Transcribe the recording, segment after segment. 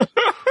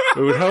It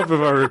would help if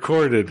I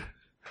recorded.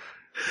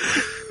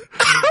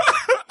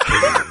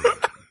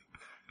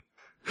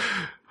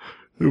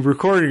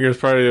 Recording is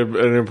probably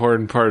an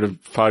important part of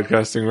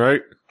podcasting,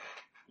 right?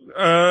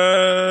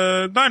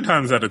 9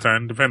 times out of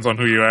 10. Depends on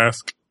who you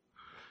ask.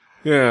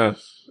 Yeah.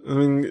 I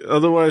mean,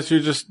 otherwise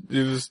you're just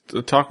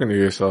talking to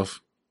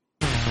yourself.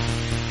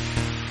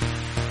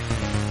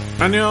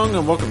 Annyeong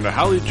and welcome to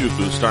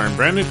Hallyu-Juku, starring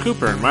Brandon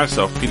Cooper and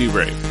myself, Petey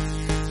Ray.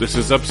 This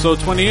is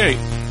episode 28.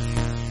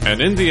 And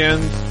in the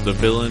end, the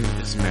villain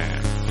is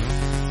man.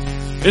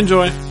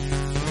 Enjoy!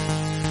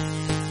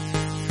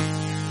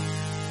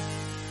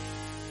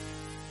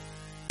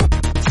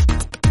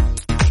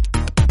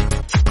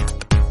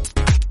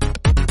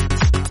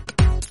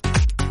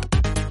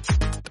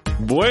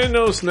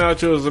 Buenos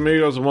nachos,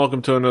 amigos, and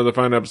welcome to another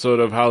fine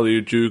episode of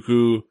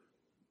Hallyu-Juku.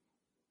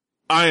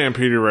 I am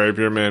Peter Ray,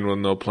 your man with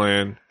no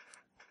plan.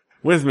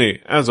 With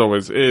me, as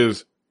always,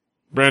 is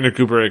Brandon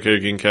Cooper, aka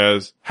King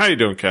Kaz. How you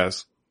doing,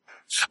 Kaz?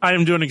 I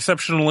am doing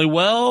exceptionally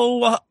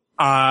well.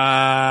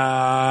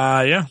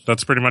 Yeah,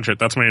 that's pretty much it.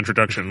 That's my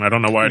introduction. I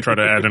don't know why I try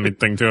to add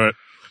anything to it.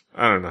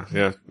 I don't know.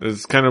 Yeah,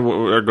 it's kind of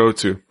our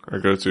go-to.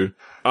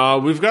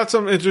 We've got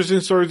some interesting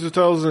stories to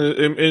tell,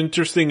 and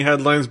interesting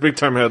headlines, big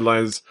time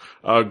headlines,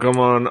 come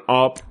on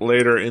up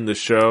later in the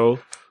show.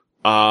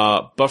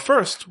 But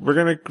first, we're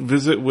gonna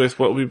visit with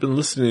what we've been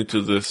listening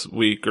to this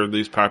week, or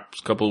these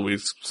past couple of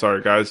weeks.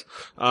 Sorry, guys.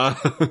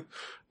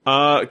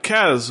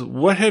 Kaz,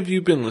 what have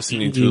you been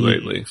listening to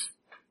lately?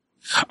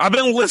 I've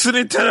been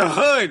listening to the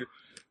Hood.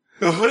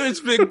 The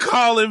Hood's been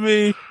calling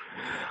me.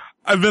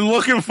 I've been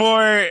looking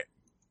for it.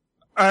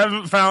 I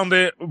haven't found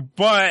it,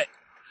 but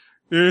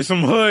there's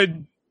some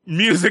Hood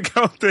music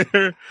out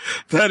there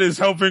that is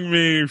helping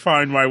me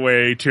find my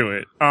way to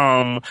it.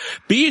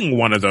 Being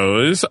one of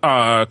those,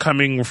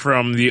 coming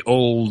from the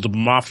old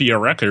Mafia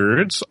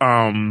records,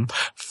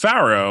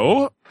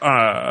 Pharoah,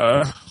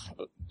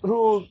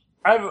 who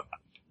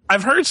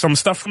I've heard some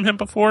stuff from him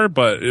before,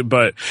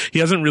 but he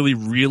hasn't really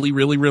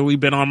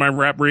been on my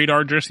rap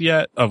radar just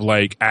yet of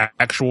like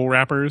actual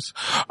rappers.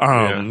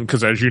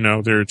 Cause as you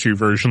know, there are two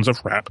versions of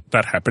rap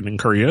that happen in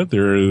Korea.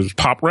 There's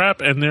pop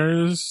rap and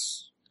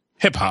there's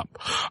hip hop.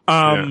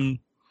 And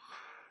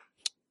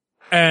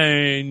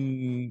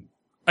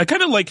I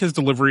kind of like his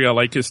delivery. I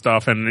like his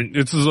stuff. And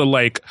it's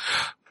like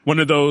one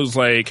of those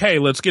like, hey,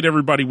 let's get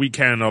everybody we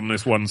can on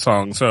this one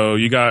song. So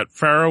you got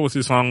Pharoah with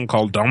his song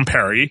called Dom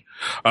Perry,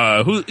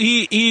 who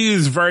he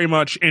is very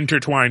much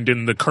intertwined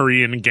in the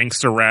Korean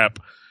gangster rap,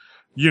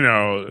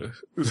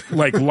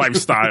 like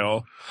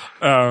lifestyle.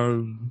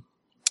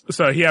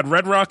 So he had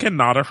Red Rock and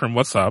Nada from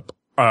What's Up,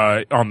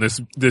 on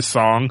this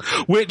song,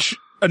 which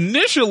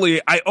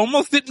initially I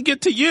almost didn't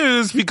get to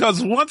use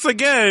because once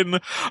again,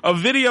 a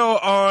video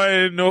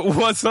on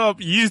What's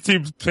Up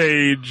YouTube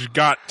page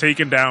got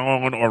taken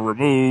down or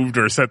removed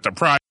or set to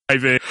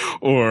private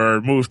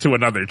or moved to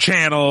another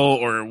channel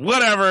or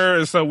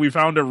whatever. So we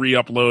found a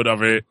re-upload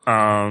of it.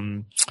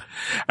 And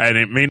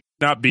it may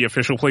not be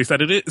official place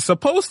that it is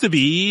supposed to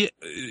be,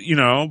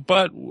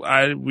 but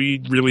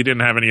we really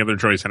didn't have any other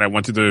choice and I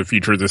wanted to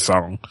feature this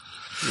song.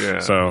 Yeah.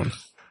 So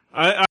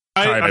I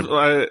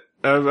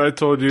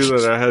told you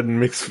that I had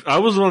mixed. I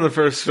was the one that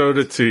first showed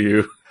it to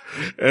you,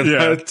 and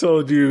I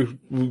told you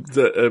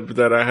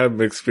that I have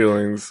mixed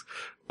feelings.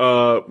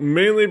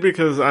 Mainly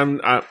because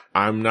I'm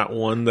not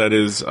one that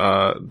is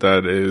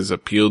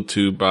appealed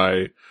to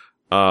by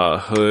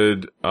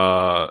hood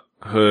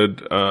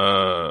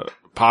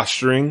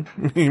posturing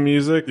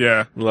music.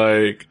 Yeah,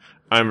 like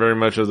I'm very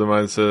much of the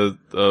mindset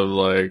of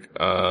like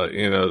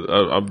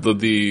of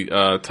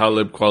the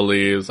Talib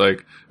Kweli is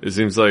like it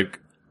seems like.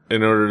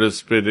 In order to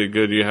spit it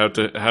good, you have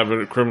to have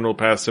a criminal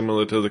past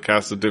similar to the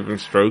Cast of Different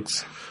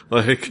Strokes.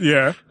 Like,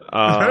 yeah.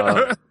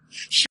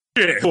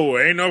 Shit.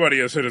 Boy, ain't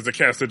nobody as good as the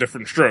Cast of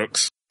Different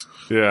Strokes.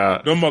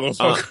 Yeah. No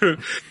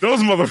motherfucker.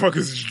 Those motherfuckers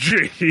is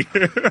G.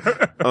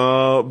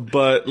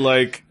 But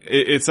like,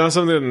 it's not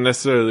something that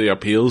necessarily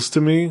appeals to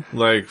me.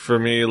 Like, for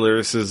me,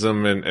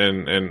 lyricism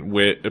and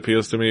wit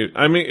appeals to me.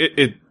 I mean,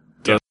 it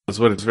does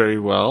what it's very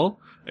well.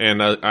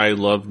 And I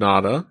love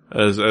Nada,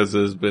 as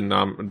has been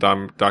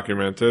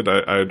documented.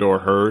 I adore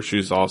her.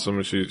 She's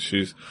awesome.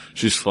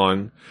 She's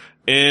fun.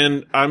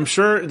 And I'm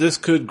sure this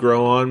could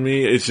grow on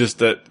me. It's just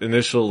that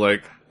initial,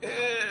 like,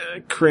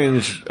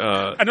 cringe,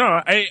 I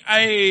know,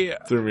 I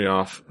threw me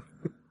off.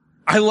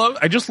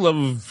 I just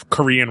love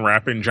Korean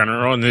rap in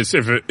general. And this,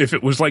 if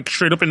it was like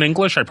straight up in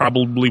English, I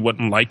probably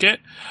wouldn't like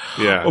it.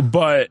 Yeah.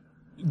 But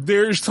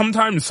there's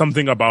sometimes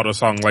something about a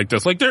song like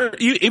this. Like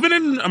even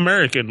in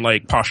American,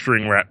 like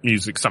posturing rap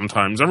music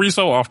sometimes, every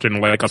so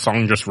often, like a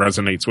song just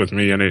resonates with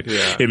me and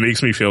it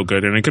makes me feel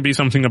good. And it could be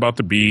something about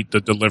the beat, the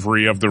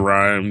delivery of the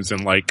rhymes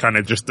and like kind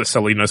of just the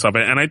silliness of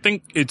it. And I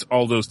think it's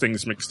all those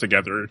things mixed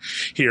together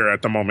here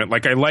at the moment.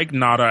 Like I like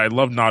Nada. I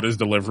love Nada's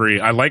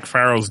delivery. I like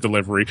Pharoah's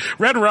delivery.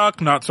 Red Rock,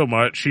 not so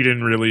much. He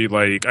didn't really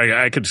like,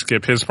 I could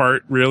skip his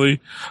part really.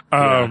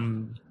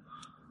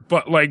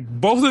 But like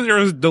both of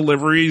their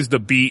deliveries, the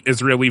beat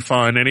is really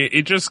fun and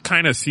it just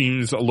kind of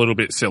seems a little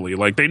bit silly.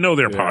 Like they know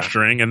they're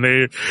posturing and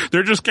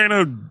they're just kind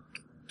of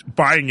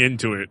buying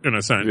into it in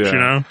a sense, Yeah. you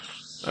know?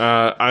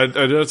 I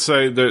did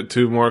say that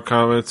 2 more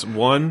comments.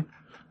 One,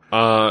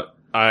 I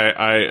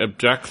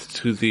object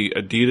to the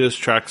Adidas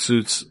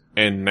tracksuits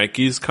and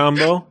Nikes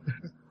combo.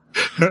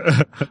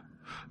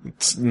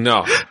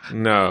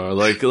 No,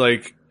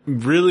 like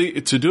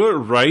really, to do it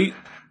right,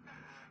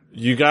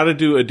 you gotta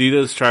do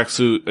Adidas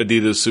tracksuit,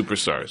 Adidas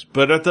Superstars.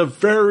 But at the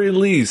very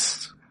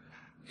least,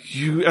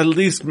 you at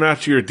least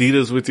match your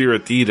Adidas with your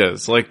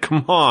Adidas. Like,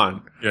 come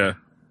on. Yeah.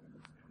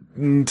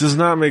 Does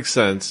not make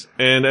sense.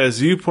 And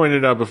as you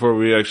pointed out before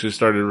we actually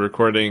started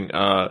recording,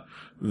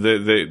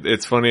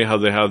 it's funny how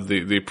they have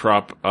the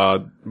prop,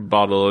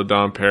 bottle of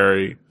Dom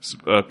Perry,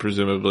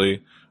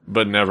 presumably,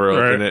 but never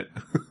open it.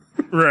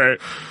 Right.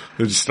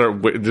 They just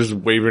start just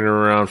waving it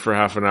around for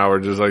half an hour,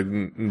 just like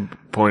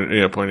pointing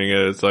at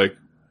it. It's like,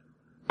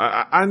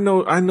 I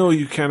know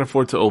you can't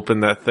afford to open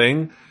that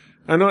thing.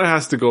 I know it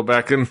has to go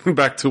back to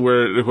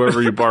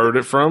whoever you borrowed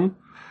it from.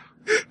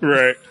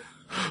 Right.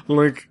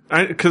 Like,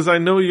 cause I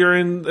know you're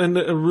in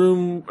a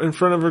room in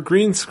front of a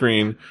green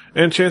screen,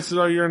 and chances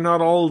are you're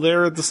not all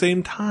there at the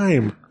same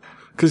time.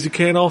 Cause you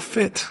can't all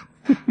fit.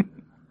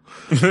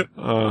 But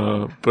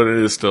it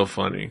is still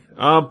funny.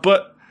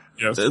 But,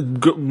 yes.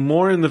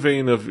 More in the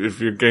vein of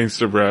if you're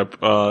gangster rap,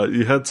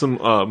 you had some,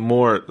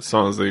 more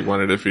songs that you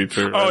wanted to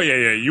feature. Right? Oh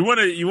yeah. You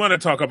wanna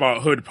talk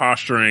about hood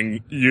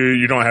posturing.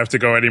 You don't have to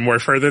go any more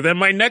further than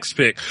my next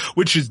pick,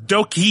 which is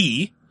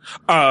Doki,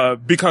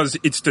 because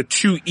it's the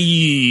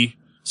 2E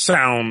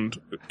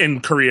sound in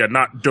Korea,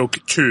 not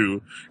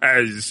Dok2,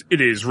 as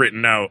it is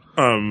written out,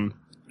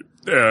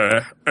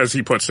 as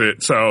he puts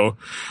it. So,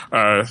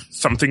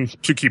 something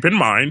to keep in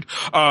mind.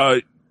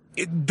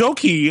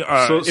 Doki,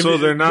 so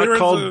they're not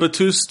called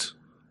Batust?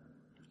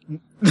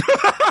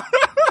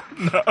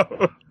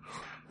 No.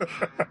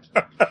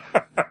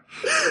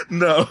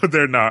 No,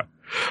 they're not.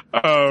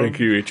 Thank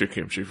you, eat your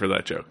kimchi, for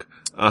that joke.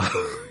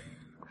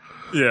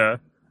 Yeah.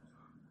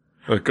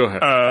 Go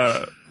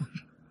ahead.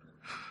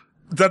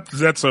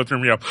 That so threw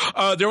me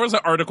off. There was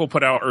an article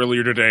put out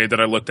earlier today that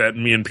I looked at,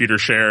 me and Peter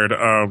shared,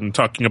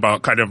 talking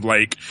about kind of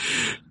like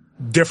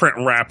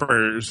different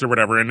rappers or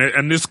whatever.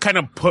 And this kind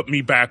of put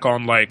me back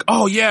on like,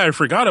 oh yeah, I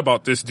forgot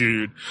about this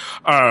dude,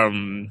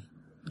 kind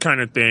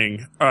of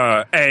thing.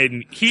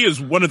 And he is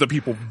one of the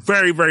people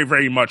very, very,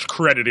 very much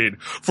credited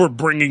for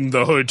bringing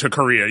the hood to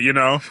Korea, you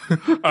know?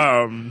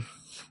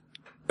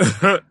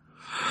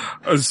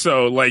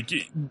 So, like,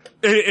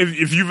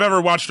 if you've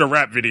ever watched a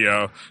rap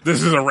video,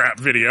 this is a rap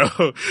video.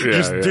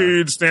 Just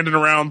dudes standing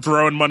around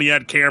throwing money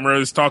at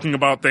cameras, talking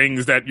about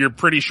things that you're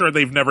pretty sure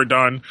they've never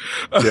done.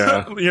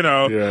 Yeah. You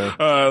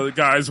know,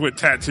 guys with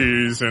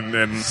tattoos and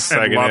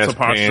lots of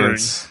posturing.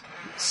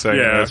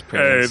 Sagging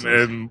pants.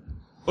 And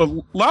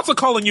lots of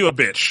calling you a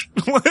bitch.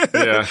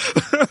 Yeah.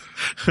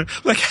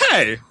 Like,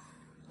 hey,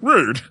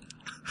 rude.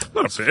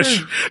 Not a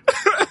bitch.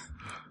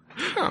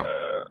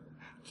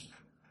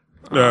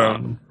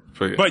 No.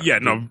 But yeah,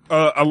 no,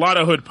 a lot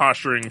of hood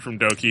posturing from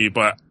Doki,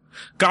 but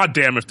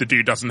goddamn if the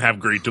dude doesn't have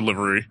great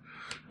delivery.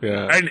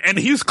 Yeah. And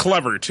he's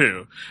clever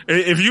too.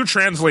 If you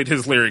translate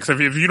his lyrics, if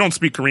you don't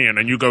speak Korean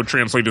and you go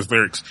translate his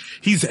lyrics,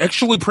 he's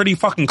actually pretty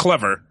fucking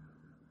clever.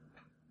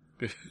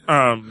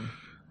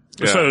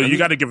 So you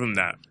gotta give him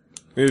that.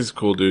 He's a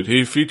cool dude.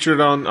 He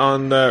featured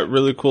on that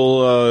really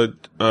cool,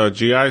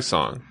 GI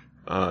song.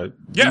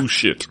 Do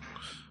Shit.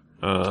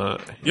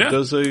 He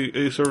does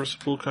a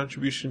serviceable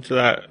contribution to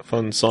that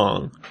fun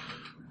song.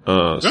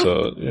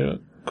 So yeah,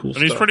 cool and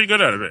stuff. He's pretty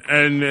good at it.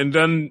 And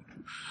then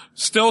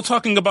still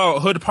talking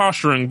about hood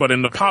posturing, but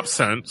in the pop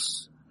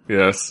sense.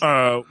 Yes.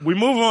 We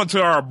move on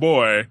to our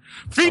boy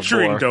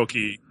featuring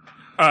Doki.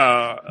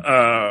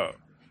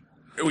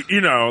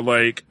 You know,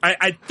 like,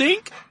 I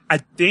think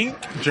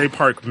Jay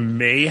Park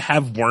may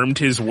have wormed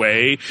his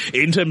way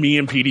into me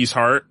and Petey's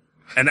heart.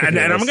 And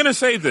I'm gonna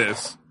say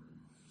this.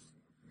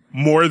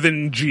 More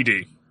than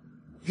GD.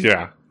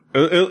 Yeah.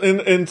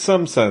 In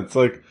some sense.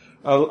 Like,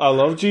 I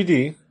love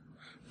GD,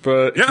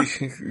 but,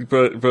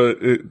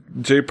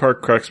 Jay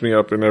Park cracks me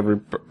up in every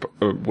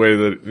way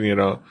that, you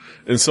know,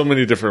 in so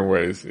many different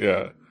ways.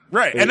 Yeah.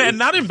 Right. And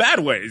not in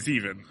bad ways,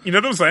 even. You know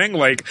what I'm saying?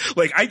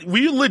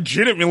 We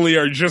legitimately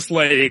are just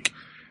like,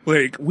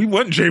 we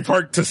want Jay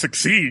Park to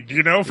succeed,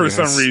 you know, for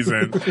some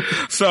reason.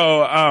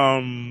 So,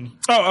 and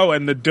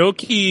the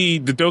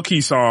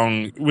Doki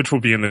song, which will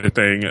be in the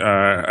thing,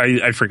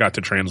 I forgot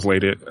to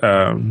translate it.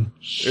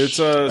 It's,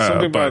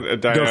 something about a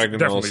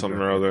diagonal something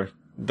or other.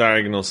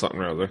 Diagonal something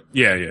or other.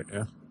 Yeah.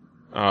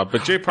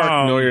 But Jay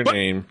Park, Know Your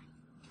Name.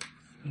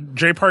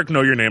 Jay Park,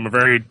 Know Your Name, a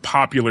very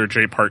popular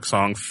Jay Park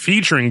song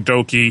featuring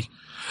Doki.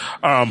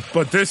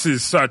 But this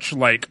is such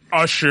like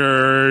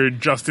Usher,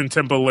 Justin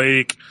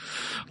Timberlake,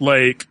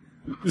 like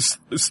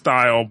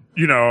style,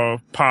 you know,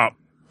 pop.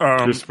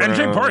 And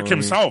Jay Park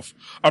himself,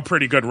 a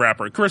pretty good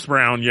rapper. Chris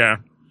Brown, yeah.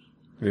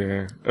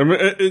 Yeah. I mean,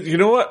 you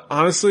know what?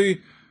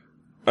 Honestly,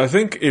 I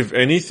think if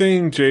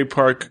anything Jay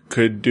Park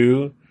could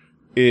do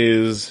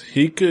is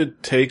he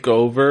could take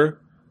over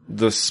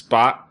the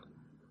spot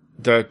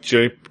that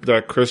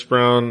Chris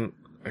Brown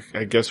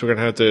I guess we're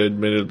gonna have to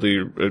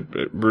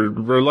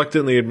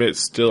reluctantly admit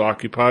still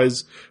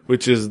occupies,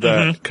 which is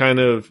that kind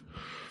of,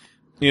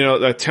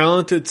 that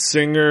talented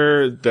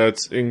singer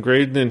that's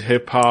ingrained in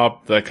hip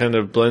hop that kind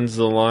of blends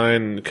the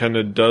line, kind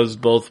of does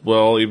both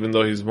well, even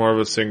though he's more of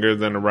a singer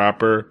than a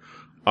rapper.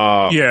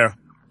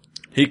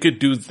 He could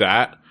do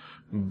that,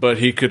 but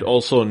he could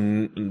also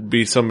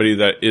be somebody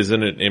that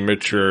isn't an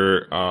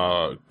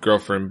immature,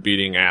 girlfriend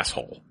beating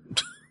asshole.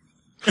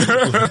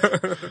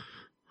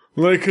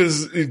 Like,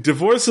 cause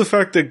divorce the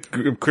fact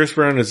that Chris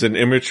Brown is an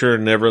immature,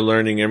 never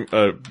learning,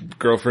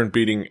 girlfriend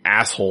beating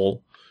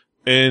asshole,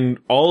 and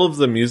all of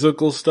the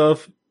musical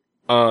stuff,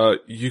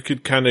 you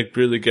could kind of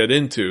really get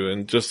into,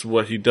 and just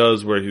what he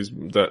does where he's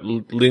that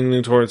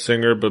leaning towards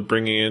singer, but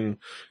bringing in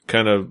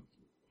kind of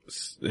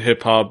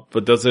hip hop,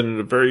 but does it in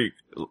a very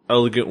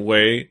elegant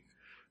way.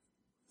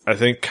 I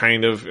think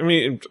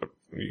you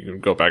can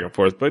go back and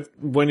forth, but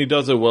when he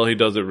does it well, he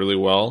does it really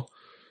well.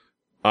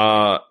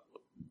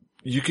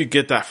 You could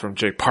get that from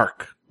Jay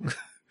Park.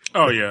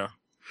 Oh yeah.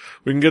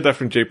 We can get that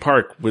from Jay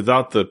Park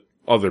without the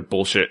other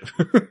bullshit.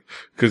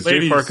 Cause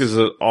Jay Park is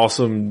an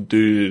awesome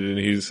dude and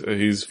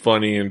he's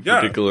funny and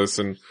ridiculous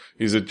and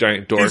he's a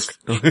giant dork.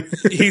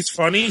 He's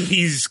funny.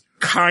 He's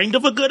kind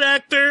of a good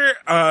actor.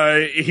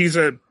 He's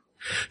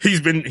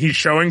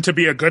showing to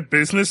be a good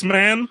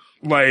businessman.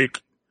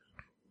 Like,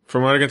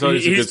 from what I can tell,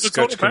 he's a good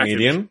sketch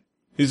comedian.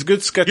 He's a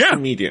good sketch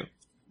comedian.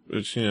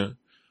 Which,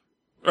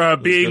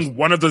 being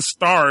one of the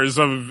stars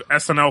of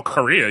SNL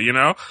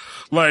Korea,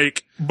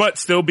 like, but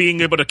still being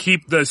able to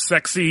keep the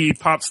sexy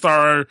pop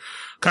star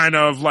kind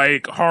of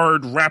like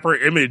hard rapper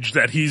image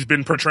that he's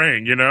been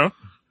portraying,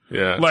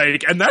 Yeah.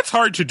 Like, and that's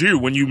hard to do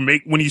when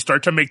you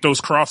start to make those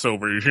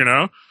crossovers,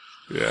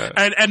 Yeah.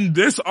 And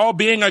this all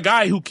being a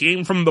guy who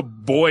came from the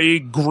boy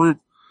group,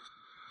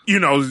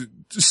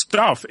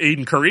 stuff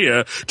in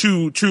Korea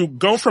to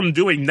go from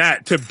doing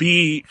that to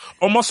be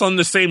almost on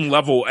the same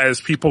level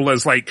as people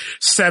as like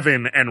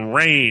Seven and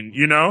Rain,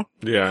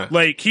 Yeah.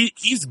 Like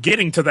he's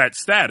getting to that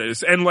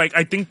status. And like,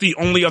 I think the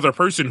only other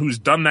person who's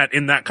done that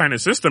in that kind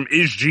of system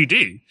is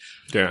GD.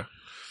 Yeah.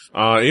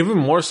 Even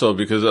more so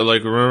because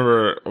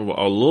remember a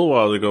little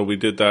while ago we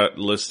did that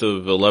list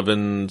of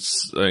 11,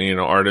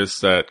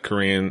 artists that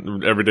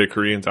everyday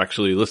Koreans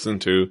actually listen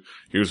to.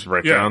 He was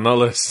right there on the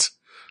list.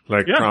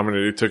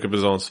 Prominently took up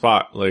his own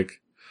spot,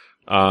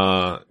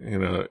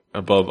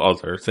 above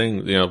other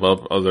things,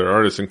 above other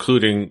artists,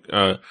 including,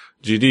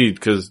 GD,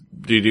 cause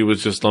GD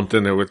was just lumped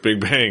in there with Big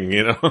Bang,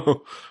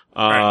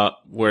 Right.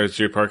 Whereas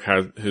Jay Park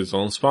had his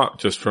own spot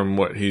just from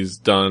what he's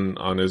done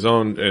on his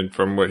own and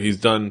from what he's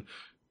done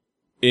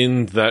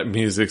in that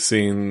music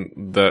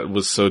scene that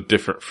was so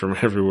different from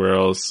everywhere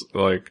else,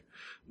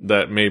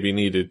 that maybe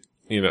needed,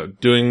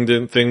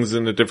 doing things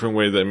in a different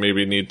way that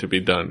maybe need to be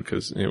done.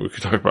 Cause, we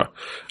could talk about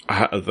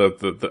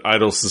the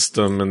idol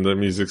system and the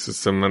music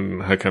system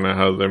and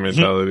how their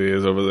mentality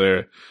is over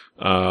there.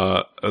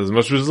 As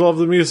much as I love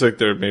the music,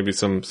 there may be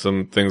some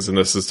things in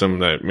the system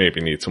that maybe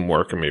need some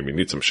work and maybe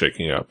need some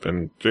shaking up.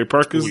 And Jay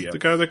Park is the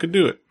guy that could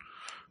do it.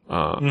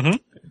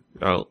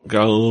 Gotta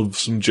love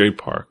some Jay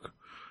Park.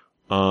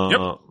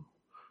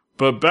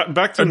 But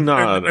back to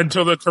Nod.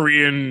 Until the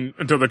Korean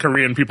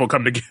people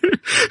come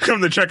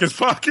to check his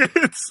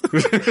pockets.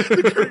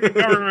 The Korean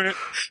government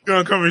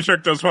gonna come and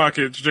check those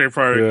pockets, Jay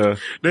Park. Yeah.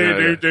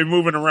 They're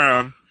moving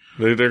around.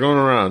 They're going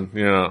around,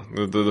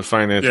 the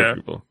financial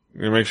people.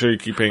 Make sure you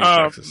keep paying your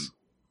taxes.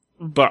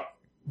 But,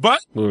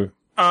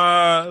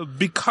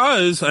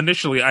 because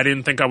initially I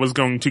didn't think I was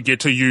going to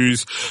get to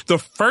use the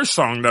first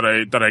song that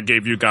I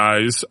gave you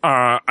guys,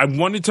 I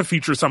wanted to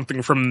feature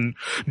something from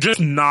just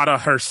Nada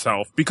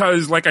herself,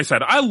 because like I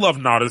said, I love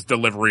Nada's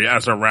delivery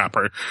as a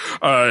rapper,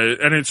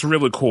 and it's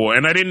really cool,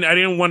 and I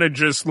didn't want to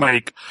just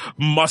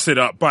muss it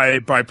up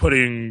by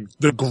putting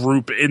the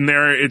group in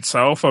there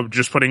itself, of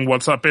just putting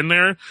What's Up in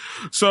there,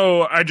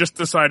 so I just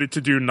decided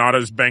to do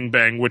Nada's Bang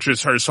Bang, which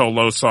is her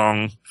solo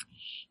song,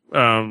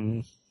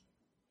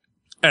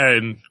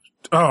 and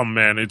oh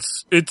man,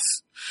 it's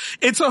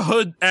a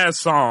hood ass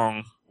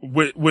song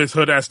with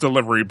hood ass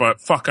delivery,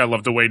 but fuck, I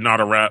love the way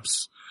Nada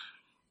raps.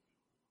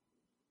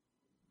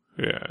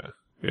 Yeah.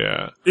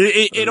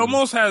 It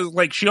almost has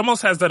she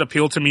almost has that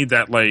appeal to me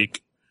that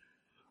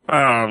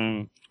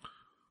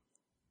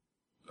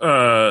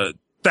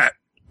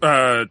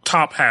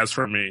Top has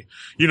for me.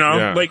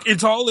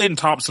 It's all in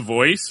Top's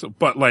voice,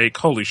 but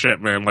holy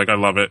shit, man, I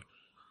love it.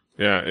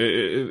 Yeah,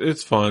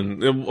 it's fun.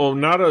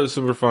 Nada is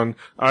super fun.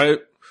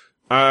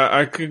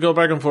 I could go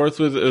back and forth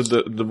with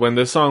when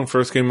this song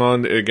first came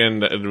on.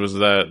 Again, it was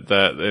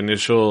that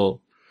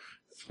initial,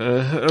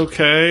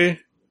 okay.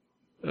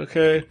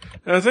 And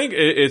I think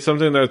it's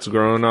something that's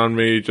grown on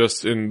me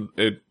just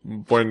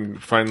when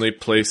finally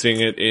placing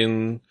it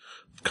in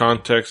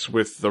context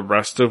with the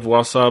rest of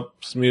What's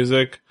Up's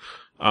music.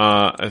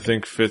 I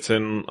think fits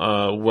in,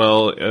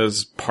 well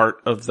as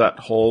part of that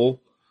whole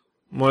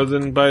more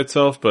than by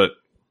itself, but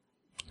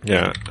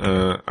yeah,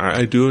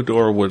 I do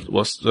adore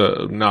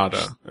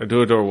Nada. I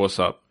do adore What's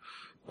Up,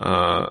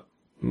 and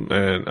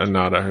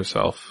Nada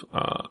herself.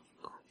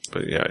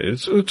 but yeah,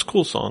 it's a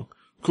cool song.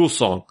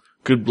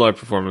 Good live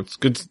performance.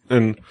 Good,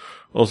 and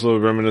also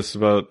reminisce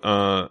about,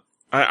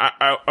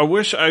 I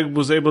wish I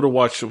was able to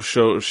watch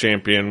Show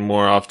Champion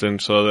more often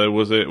so that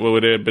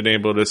would have been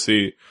able to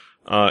see,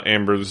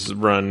 Amber's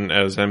run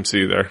as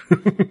MC there.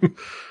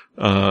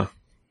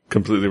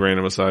 Completely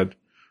random aside.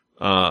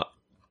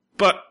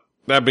 But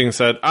that being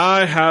said,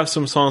 I have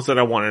some songs that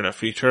I wanted to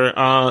feature.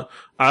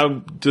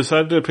 I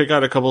decided to pick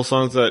out a couple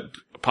songs that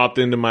popped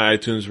into my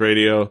iTunes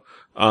radio,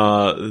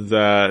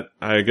 that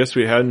I guess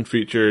we hadn't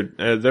featured.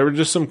 There were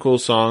just some cool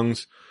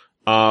songs.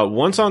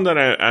 One song that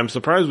I'm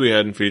surprised we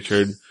hadn't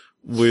featured,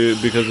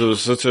 because it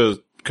was such a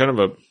kind of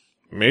a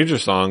major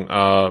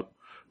song,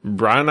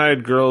 Brown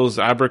Eyed Girls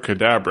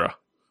Abracadabra.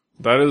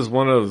 That is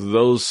one of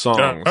those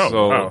songs.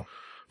 Wow.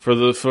 For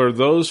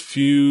those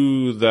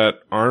few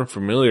that aren't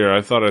familiar,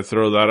 I thought I'd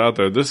throw that out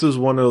there. This is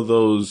one of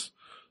those,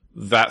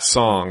 that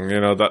song,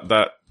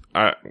 that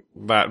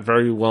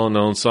very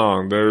well-known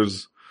song.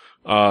 There's,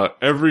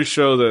 every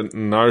show that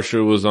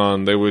Narsha was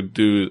on, they would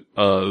do,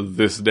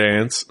 this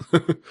dance.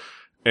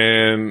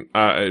 And,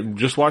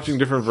 just watching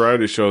different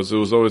variety shows, it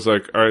was always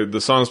like, alright,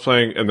 the song's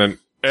playing, and then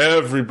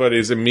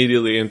everybody's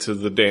immediately into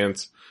the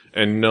dance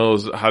and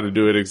knows how to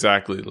do it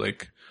exactly.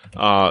 Like,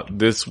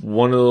 this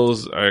one of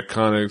those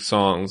iconic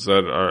songs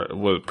that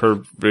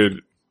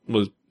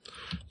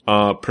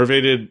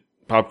pervaded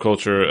pop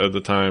culture at the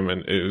time,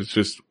 and it was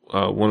just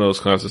one of those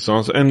classic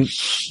songs. And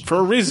for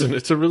a reason,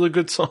 it's a really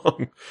good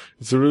song.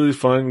 It's a really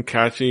fun,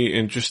 catchy,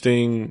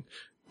 interesting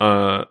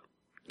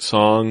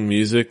song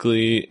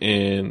musically,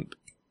 and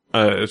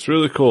it's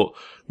really cool.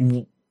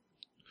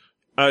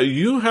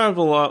 You have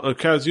a lot,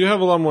 Kaz, you have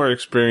a lot more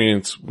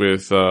experience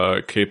with,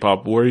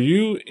 K-pop. Were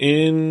you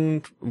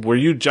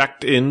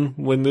jacked in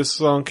when this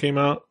song came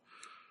out?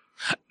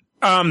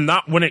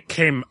 Not when it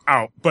came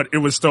out, but it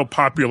was still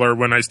popular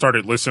when I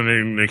started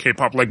listening to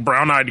K-pop. Like,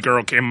 Brown Eyed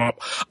Girl came up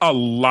a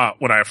lot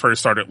when I first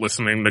started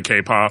listening to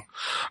K-pop.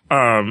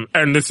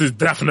 And this is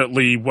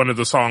definitely one of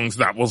the songs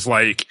that was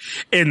like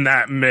in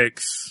that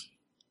mix.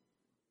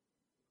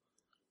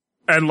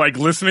 And like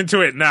listening to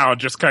it now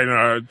just kind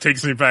of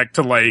takes me back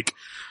to like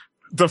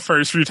the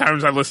first few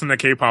times I listened to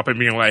K-pop and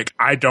being like,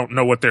 I don't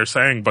know what they're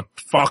saying, but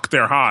fuck,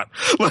 they're hot.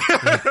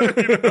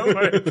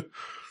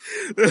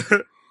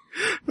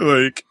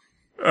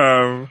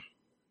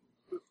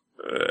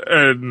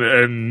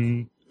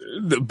 And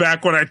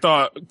back when I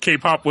thought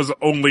K-pop was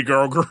only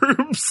girl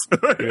groups.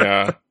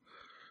 Yeah.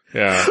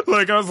 Yeah.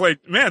 Like, I was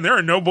like, man, there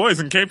are no boys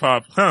in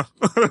K-pop, huh?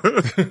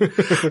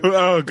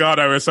 Oh god,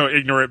 I was so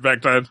ignorant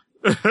back then.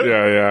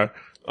 Yeah.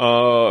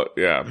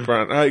 Yeah.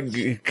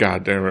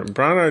 God damn it.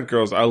 Brown Eyed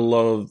Girls, I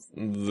love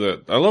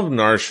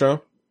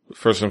Narsha,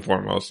 first and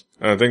foremost.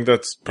 And I think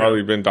that's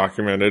probably been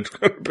documented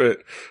quite a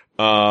bit.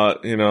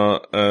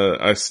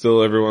 I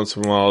still every once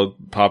in a while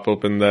pop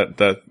open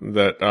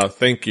that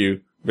thank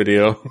you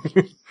video.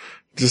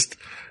 Just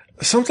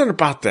something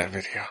about that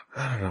video.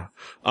 I don't know.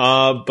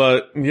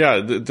 But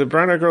yeah, the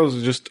Brown Eyed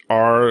Girls just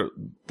are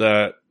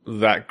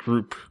that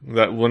group,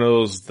 that one of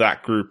those,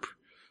 that group,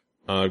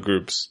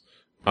 groups.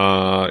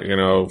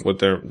 With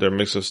their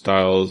mix of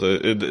styles,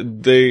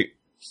 they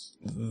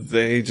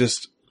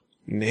just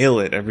nail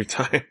it every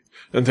time.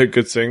 And they're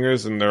good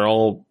singers, and they're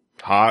all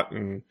hot,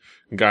 and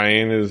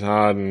Guyan is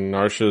hot, and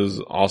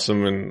Narsha's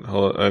awesome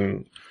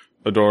and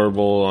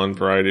adorable on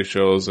variety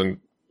shows, and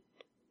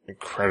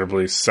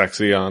incredibly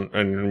sexy on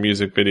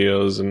music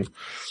videos, and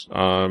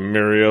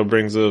Mirio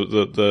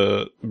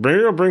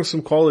brings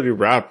some quality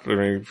rap, I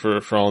mean,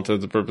 for all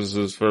intents and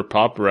purposes, for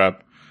pop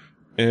rap.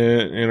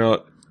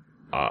 And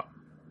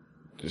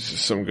this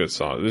is some good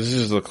song. This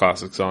is a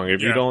classic song.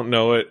 If you don't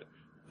know it,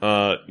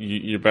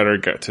 you better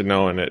get to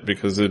knowing it,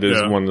 because it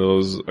is one of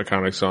those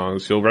iconic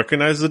songs. You'll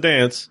recognize the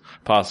dance,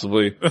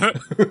 possibly.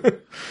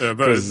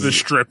 The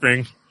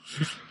stripping.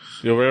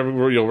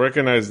 You'll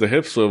recognize the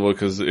hip swivel,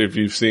 because if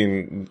you've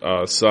seen,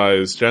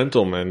 Psy's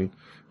Gentleman,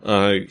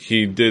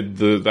 he did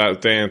that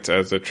dance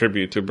as a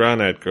tribute to Brown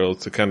Eyed Girls,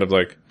 to kind of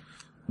like,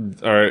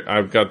 alright,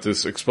 I've got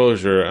this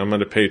exposure, I'm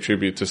gonna pay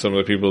tribute to some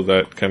of the people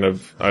that kind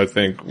of, I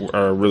think,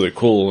 are really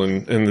cool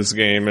in this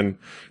game, and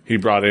he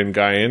brought in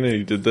Guyan and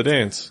he did the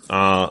dance.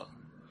 And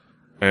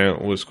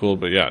it was cool,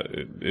 but yeah,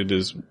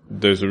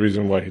 there's a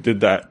reason why he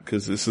did that,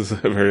 because this is a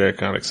very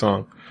iconic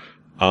song.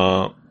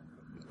 But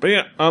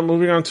yeah,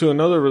 moving on to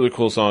another really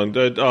cool song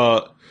that,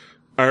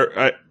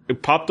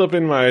 it popped up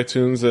in my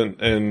iTunes,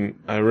 and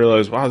I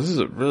realized, wow, this is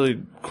a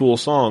really cool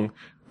song.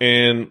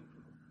 And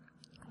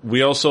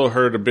we also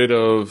heard a bit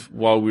of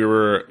while we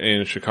were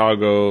in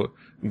Chicago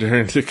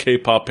during the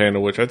K-pop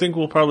panel, which I think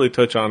we'll probably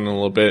touch on in a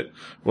little bit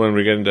when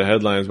we get into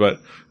headlines,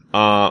 but,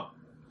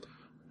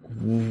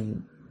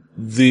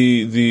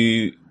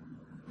 the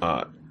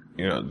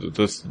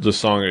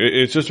song,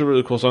 it's just a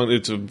really cool song.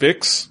 It's a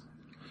VIX,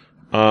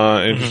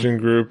 interesting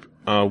group,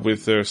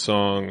 with their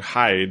song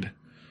Hide.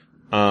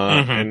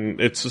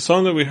 And it's a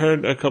song that we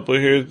heard a couple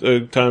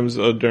of times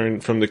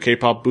from the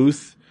K-pop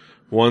booth,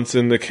 once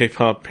in the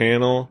K-pop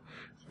panel.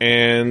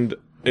 And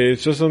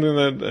it's just something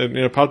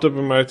that, popped up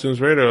in my iTunes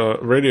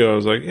radio. I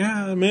was like,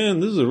 yeah, man,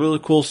 this is a really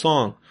cool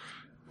song.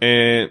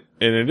 And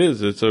it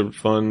is. It's a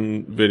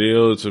fun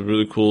video. It's a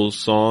really cool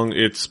song.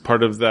 It's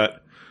part of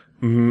that,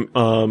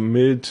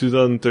 mid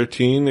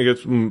 2013, I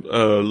guess,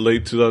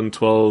 late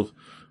 2012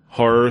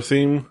 horror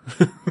theme.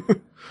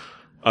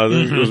 I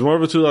think it was more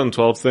of a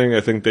 2012 thing.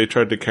 I think they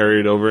tried to carry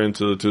it over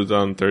into the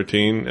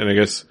 2013, and I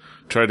guess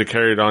tried to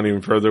carry it on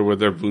even further with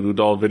their Voodoo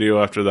Doll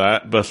video after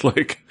that. But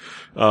like,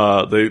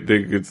 they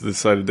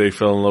decided they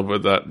fell in love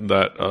with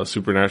that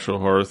supernatural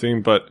horror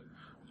theme. But,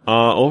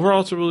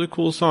 overall, it's a really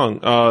cool song.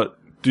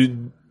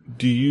 Do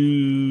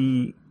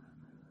you,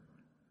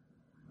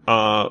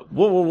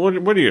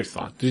 what are your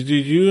thoughts? Did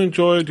you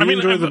enjoy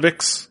the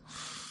Vix?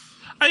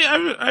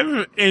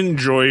 I've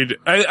enjoyed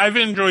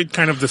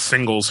kind of the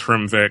singles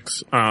from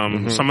Vix.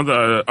 Some of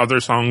the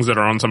other songs that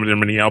are on some of their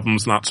mini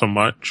albums, not so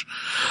much.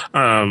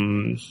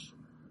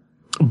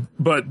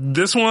 But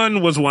this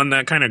one was one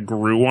that kind of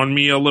grew on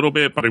me a little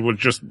bit, but it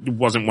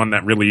wasn't one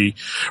that really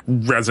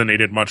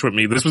resonated much with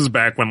me. This was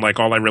back when like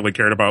all I really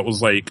cared about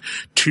was like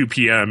 2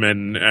 p.m.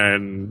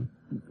 and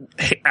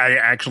I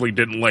actually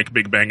didn't like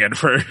Big Bang at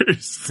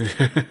first.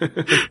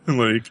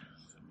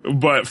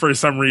 But for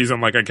some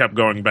reason, like I kept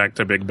going back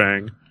to Big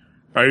Bang.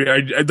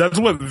 I that's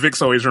what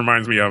Vix always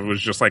reminds me of,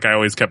 was just like I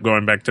always kept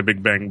going back to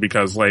Big Bang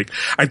because like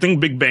I think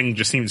Big Bang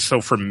just seems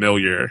so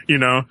familiar, you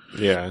know?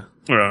 Yeah.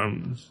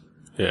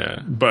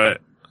 Yeah. But,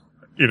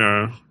 you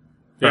know.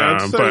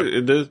 Yeah,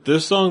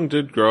 this song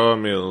did grow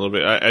on me a little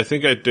bit. I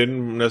think I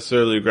didn't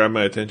necessarily grab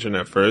my attention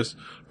at first,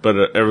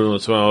 but every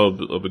once in a while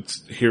I would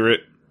hear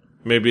it.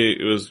 Maybe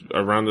it was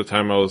around the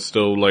time I was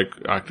still like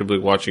actively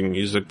watching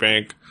Music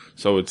Bank,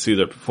 so I would see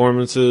their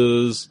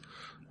performances.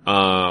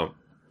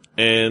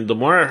 And the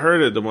more I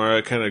heard it, the more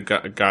I kind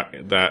of got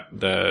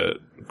that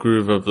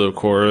groove of the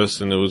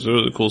chorus, and it was a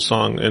really cool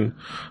song. And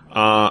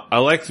I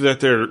liked that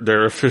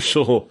their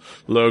official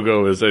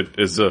logo is a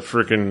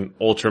freaking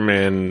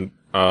Ultraman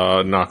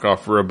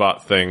knockoff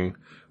robot thing,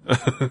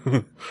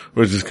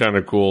 which is kind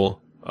of cool.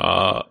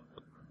 The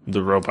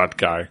robot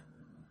guy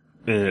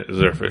is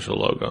their official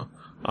logo.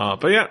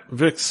 But yeah,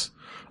 Vix.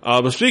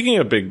 But speaking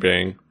of Big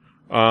Bang,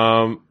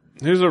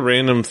 here's a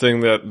random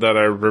thing that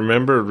I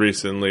remembered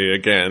recently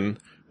again.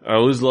 I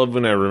always love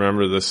when I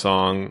remember this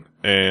song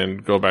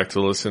and go back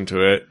to listen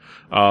to it.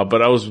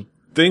 But I was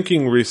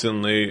thinking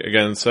recently,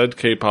 again, said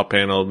K-pop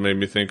panel made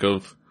me think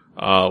of,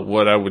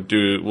 what I would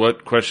do,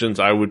 what questions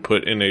I would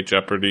put in a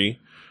Jeopardy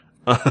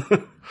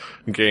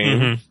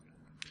game.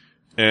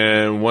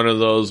 And one of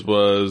those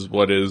was,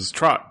 what is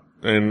trot?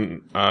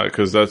 And,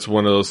 cause that's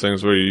one of those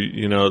things where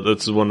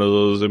that's one of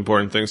those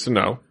important things to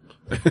know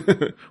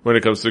when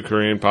it comes to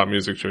Korean pop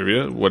music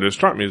trivia. What is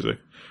trot music?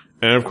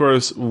 And of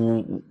course,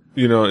 in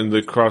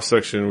the cross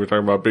section, we're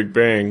talking about Big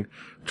Bang.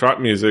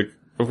 Trot music,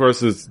 of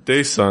course, is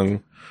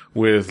Daesung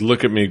with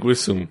Look at Me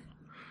Gwisum.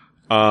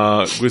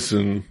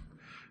 Gwisum.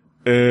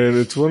 And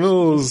it's one of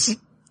those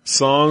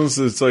songs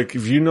that's like,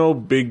 if you know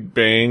Big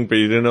Bang, but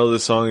you didn't know the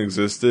song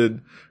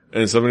existed,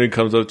 and somebody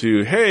comes up to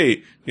you,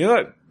 hey, you know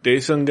that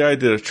Daesung guy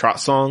did a trot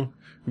song?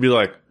 You'd be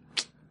like,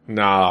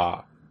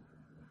 nah,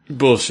 you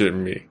bullshitting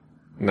me.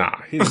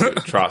 Nah, he did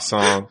a trot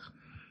song.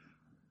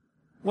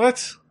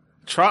 What?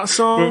 Trot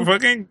song? But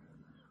fucking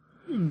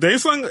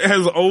Daesung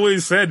has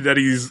always said that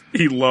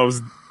he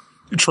loves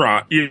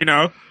trot, you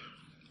know?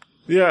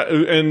 Yeah,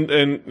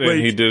 and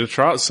he did a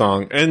trot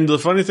song. And the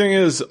funny thing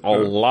is, a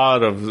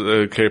lot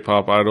of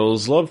K-pop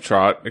idols love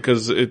trot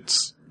because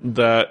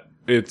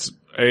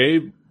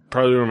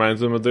probably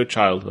reminds them of their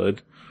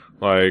childhood.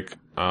 Like,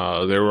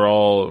 they were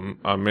all,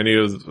 many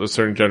of a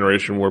certain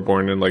generation were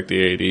born in like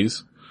the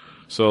 80s.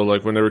 So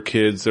like when they were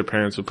kids, their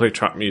parents would play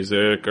trot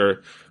music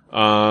or,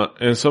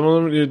 and some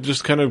of them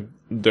just kind of,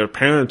 their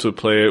parents would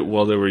play it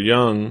while they were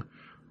young.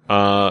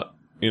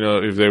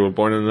 If they were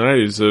born in the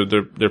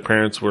 90s, their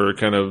parents were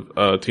kind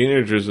of,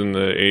 teenagers in the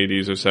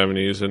 80s or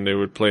 70s, and they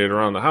would play it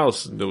around the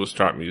house. There was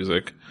trot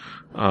music.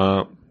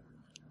 So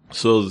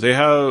they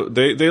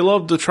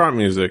loved the trot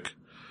music.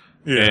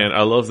 Yeah. And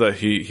I love that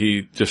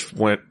he just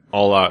went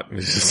all out.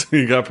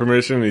 He got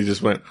permission, he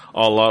just went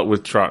all out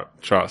with trot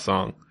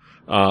song.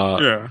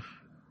 Yeah.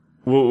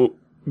 Well,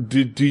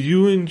 do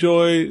you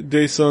enjoy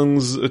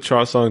Daesung's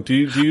trot song? Do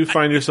you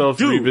find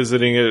yourself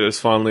revisiting it as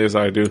fondly as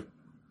I do?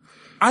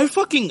 I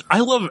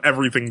love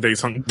everything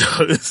Daesung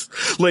does.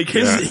 Like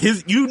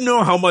his,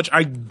 how much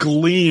I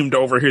gleamed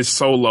over his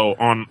solo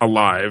on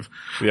Alive.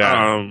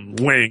 Yeah.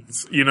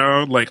 Wings,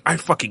 like I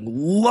fucking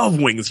love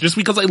Wings just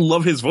because I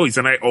love his voice,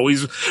 and I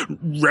always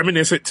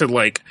reminisce it to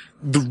like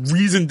the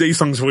reason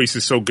Daesung's voice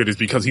is so good is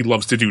because he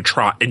loves to do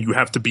trot, and you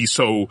have to be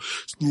so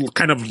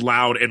kind of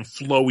loud and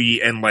flowy,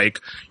 and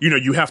like,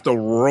 you have to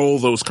roll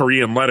those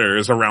Korean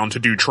letters around to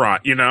do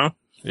trot, Yeah.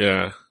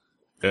 Yeah.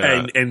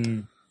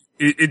 And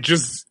it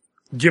just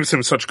gives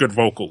him such good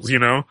vocals,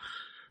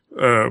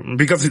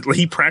 because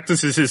he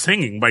practices his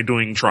singing by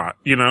doing trot,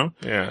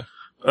 Yeah.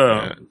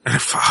 I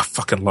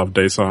fucking love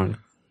Daesung.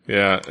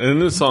 Yeah,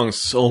 and this song's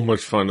so much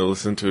fun to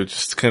listen to.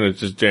 Just kind of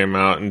just jam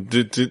out and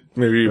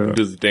maybe even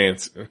do the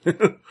dance.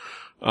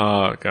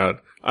 Oh God.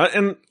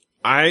 Every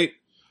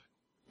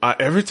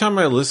time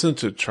I listen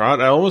to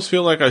Trot, I almost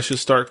feel like I should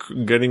start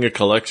getting a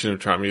collection of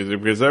Trot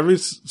music, because every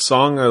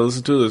song I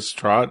listen to that's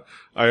Trot,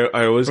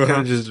 I always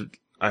kind of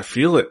I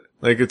feel it.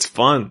 Like, it's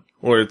fun.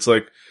 Or it's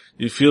like,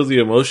 you feel the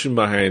emotion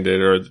behind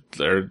it, or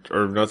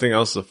nothing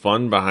else, the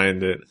fun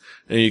behind it.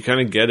 And you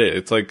kind of get it.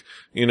 It's like,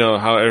 you know,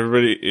 how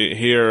everybody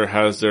here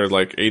has their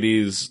like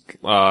 80s,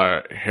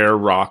 hair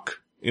rock,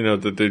 you know,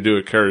 that they do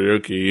at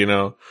karaoke, you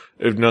know.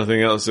 If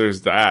nothing else,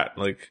 there's that.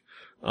 Like,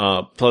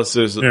 plus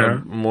there's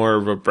more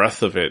of a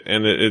breath of it,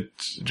 and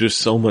it's just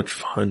so much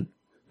fun.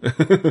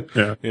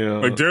 Yeah. You know?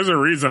 Like, there's a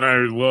reason I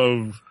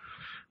love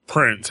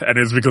Prince, and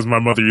it's because my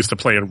mother used to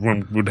play it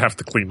when we'd have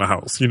to clean the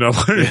house, you know?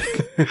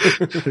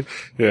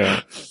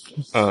 Yeah.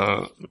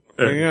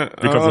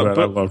 Because of that,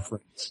 I love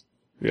Prince.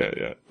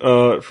 Yeah.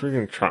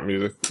 Freaking Trot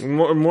music.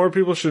 More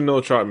people should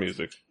know Trot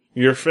music.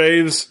 Your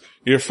faves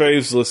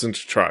listen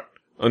to Trot.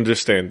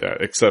 Understand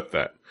that. Accept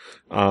that.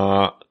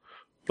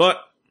 But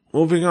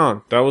moving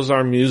on. That was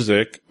our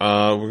music.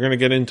 We're gonna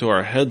get into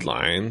our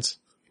headlines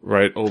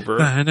right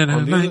over on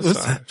the other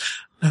side.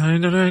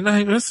 Alright,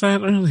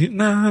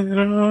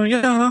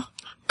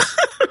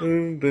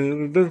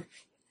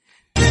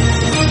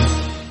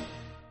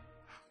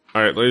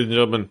 ladies and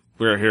gentlemen,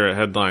 we are here at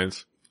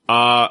headlines.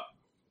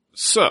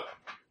 So,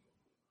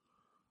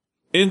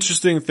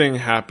 interesting thing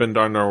happened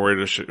on our way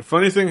to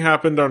funny thing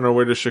happened on our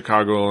way to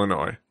Chicago,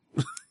 Illinois.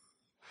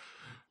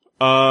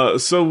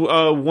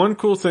 One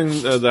cool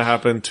thing that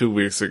happened 2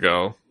 weeks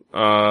ago,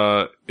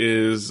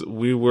 is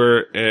we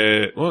were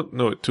at,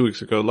 2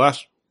 weeks ago,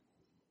 last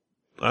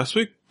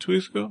week? 2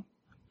 weeks ago?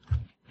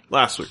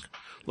 Last week.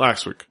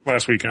 Last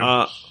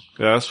weekend.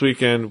 Last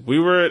weekend, we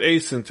were at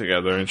ASIN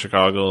together in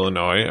Chicago,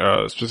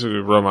 Illinois, specifically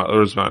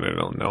Rosemont,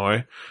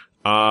 Illinois.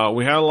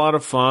 We had a lot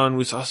of fun.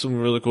 We saw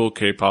some really cool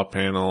K-pop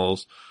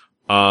panels.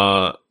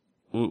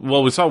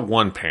 We saw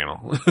one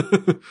panel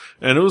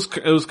and it was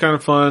kind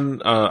of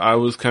fun. I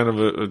was kind of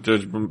a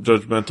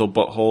judgmental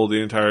butthole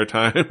the entire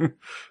time.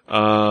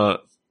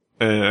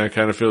 And I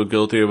kind of feel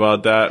guilty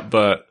about that,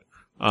 but,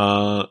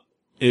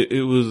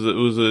 it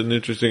was an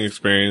interesting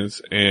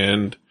experience.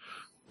 And,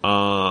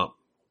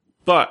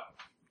 but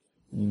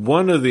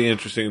one of the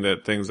interesting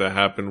things that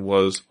happened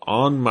was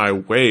on my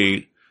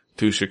way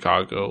to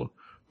Chicago,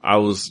 I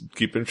was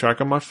keeping track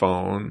of my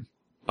phone.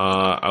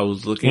 I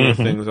was looking at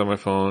things on my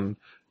phone,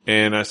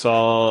 and I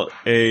saw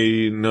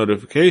a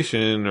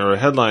notification or a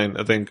headline,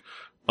 I think,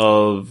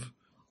 of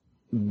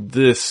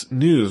this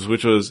news,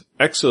 which was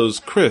EXO's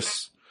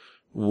Chris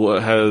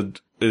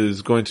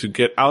is going to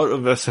get out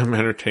of SM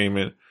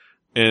Entertainment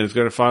and is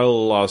going to file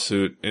a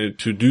lawsuit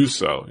to do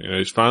so. You know,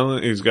 he's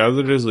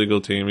gathered his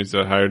legal team. He's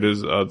hired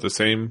the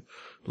same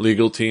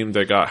legal team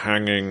that got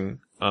hanging,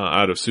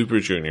 out of Super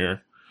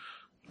Junior.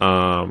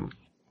 And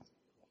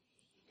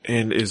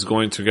is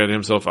going to get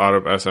himself out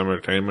of SM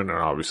Entertainment and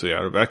obviously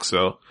out of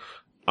EXO.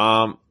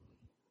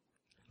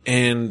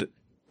 And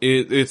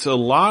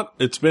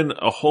it's been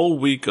a whole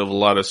week of a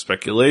lot of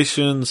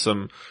speculation,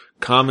 some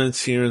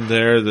comments here and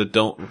there that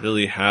don't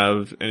really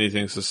have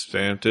anything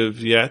substantive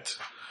yet.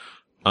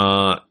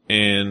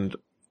 And,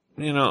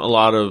 you know, a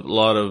lot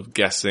of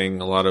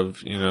guessing, a lot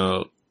of, you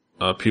know,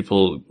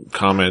 people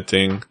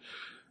commenting.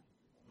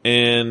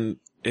 And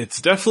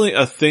it's definitely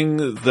a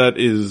thing that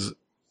is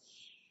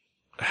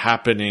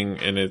happening,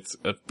 and it's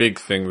a big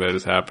thing that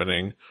is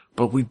happening,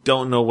 but we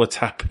don't know what's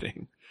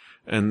happening.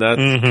 And that's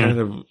kind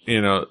of,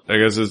 you know, I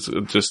guess it's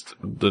just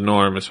the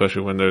norm,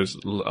 especially when there's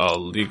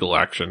legal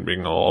action being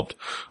involved.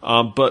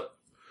 But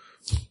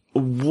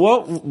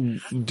what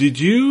did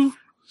you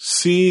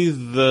see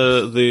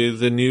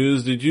the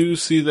news? Did you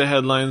see the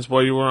headlines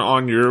while you were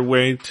on your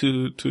way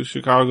to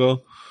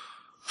Chicago?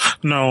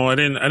 No, I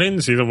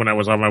didn't see them when I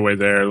was on my way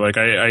there. Like,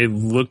 I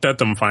looked at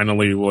them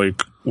finally,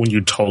 like, when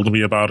you told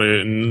me about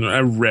it, and I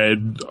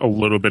read a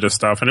little bit of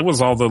stuff, and it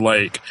was all the,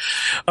 like,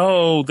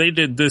 oh, they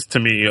did this to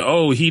me,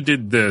 oh, he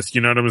did this,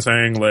 you know what I'm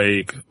saying?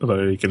 Like,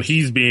 and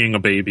he's being a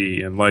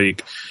baby, and,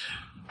 like,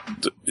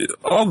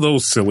 all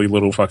those silly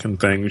little fucking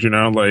things, you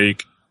know,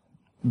 like,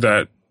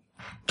 that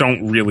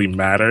don't really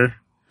matter.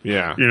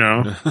 Yeah. You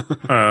know?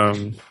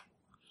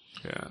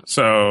 Yeah.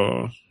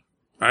 So,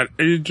 I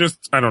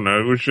don't know,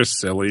 it was just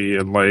silly,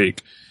 and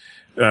like,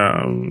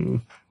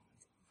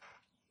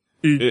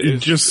 it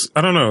just,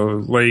 I don't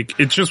know, like,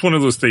 it's just one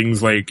of those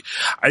things, like,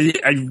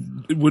 I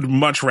would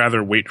much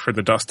rather wait for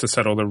the dust to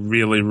settle to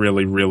really,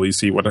 really, really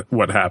see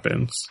what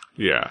happens.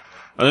 Yeah.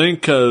 I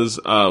think cause,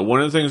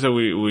 one of the things that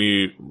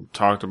we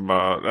talked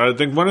about, I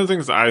think one of the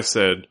things I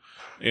said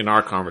in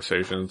our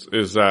conversations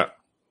is that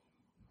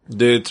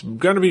it's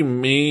going to be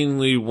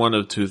mainly one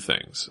of two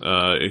things.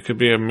 It could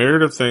be a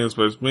myriad of things,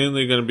 but it's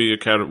mainly going to be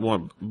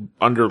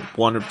under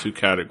one of two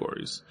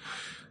categories.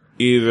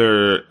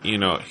 Either, you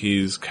know,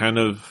 he's kind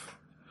of,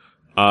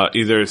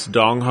 either it's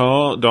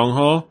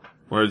Dongho,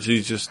 where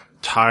he's just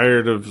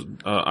tired of,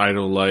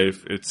 idol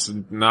life. It's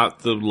not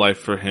the life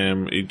for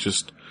him.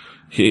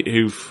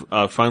 He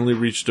finally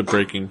reached a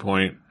breaking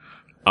point.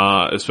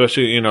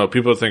 Especially,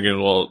 people are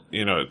thinking, well,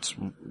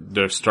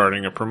 they're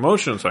starting a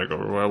promotion cycle.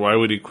 Why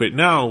would he quit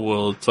now?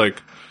 Well, it's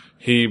like,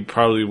 he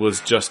probably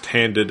was just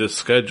handed a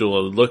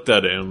schedule and looked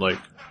at it and like,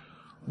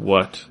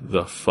 what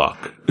the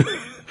fuck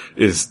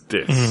is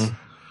this? Mm-hmm.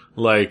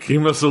 Like, he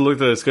must have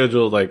looked at the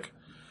schedule like,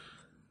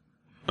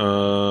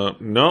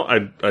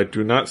 no, I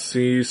do not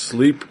see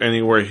sleep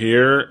anywhere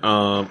here,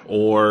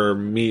 or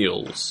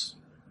meals.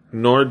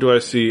 Nor do I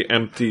see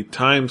empty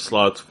time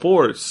slots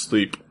for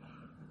sleep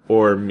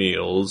or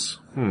meals.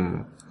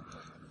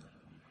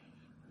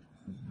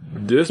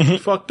 This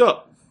is fucked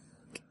up.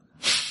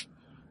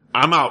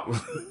 I'm out.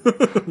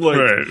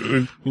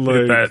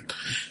 Right.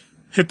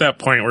 Hit that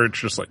point where it's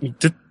just like,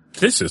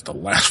 this is the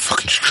last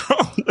fucking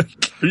straw.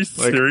 Like, are you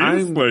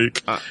serious?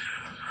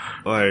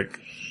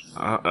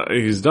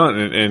 He's done,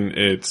 and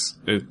it's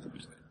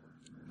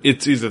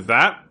either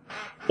that,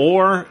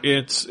 or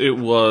it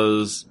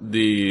was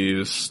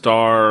the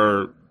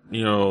star,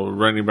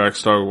 running back,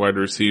 star wide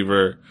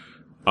receiver,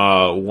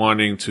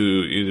 wanting to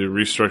either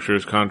restructure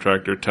his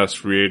contract or test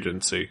free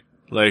agency.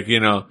 Like, he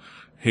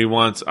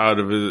wants out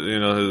of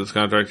his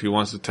contract, he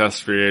wants to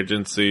test free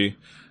agency,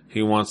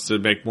 he wants to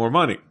make more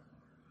money.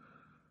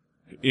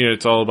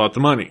 It's all about the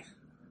money.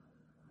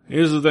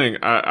 Here's the thing,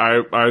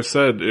 I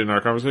said in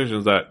our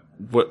conversations that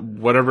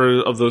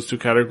whatever of those two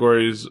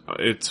categories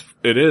it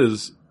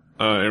is,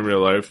 in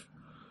real life,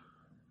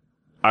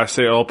 I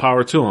say all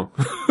power to him.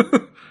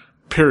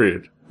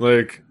 Period.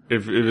 Like,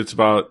 if it's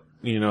about,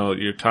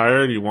 you're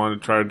tired, you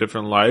want to try a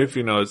different life,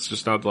 it's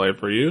just not the life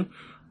for you,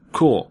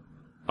 cool.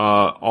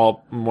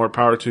 All more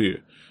power to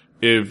you.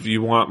 If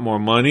you want more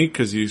money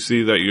because you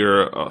see that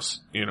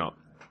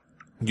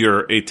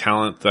you're a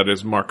talent that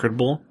is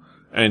marketable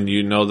and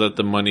you know that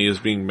the money is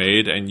being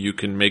made and you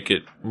can make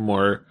it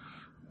more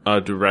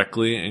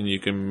directly and you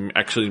can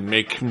actually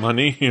make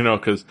money,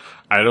 because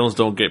idols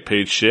don't get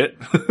paid shit.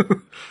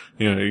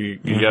 You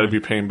gotta be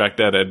paying back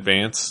that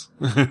advance,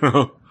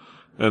 and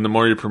the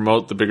more you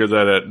promote, the bigger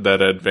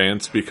that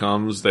advance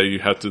becomes that you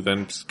have to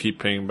then keep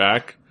paying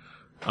back.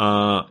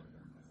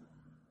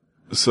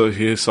 So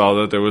he saw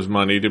that there was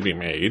money to be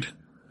made,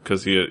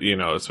 cause he,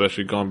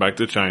 especially going back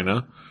to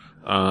China,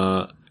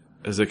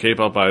 as a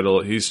K-pop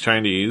idol, he's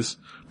Chinese,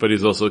 but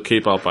he's also a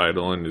K-pop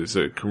idol and he's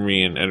a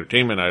Korean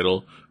entertainment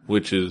idol,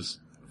 which is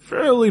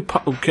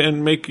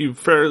can make you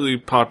fairly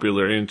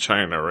popular in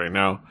China right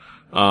now.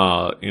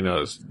 Ask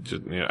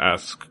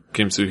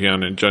Kim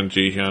Soo-hyun and Jun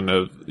Ji-hyun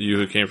of You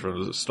Who Came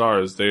From the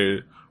Stars.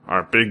 They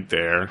are big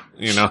there,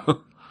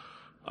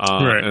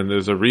 right. And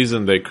there's a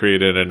reason they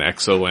created an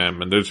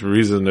XOM, and there's a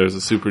reason there's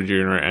a Super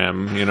Junior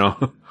M,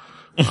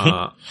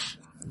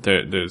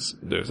 there's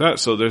that.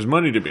 So there's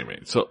money to be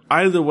made. So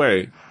either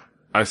way,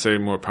 I say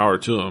more power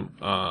to him.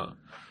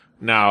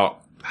 Now,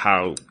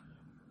 how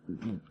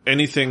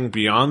anything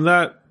beyond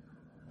that,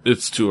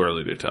 it's too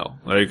early to tell.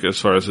 Like, as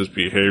far as his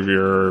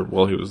behavior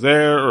while he was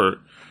there, or,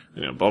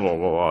 blah, blah, blah,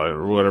 blah,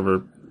 or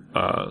whatever,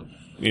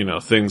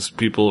 things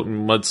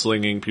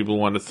mudslinging people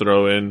want to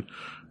throw in,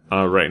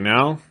 right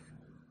now.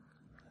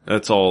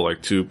 That's all,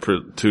 like, too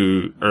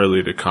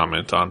early to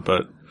comment on,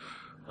 but,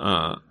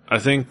 I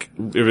think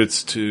if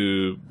it's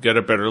to get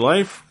a better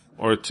life,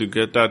 or to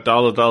get that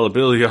dollar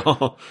bill,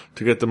 y'all,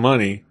 to get the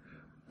money,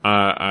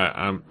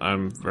 I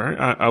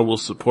will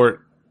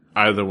support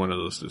either one of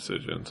those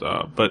decisions.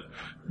 But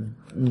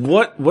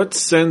what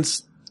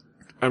sense,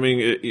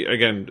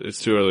 again,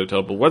 it's too early to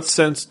tell, but what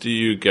sense do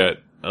you get,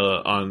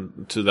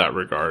 to that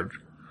regard?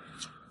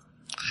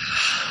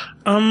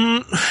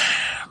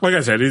 Like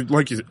I said,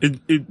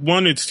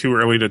 it's too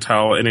early to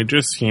tell, and it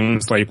just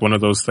seems like one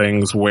of those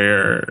things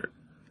where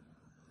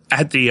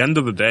at the end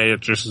of the day,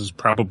 it just is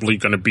probably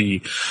going to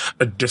be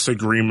a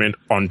disagreement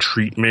on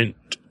treatment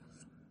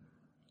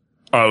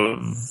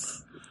of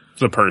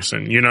the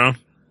person, Yeah.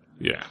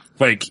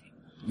 Like,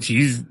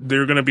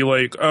 they're going to be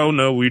like, oh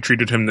no, we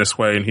treated him this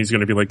way. And he's going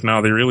to be like,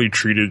 no, they really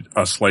treated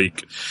us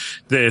like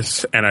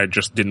this. And I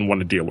just didn't want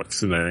to deal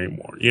with it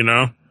anymore,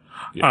 Yeah.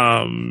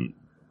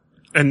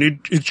 And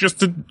it's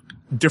just a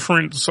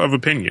difference of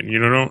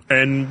opinion,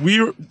 and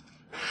we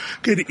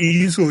could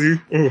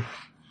easily,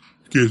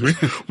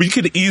 we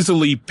could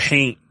easily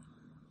paint,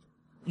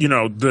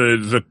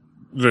 the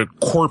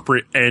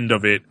corporate end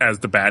of it as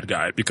the bad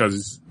guy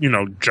because,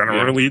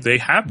 generally they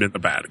have been the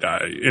bad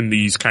guy in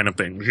these kind of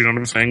things. You know what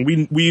I'm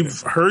saying?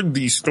 We've heard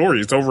these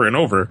stories over and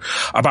over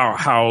about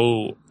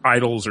how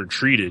idols are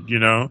treated,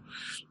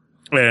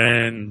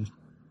 and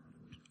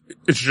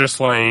it's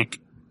just like,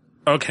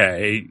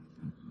 okay,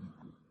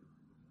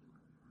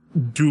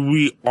 do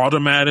we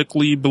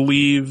automatically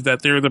believe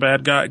that they're the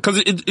bad guy?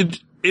 Cause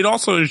it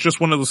also is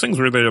just one of those things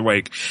where they're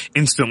like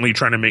instantly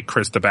trying to make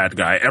Chris the bad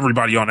guy.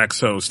 Everybody on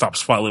EXO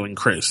stops following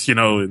Chris,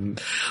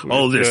 and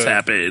all this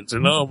happens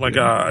and oh my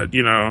God,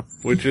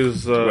 Which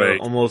is,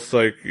 almost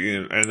like,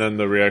 and then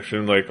the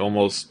reaction like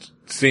almost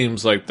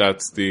seems like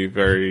that's the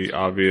very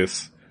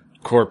obvious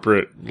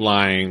corporate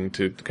lying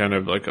to kind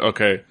of like,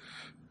 okay,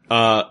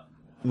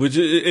 which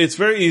it's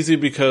very easy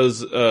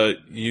because,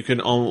 you can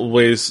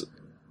always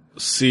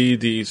see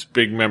these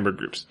big member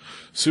groups.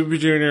 Super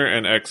Junior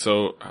and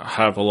EXO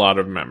have a lot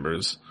of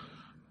members.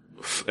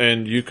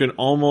 And you can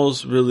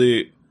almost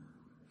really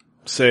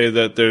say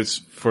that there's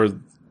for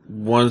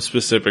one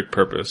specific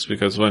purpose,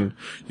 because when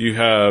you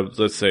have,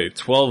 let's say,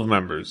 12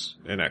 members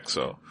in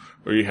EXO,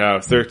 or you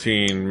have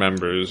 13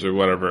 members or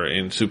whatever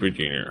in Super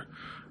Junior,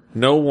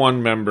 no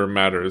one member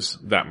matters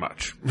that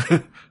much.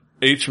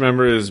 Each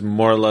member is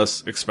more or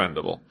less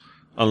expendable,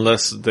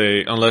 unless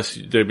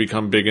they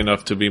become big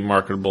enough to be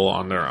marketable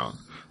on their own.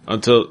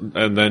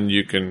 And then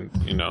you can,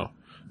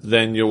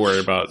 then you'll worry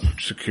about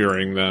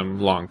securing them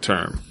long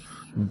term.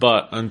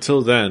 But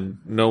until then,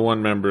 no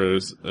one member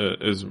is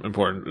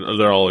important.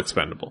 They're all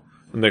expendable,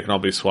 and they can all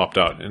be swapped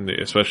out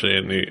especially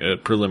in the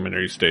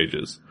preliminary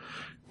stages.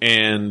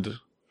 And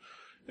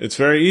it's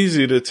very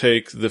easy to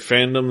take the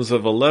fandoms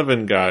of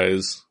 11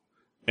 guys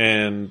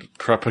and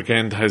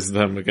propagandize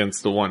them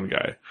against the one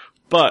guy.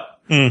 But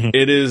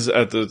it is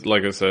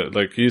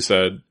like you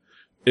said,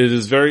 it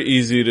is very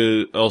easy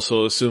to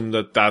also assume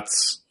that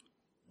that's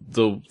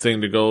the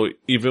thing to go,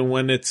 even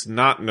when it's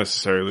not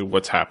necessarily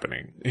what's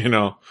happening.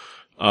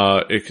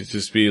 It could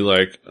just be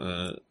like,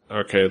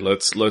 okay,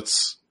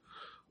 let's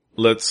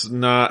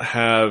not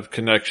have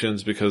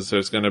connections because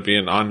there's going to be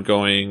an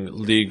ongoing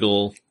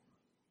legal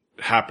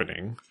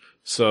happening.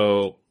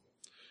 So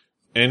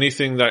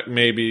anything that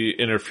maybe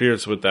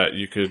interferes with that,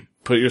 you could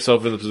put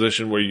yourself in the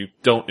position where you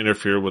don't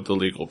interfere with the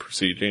legal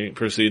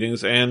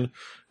proceedings, and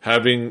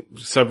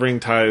severing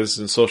ties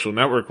and social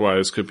network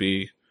wise could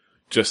be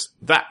just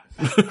that.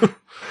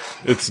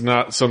 It's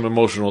not some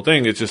emotional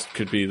thing. It just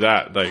could be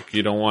that. Like,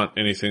 you don't want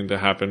anything to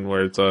happen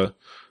where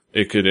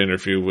it could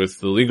interfere with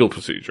the legal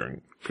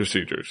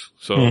procedures.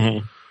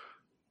 So,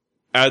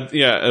 one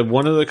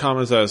of the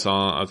comments I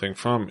saw, I think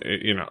from,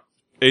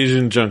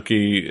 Asian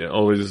Junkie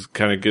always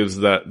kind of gives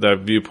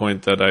that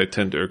viewpoint that I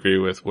tend to agree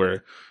with,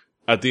 where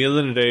at the end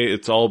of the day,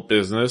 it's all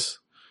business,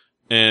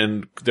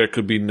 and there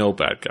could be no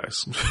bad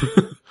guys.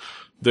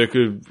 There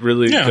could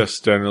really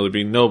just generally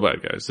be no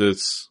bad guys.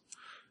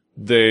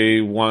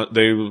 They're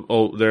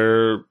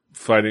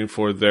fighting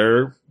for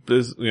their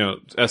business,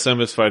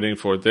 SM is fighting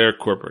for their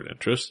corporate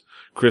interests.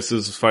 Chris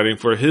is fighting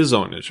for his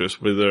own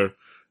interests, whether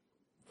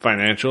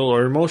financial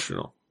or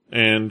emotional.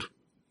 And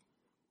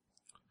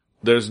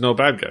there's no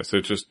bad guys.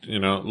 They're just,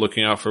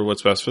 looking out for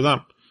what's best for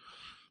them.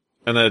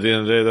 And at the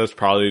end of the day, that's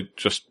probably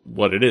just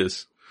what it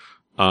is.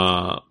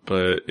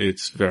 But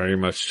it's very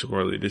much too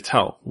early to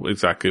tell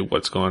exactly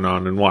what's going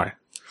on and why.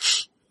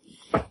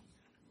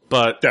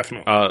 But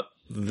definitely.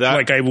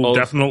 I will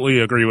definitely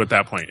agree with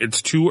that point.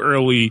 It's too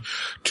early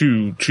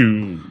to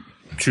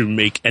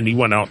make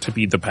anyone out to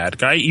be the bad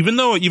guy, even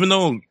though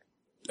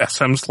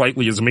SM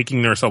slightly is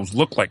making themselves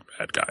look like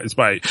bad guys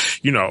by,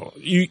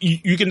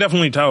 you can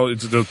definitely tell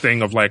it's the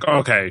thing of like,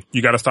 okay,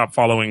 you gotta stop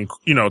following,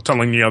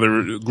 telling the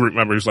other group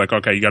members like,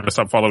 okay, you gotta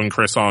stop following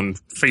Chris on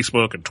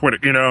Facebook and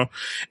Twitter,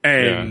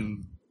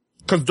 and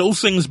cause those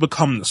things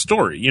become the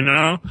story,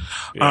 Yeah.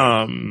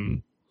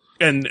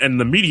 And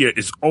the media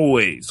is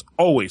always,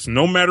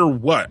 no matter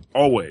what,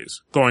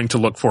 always going to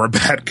look for a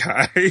bad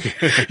guy.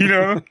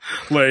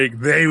 Like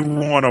they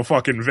want a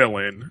fucking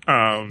villain.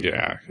 And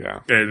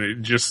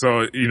it just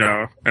so,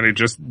 and it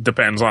just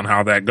depends on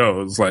how that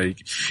goes. Like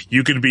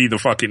you could be the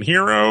fucking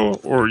hero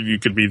or you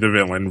could be the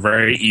villain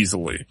very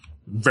easily.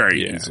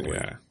 Very easily.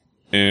 Yeah.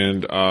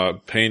 And,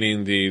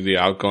 painting the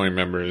outgoing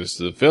members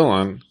the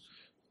villain,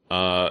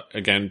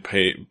 again,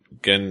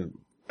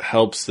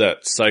 helps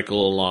that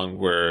cycle along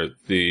where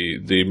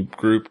the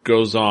group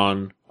goes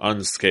on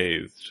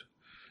unscathed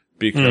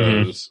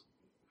because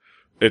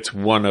it's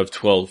one of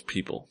 12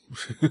 people.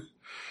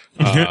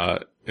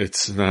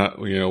 It's not,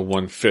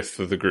 1/5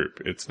 of the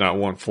group. It's not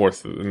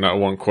 1/4, not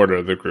 1/4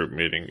 of the group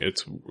leaving.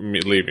 It's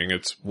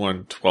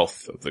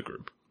 1/12 of the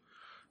group.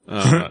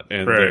 And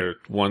they're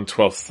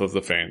 1/12 of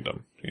the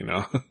fandom,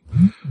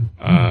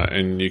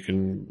 and you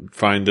can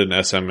find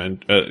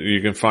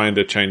you can find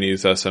a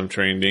Chinese SM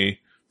trainee,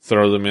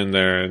 throw them in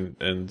there,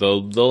 and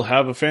they'll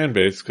have a fan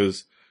base,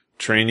 because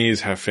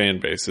trainees have fan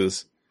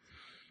bases.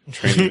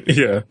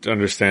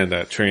 Understand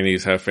that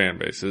trainees have fan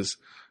bases.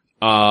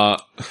 I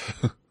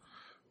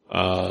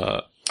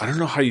don't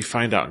know how you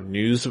find out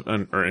news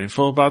or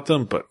info about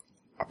them, but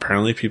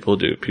apparently people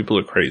do. People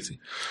are crazy.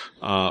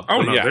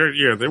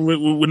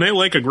 When they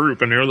like a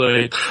group and they're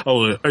like,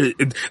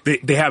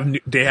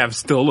 they have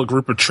still a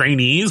group of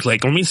trainees.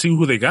 Like, let me see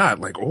who they got.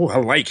 Like, oh, I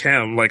like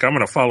him. Like, I'm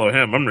going to follow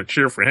him. I'm going to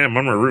cheer for him.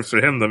 I'm going to root for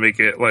him to make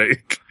it.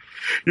 Like,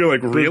 you're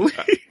like, really?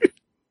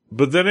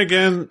 But then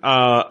again,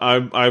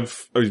 I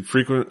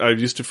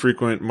used to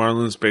frequent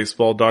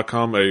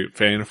marlinsbaseball.com, a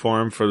fan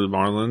forum for the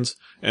Marlins,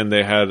 and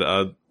they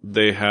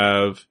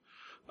have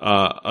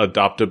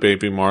Adopt a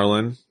Baby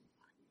Marlin.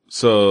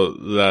 So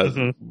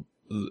that,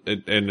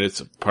 and it's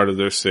part of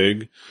their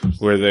SIG,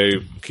 where they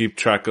keep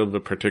track of a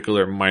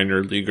particular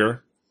minor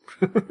leaguer.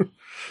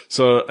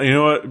 So, you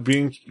know what,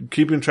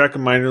 keeping track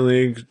of minor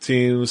league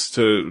teams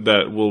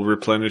that will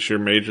replenish your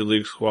major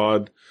league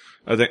squad,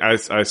 I think I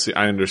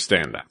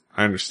understand that.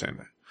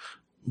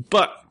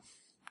 But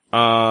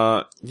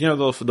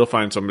they'll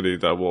find somebody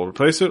that will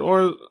replace it,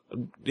 or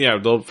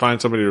they'll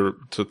find somebody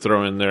to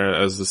throw in there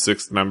as the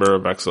 6th member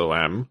of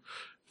XOM.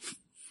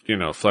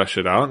 Flesh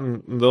it out,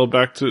 and they'll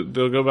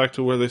go back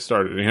to where they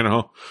started.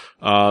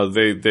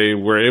 They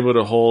were able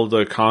to hold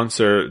a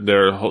concert,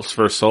 their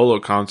first solo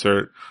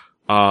concert,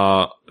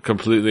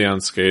 completely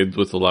unscathed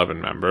with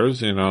 11 members.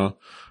 They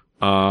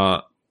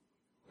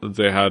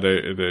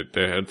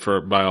had for,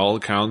 by all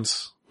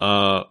accounts,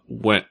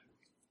 went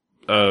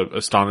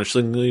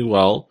astonishingly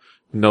well.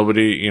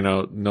 Nobody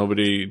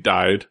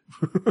died.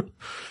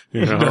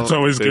 That's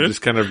always good. They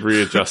just kind of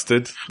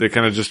readjusted.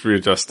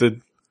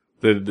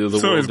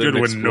 It's always good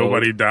when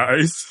nobody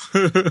dies.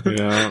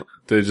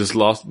 They just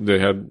lost. They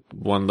had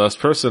one less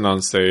person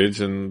on stage,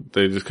 and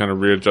they just kind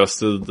of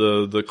readjusted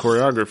the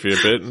choreography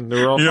a bit, and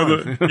they were all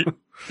fine.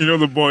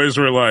 The boys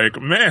were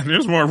like, "Man,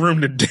 there's more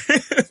room to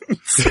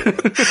dance."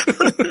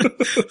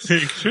 Like,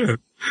 shit.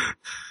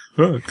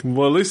 Fuck.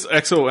 Well, at least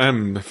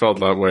XOM felt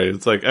that way.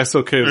 It's like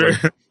SOK is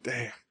like,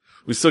 damn,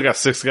 we still got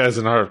 6 guys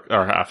in our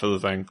half of the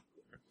thing.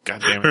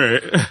 God damn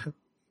it.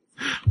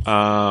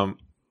 Right.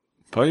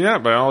 But yeah,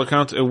 by all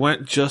accounts, it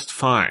went just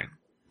fine.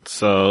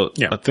 So,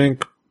 I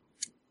think,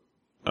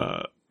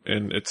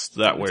 and it's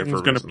that way for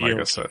a reason, like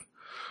I said.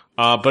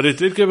 But it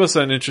did give us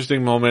an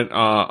interesting moment,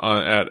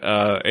 at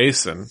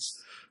ASIN,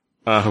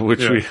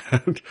 which we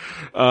had,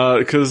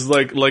 cause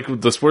like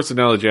the sports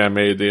analogy I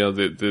made,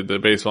 the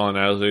baseball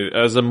analogy,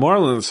 as a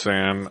Marlins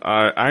fan,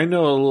 I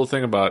know a little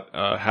thing about,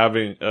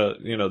 having,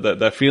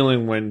 that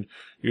feeling when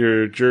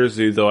your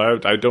jersey, though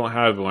I don't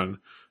have one,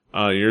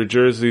 your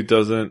jersey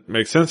doesn't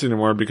make sense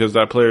anymore because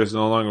that player is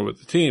no longer with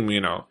the team,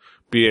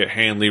 be it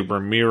Hanley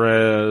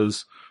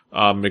Ramirez,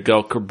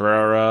 Miguel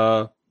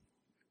Cabrera,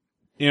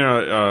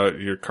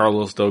 your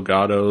Carlos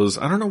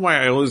Delgados. I don't know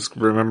why I always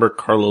remember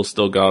Carlos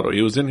Delgado.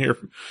 He was here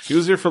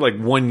for like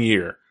 1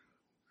 year.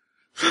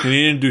 And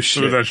he didn't do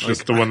shit. So that's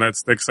just the one that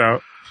sticks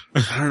out.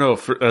 I don't know,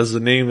 as a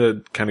name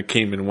that kind of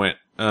came and went.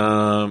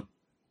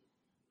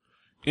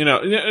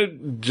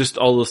 Just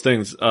all those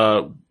things.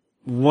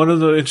 One of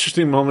the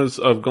interesting moments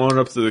of going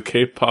up to the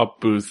K-pop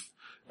booth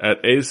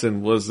at ASIN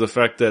was the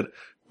fact that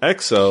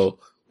EXO,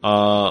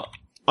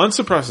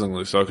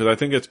 unsurprisingly so, because I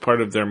think it's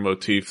part of their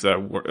motif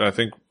I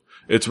think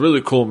it's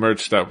really cool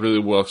merch that really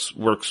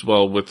works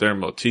well with their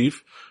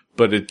motif,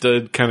 but it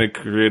did kind of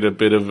create a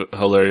bit of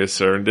hilarious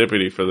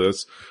serendipity for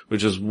this,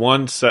 which is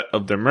one set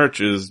of their merch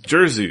is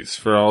jerseys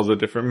for all the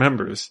different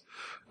members,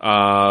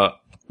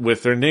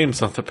 with their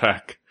names on the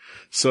back.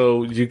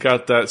 So you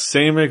got that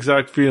same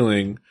exact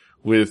feeling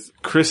with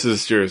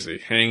Chris's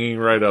jersey hanging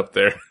right up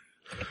there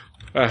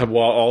while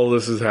all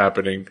this is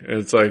happening. And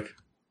it's like,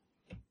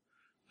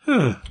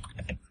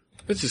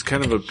 it's just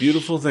kind of a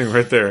beautiful thing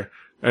right there.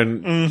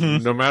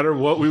 And no matter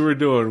what we were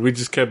doing, we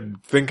just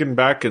kept thinking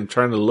back and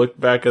trying to look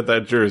back at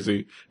that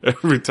jersey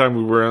every time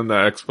we were in the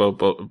expo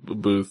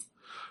booth.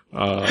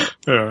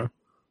 Yeah.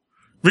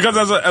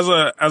 Because as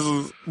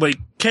a like,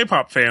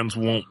 K-pop fans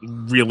won't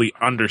really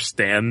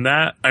understand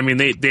that. I mean,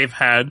 they've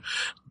had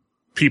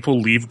people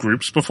leave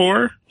groups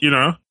before,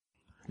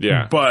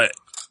 Yeah. But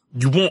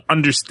you won't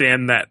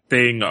understand that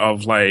thing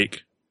of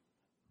like,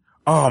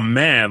 oh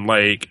man,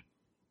 like,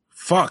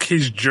 fuck,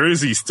 his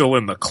jersey's still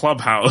in the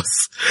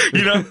clubhouse,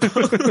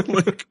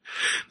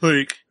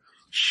 like,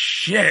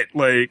 shit,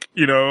 like,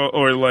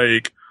 or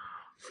like,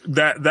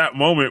 that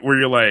moment where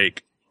you're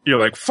like,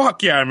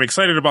 fuck yeah, I'm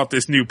excited about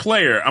this new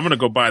player. I'm gonna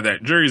go buy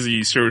that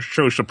jersey,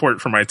 show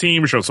support for my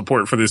team, show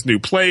support for this new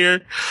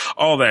player,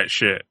 all that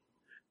shit.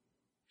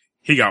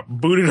 He got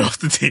booted off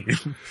the team.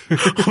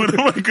 What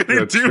am I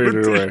gonna do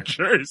with that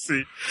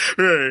jersey?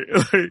 Right,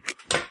 like.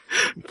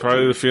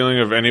 Probably the feeling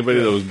of anybody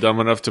that was dumb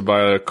enough to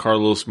buy a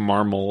Carlos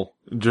Marmol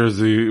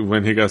jersey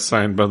when he got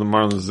signed by the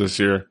Marlins this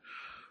year. It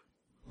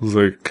was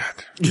like,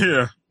 God.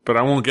 Yeah. But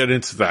I won't get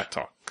into that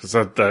talk, cause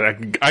I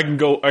can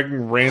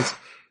rant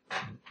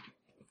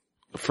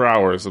for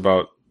hours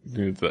about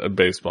the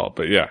baseball,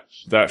 but yeah,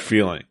 that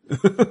feeling,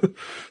 the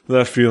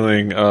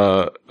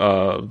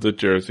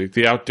jersey,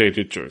 the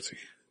outdated jersey.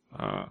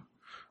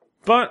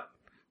 But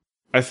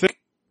I think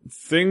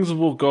things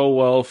will go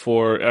well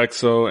for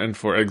EXO and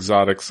for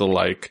Exotics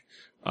alike.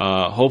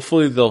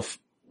 Hopefully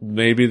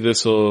maybe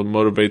this will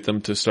motivate them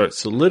to start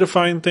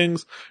solidifying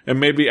things and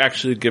maybe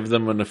actually give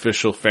them an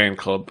official fan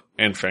club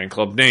and fan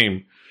club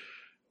name.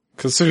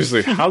 Cause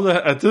seriously,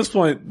 at this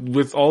point,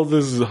 with all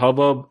this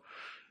hubbub,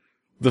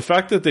 the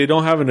fact that they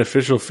don't have an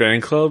official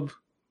fan club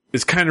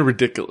is kind of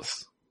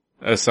ridiculous.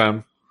 SM,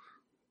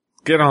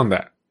 get on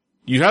that.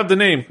 You have the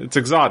name. It's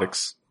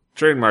Exotics.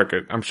 Trademark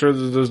it. I'm sure that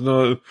there's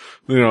no,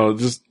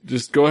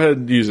 just go ahead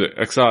and use it.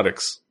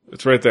 Exotics.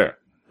 It's right there.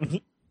 Mm-hmm.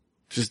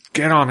 Just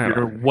get on it.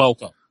 You're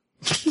welcome.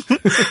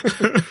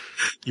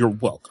 You're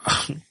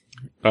welcome.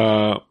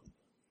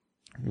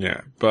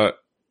 Yeah, but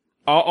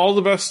all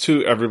the best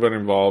to everybody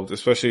involved,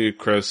 especially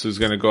Chris, who's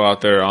going to go out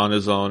there on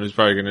his own.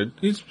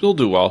 He'll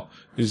do well.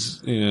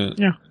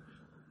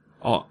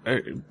 Oh,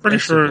 Pretty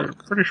sure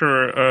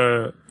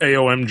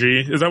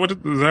AOMG. Is that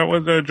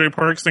what Jay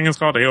Park's thing is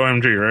called?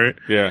 AOMG, right?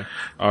 Yeah.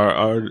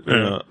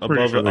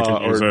 Above sure they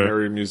could use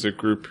ordinary music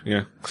group.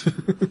 Yeah.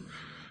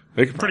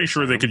 Pretty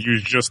sure they could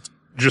use just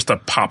a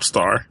pop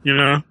star, you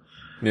know?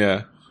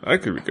 Yeah.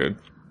 That could be good.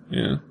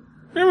 Yeah.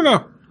 Never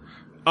know.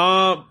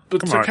 But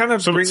Come to on. kind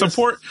of So bring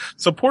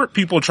support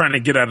people trying to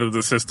get out of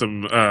the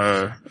system,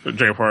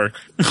 Jay Park.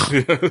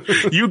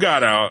 You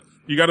got out.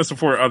 You got to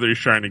support others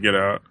trying to get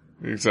out.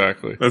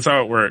 Exactly. That's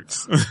how it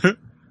works.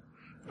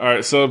 All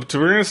right, so to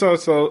bring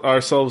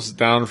ourselves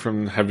down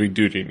from heavy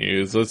duty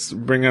news, let's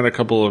bring in a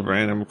couple of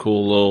random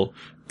cool little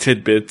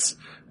tidbits.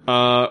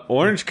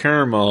 Orange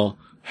Caramel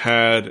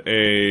had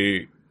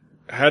a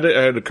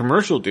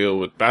commercial deal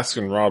with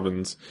Baskin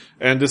Robbins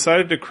and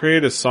decided to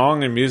create a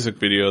song and music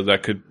video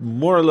that could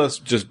more or less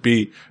just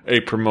be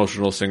a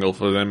promotional single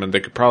for them, and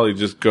they could probably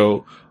just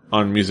go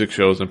on music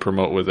shows and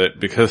promote with it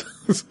because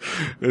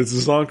it's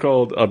a song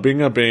called A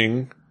Bing A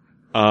Bing.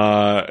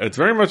 It's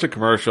very much a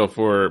commercial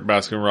for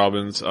Baskin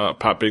Robbins,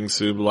 Pop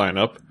Bingsu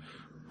lineup.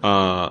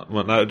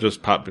 Well, not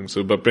just Pop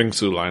Bingsu, but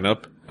Bingsu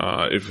lineup.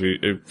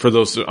 For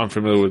those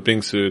unfamiliar with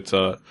Bingsu, it's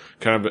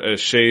kind of a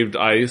shaved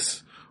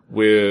ice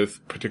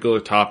with particular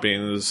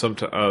toppings.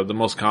 The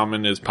most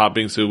common is Pop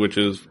Bingsu, which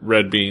is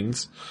red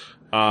beans.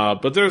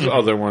 But there's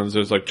other ones.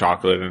 There's like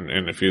chocolate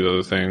and a few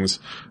other things.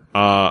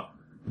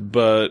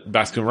 But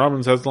Baskin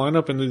Robbins has the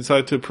lineup and they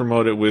decided to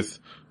promote it with,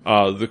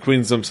 the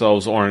queens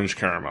themselves, Orange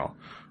Caramel.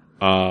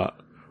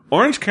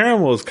 Orange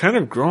Caramel is kind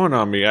of growing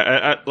on me.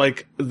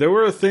 There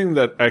were a thing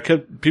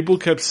that people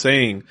kept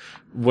saying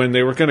when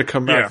they were going to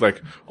come back,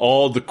 like,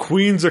 oh, the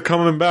queens are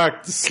coming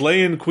back, the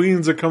slaying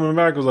queens are coming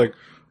back. I was like,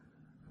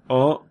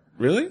 oh,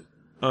 really?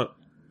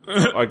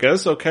 I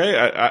guess, okay.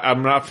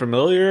 I'm not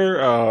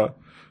familiar.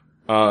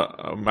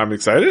 I'm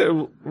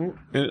excited.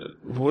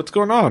 What's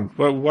going on?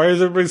 Why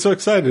is everybody so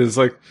excited? It's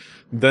like,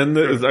 then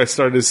I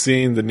started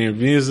seeing the new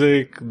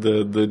music,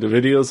 the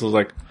videos. I was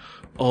like,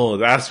 oh,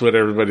 that's what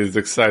everybody's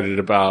excited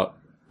about.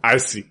 I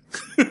see.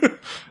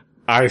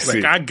 I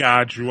see. Like, I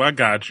got you.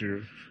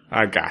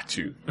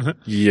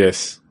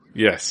 Yes.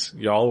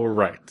 Y'all were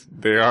right.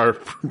 They are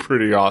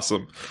pretty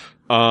awesome.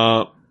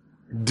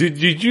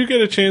 Did you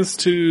get a chance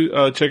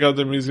to, check out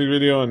the music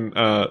video and,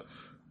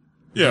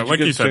 yeah, like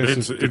you said,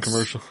 it's a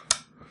commercial?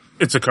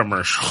 It's a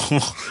commercial.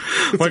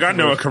 Like, I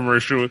know a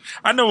commercial.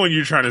 I know when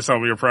you're trying to sell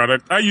me a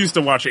product. I used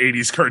to watch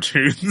 80s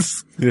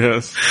cartoons.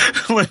 Yes.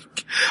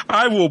 Like,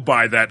 I will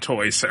buy that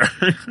toy, sir.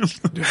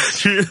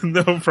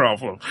 No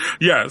problem.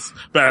 Yes,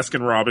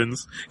 Baskin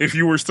Robbins. If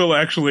you were still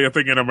actually a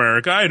thing in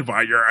America, I'd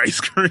buy your ice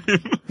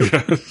cream.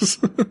 Yes.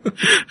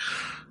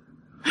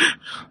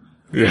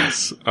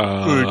 Yes.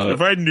 Like, if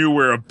I knew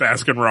where a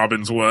Baskin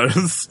Robbins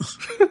was,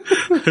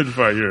 I'd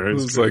buy your ice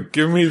cream. It's like,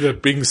 give me the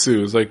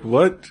Bingsu. It's like,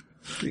 what?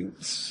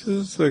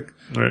 It's like,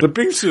 right. The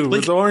Bingsu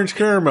with the orange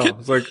caramel.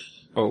 It's like,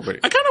 oh wait.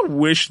 I kind of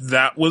wish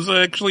that was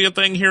actually a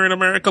thing here in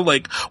America.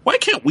 Like, why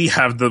can't we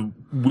have the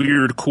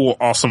weird, cool,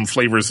 awesome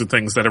flavors of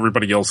things that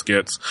everybody else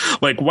gets?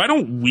 Like, why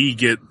don't we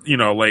get,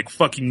 like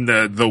fucking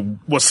the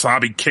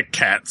wasabi Kit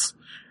Kats?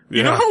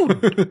 You know how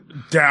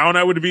down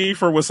I would be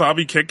for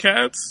wasabi Kit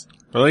Kats?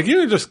 Or like,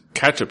 even just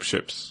ketchup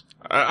chips.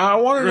 I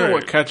want to know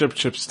what ketchup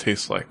chips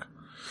taste like.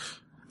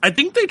 I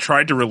think they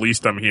tried to release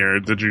them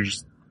here. They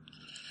just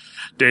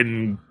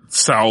didn't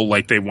sell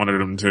like they wanted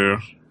them to.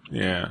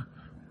 Yeah.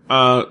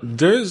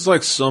 There's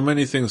like so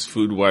many things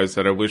food-wise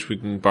that I wish we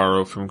can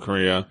borrow from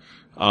Korea.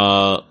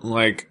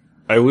 Like,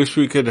 I wish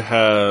we could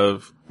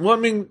have, well, I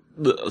mean,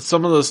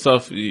 some of the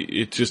stuff,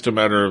 it's just a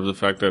matter of the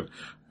fact that,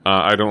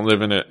 I don't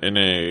live in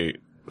a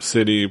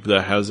city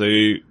that has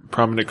a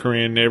prominent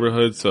Korean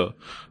neighborhood, so,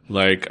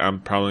 like,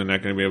 I'm probably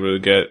not going to be able to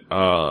get,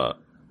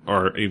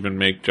 or even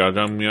make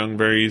jjajangmyeon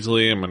very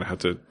easily. I'm going to have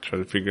to try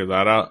to figure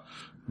that out.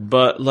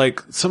 But,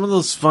 like, some of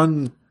those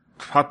fun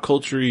pop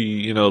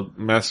culture-y,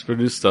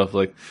 mass-produced stuff,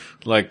 like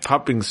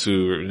Pop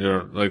Bingsu,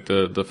 or, like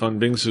the fun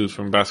Bingsus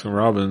from Baskin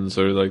Robbins,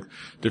 or, like,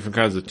 different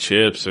kinds of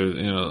chips,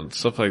 or,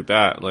 stuff like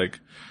that. Like,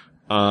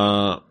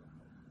 but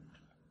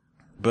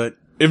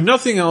if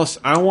nothing else,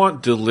 I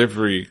want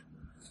delivery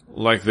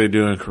like they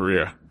do in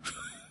Korea.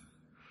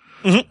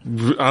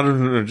 Mm-hmm. I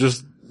don't know,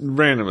 just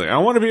randomly. I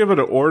want to be able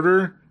to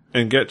order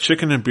and get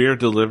chicken and beer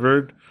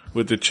delivered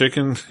with the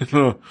chicken,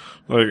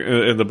 like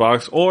in the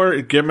box,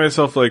 or get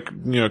myself like,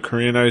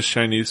 Koreanized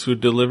Chinese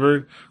food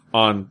delivered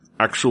on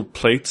actual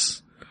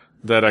plates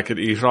that I could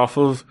eat off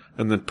of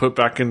and then put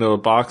back into a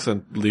box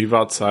and leave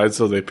outside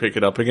so they pick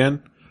it up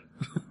again.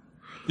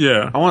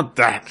 Yeah. I want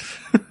that.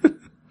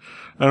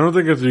 I don't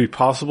think it'd be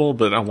possible,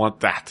 but I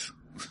want that.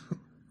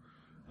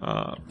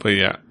 But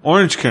yeah,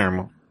 Orange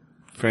Caramel.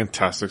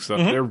 Fantastic stuff.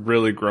 Mm-hmm. They're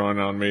really growing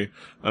on me,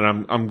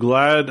 and I'm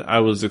glad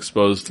I was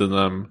exposed to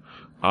them.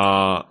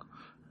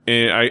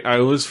 And I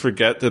always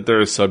forget that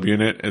they're a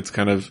subunit. It's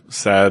kind of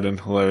sad and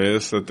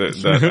hilarious that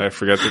I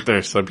forget that they're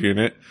a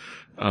subunit,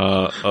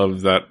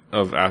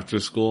 of After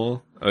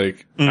School.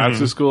 Like,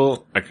 After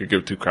School, I could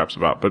give two craps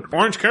about, but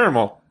Orange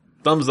Caramel,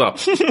 Thumbs up.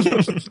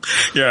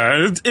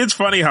 Yeah, it's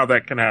funny how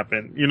that can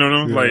happen. You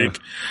know, like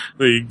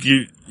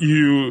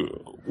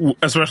you,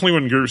 especially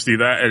when groups do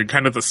that, and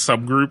kind of the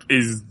subgroup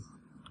is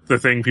the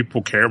thing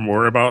people care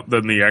more about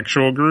than the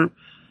actual group.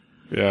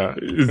 Yeah,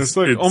 it's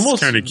like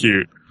almost kind of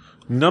cute.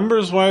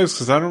 Numbers wise,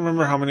 because I don't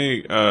remember how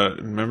many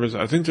members.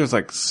 I think there's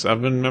like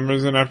 7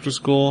 members in After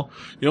School.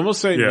 You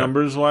almost say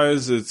numbers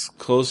wise, it's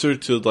closer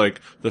to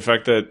like the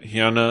fact that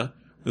Hyuna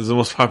is the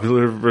most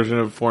popular version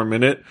of 4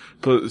 Minute.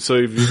 But so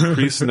if you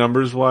increase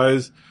numbers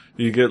wise,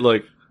 you get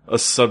like a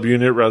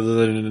subunit rather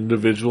than an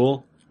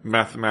individual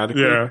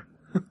mathematically. Yeah.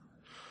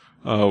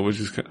 Which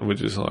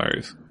is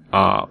hilarious.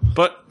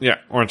 But yeah,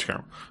 Orange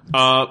Caramel.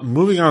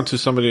 Moving on to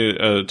somebody,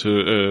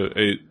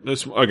 again,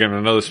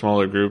 another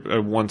smaller group,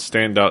 one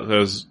standout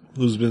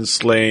who's been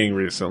slaying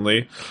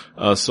recently,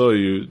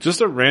 Soyu.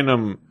 Just a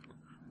random,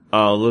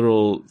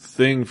 little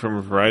thing from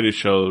a variety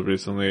show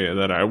recently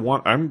that I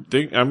want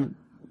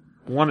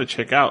to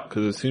check out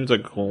because it seems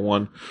like a cool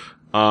one.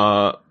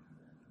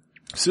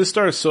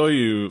 Sistar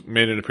Soyu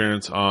made an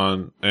appearance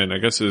on, and I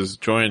guess is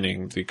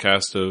joining the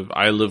cast of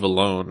I Live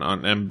Alone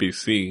on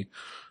MBC.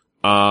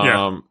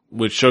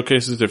 Which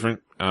showcases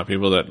different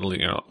people that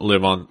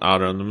live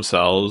out on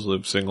themselves,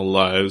 live single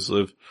lives,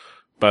 live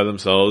by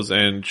themselves,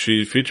 and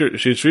she's featured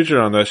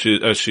on that.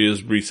 She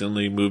has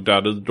recently moved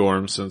out of the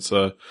dorm since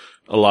a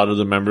lot of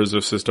the members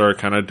of Sistar are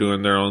kind of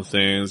doing their own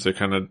things. They're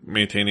kind of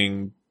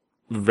maintaining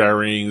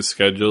varying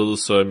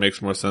schedules, so it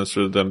makes more sense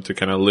for them to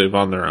kind of live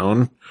on their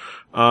own,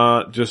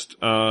 just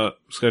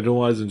schedule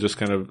wise and just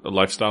kind of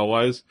lifestyle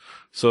wise.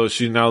 So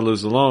she now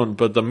lives alone.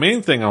 But the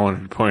main thing I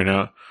wanted to point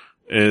out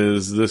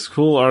is this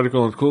cool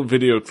article and cool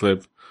video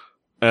clip,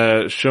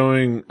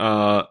 showing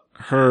the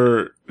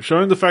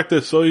fact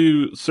that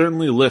Soyu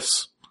certainly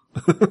lifts.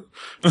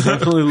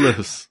 Definitely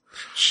lifts.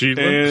 She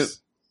lifts.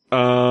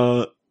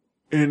 And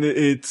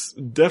it's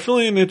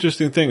definitely an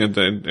interesting thing.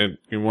 And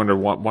you wonder,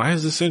 why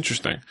is this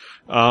interesting?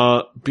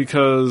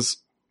 Because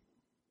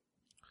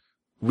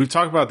we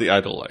talk about the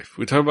idol life.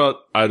 We talk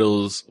about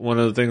idols. One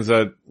of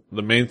the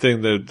main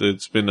thing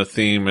that's been a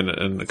theme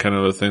and kind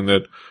of a thing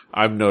that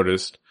I've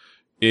noticed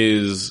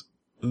is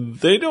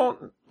they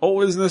don't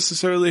always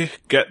necessarily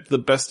get the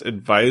best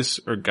advice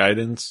or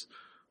guidance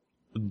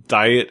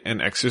diet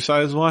and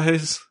exercise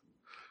wise.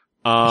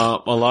 A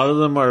lot of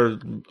them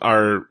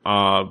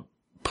are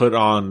put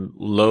on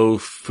low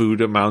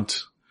food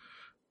amount,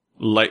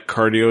 light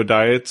cardio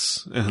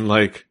diets and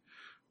like,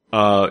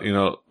 a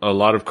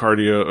lot of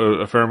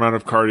cardio, a fair amount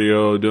of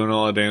cardio, doing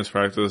all the dance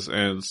practice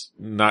and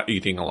not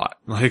eating a lot.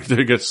 Like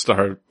they get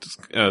starved,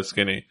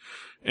 skinny.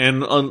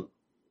 And,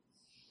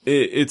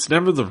 it's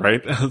never the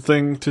right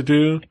thing to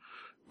do.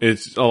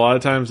 It's a lot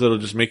of times it'll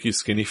just make you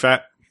skinny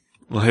fat.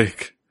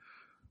 But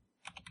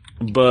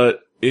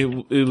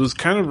it was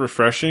kind of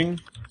refreshing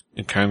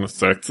and kind of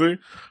sexy,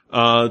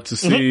 to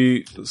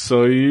see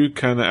Soyu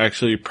kind of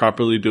actually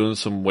properly doing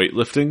some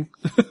weightlifting.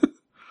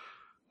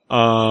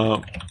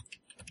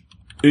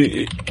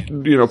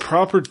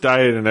 Proper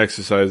diet and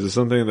exercise is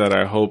something that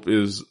I hope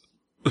is,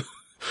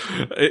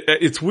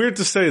 it's weird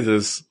to say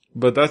this,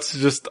 but that's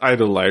just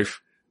idol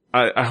life.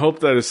 I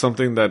hope that is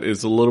something that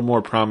is a little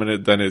more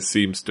prominent than it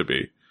seems to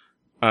be.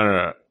 I don't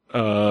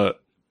know.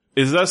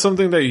 Is that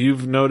something that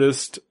you've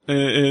noticed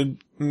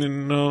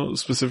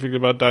specific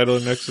about diet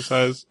and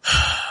exercise?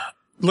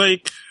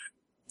 Like,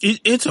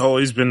 it's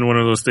always been one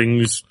of those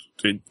things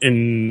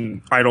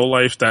in idol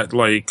life that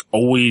like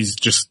always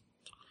just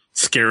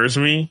scares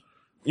me.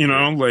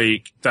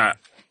 Like that.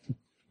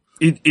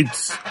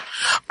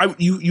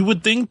 You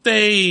would think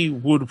they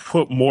would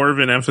put more of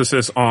an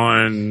emphasis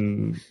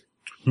on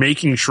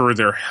making sure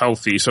they're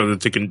healthy so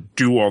that they can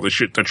do all the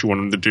shit that you want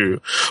them to do.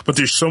 But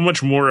there's so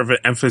much more of an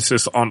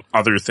emphasis on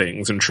other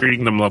things and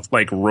treating them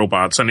like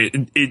robots.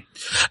 And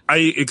I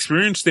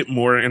experienced it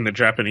more in the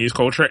Japanese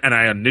culture, and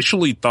I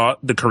initially thought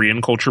the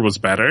Korean culture was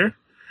better.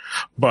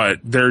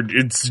 But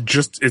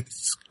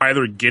it's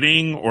either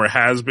getting or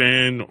has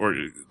been or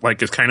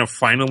like it's kind of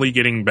finally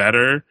getting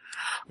better.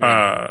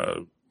 Yeah.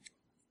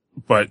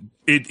 But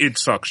it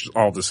sucks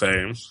all the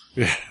same.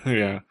 Yeah.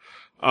 Yeah.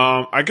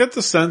 I get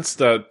the sense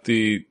that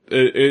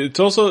it's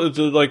also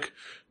like,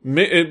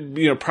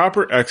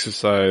 proper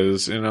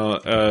exercise,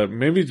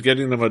 maybe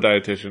getting them a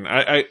dietitian.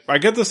 I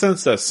get the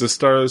sense that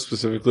Sistar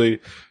specifically,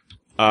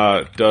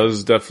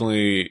 does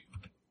definitely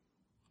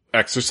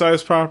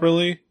exercise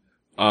properly.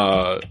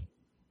 At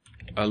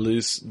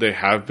least they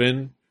have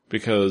been,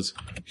 because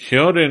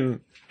Hyorin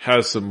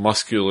has some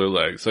muscular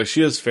legs. Like,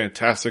 she has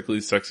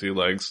fantastically sexy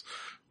legs.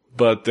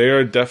 But they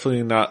are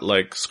definitely not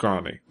like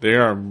scrawny. They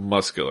are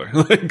muscular.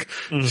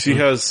 She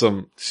has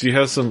some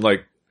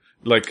like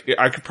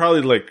I could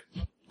probably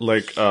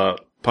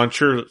punch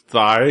her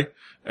thigh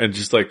and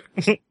just like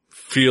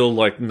feel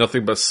like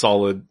nothing but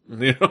solid,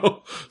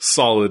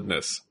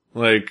 solidness.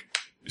 Like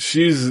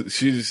she's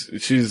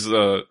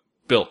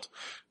built.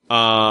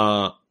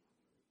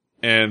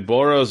 And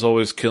Bora is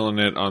always killing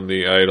it on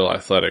the idol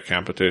athletic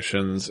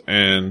competitions,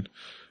 and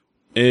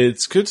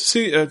it's good to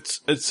see. It's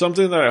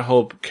something that I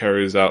hope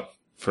carries out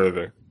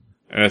further.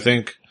 And I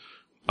think,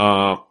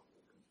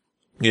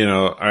 You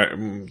know,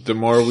 the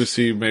more we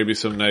see maybe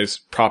some nice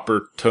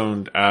proper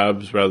toned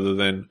abs rather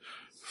than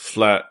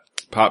flat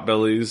pot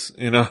bellies,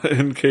 you know,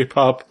 in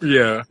K-pop,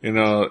 Yeah. you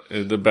know,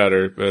 the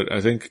better. But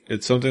I think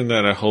it's something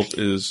that I hope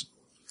is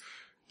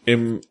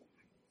Yeah,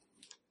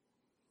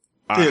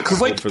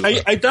 cause like,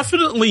 I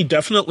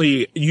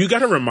definitely, you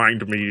gotta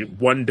remind me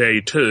one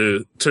day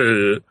to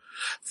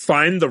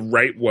find the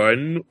right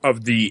one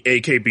of the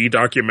AKB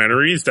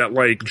documentaries that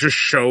like just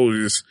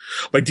shows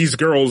like these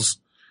girls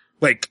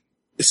like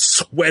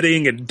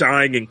sweating and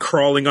dying and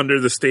crawling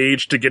under the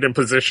stage to get in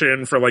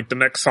position for like the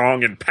next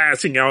song and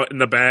passing out in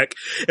the back,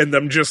 and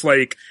them just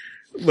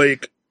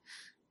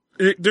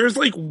there's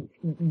like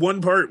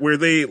one part where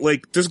they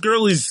like, this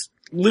girl is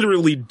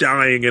literally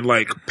dying and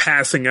like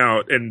passing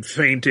out and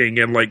fainting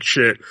and like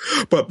shit,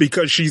 but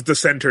because she's the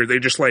center, they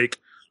just like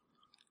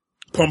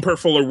pump her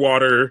full of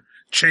water,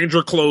 change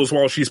her clothes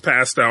while she's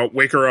passed out,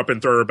 wake her up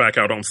and throw her back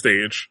out on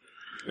stage.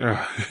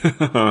 Yeah.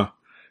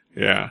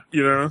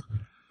 You know?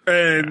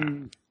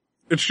 And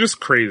it's just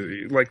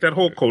crazy. Like, that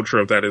whole culture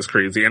of that is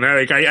crazy. And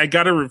I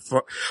gotta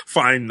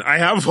find, I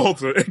have all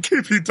the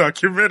AKB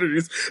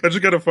documentaries. I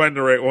just gotta find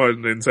the right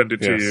one and send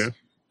it to you.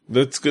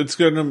 That's good. It's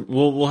good.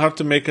 We'll have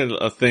to make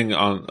a thing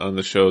on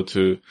the show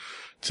to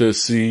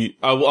see.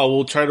 I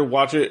will try to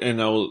watch it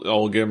and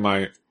I'll give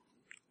my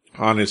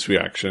honest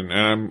reaction.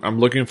 And I'm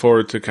looking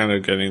forward to kind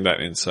of getting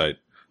that insight.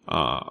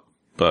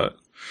 But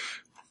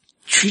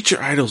treat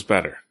your idols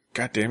better.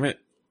 God damn it.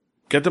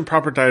 Get them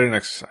proper diet and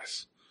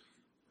exercise.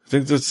 I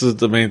think that's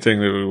the main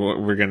thing that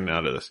we're getting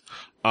out of this.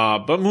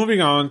 But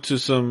moving on to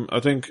some, I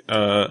think,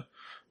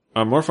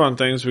 more fun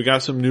things. We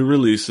got some new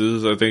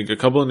releases. I think a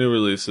couple of new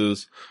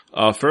releases.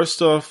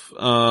 First off,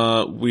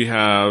 we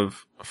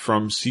have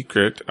from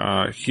Secret,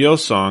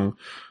 Hyosung,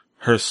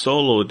 her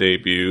solo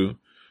debut,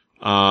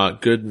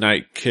 Good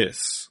Night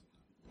Kiss.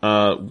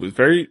 With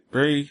very,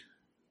 very,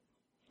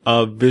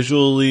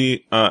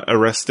 visually,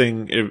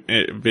 arresting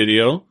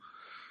video.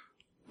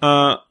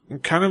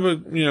 Kind of a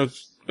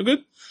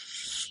good,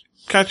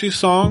 catchy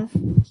song.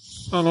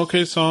 An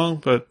okay song,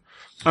 but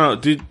I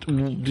don't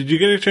know. Did you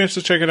get a chance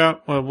to check it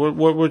out? What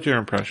was your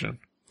impression?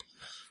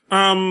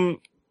 I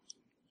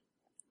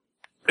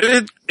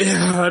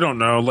don't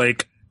know.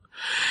 Like,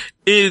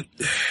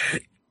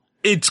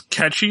 it's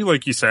catchy,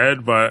 like you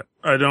said, but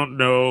I don't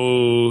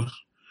know.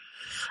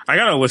 I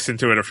gotta listen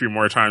to it a few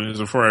more times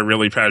before I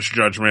really pass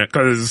judgment,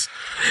 cause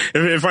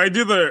if I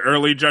do the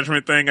early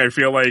judgment thing, I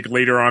feel like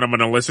later on I'm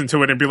gonna listen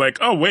to it and be like,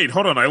 oh wait,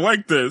 hold on, I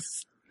like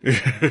this.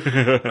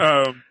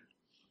 But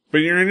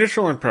your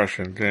initial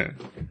impression, yeah.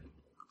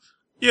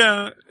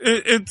 Yeah,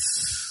 it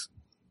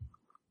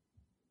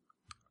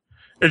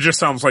just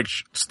sounds like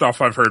stuff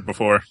I've heard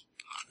before.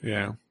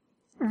 Yeah.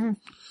 Mm-hmm.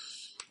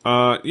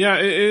 Yeah,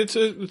 it's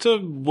a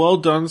well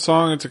done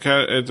song. It's a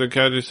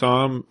catchy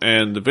song,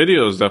 and the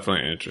video is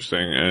definitely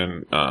interesting.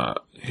 And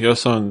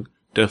Hyosung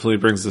definitely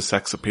brings the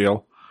sex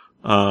appeal.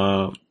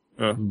 But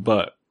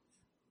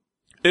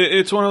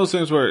it's one of those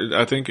things where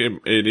I think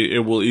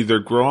it will either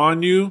grow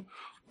on you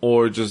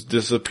or just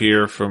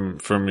disappear from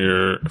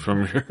your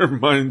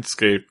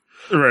mindscape.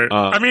 Right.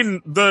 I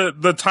mean,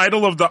 the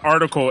title of the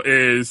article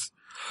is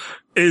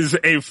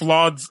a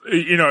flawed,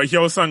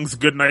 Hyosung's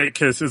Good Night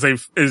Kiss is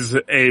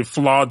a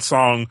flawed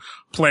song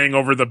playing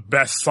over the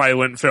best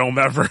silent film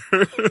ever.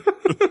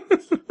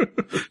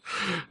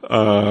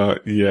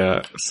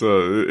 Yeah.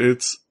 So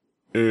it's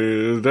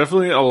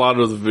definitely a lot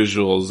of the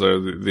visuals are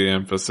the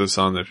emphasis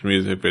on the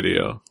music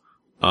video.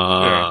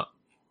 Yeah.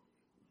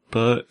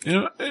 But,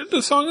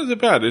 the song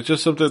isn't bad. It's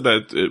just something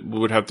that it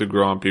would have to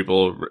grow on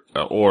people,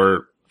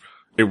 or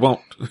it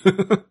won't.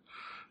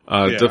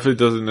 Definitely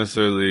doesn't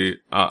necessarily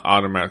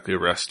automatically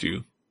arrest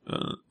you.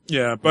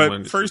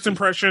 But first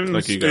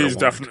impressions is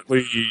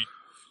definitely,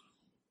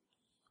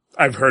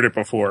 I've heard it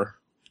before.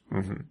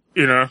 Mm-hmm.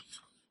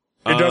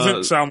 It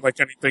doesn't sound like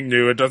anything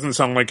new. It doesn't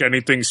sound like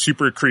anything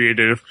super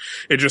creative.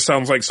 It just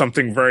sounds like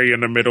something very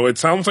in the middle. It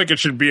sounds like it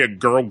should be a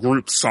girl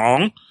group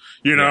song,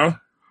 Yeah.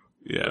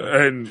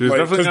 And there's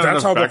definitely not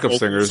enough backup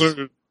singers.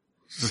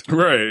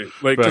 Right.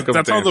 Like,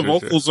 that's how the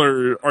vocals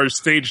are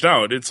staged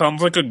out. It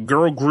sounds like a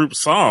girl group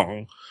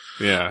song.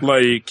 Yeah.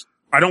 Like,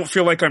 I don't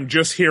feel like I'm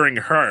just hearing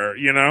her,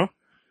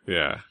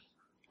 Yeah.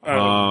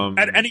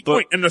 At any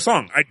point in the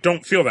song, I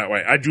don't feel that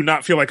way. I do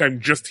not feel like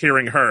I'm just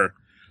hearing her.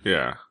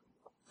 Yeah.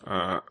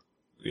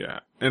 Yeah.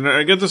 And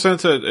I get the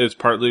sense that it's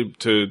partly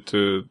to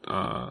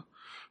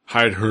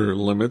hide her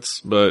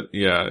limits, but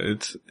yeah,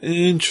 it's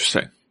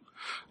interesting.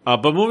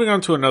 But moving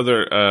on to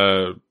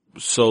another,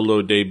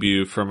 solo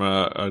debut from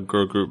a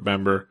girl group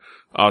member,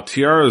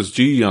 Tiara's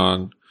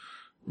Jiyeon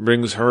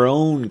brings her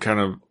own kind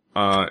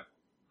of,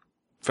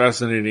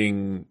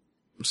 fascinating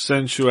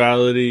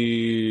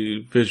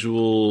sensuality,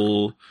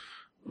 visual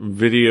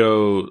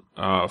video,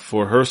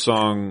 for her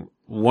song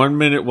 1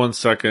 minute, 1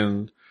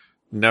 second,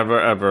 Never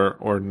Ever,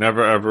 or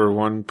Never Ever,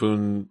 One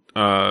Pun,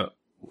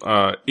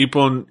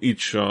 Ippon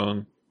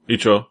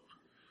Icho,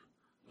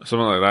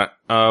 something like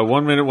that.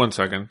 1 minute, 1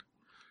 second.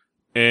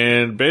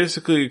 and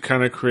basically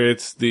kind of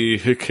creates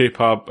the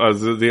K-pop,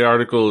 as the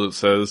article it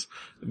says,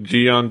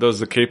 Jiyeon does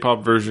the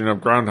K-pop version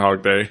of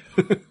Groundhog Day,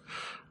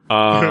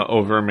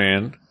 over a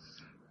man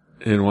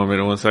in 1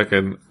 minute, 1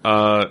 second.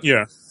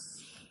 Yeah.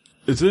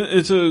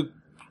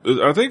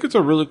 I think it's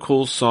a really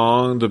cool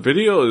song. The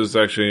video is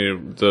actually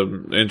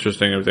the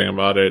interesting thing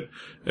about it.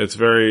 It's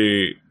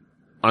very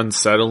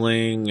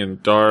unsettling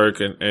and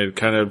dark, and it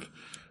kind of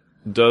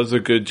does a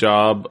good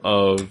job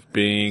of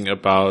being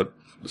about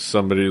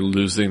somebody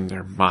losing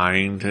their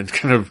mind and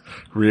kind of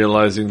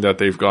realizing that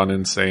they've gone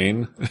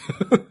insane.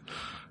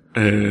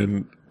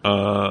 and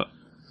I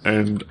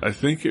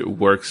think it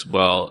works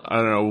well. I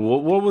don't know.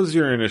 What was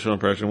your initial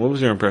impression? What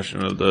was your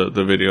impression of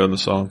the video and the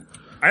song?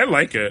 I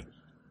like it.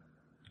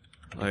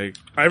 Like,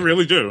 I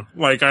really do.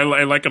 Like, I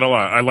like it a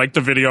lot. I like the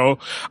video.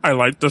 I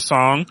like the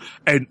song,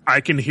 and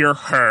I can hear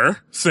her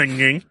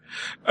singing.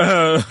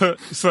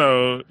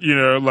 So, you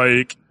know,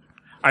 like,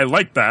 I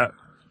like that.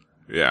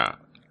 yeah.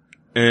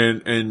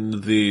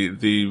 And the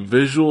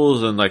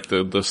visuals and like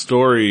the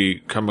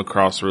story come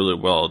across really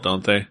well,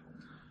 don't they?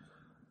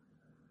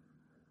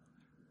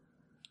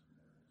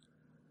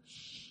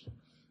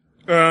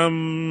 Yeah,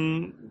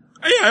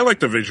 I like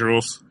the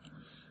visuals.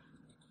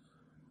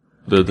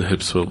 The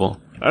hip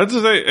swivel. I have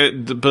to say,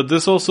 but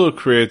this also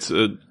creates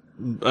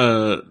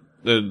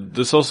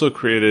this also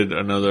created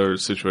another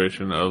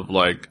situation of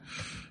like,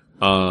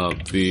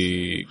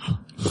 the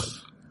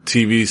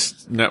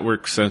TV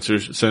network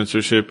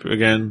censorship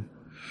again.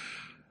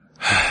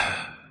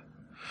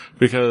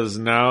 Because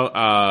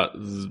now,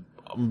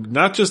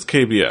 not just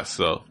KBS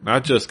though,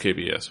 not just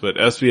KBS, but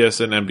SBS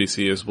and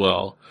NBC as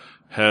well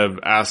have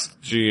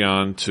asked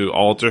Jiyeon to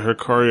alter her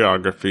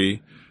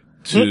choreography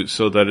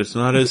so that it's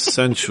not as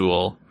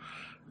sensual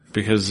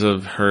because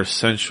of her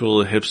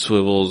sensual hip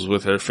swivels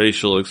with her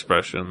facial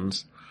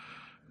expressions.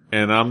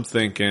 And I'm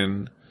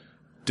thinking,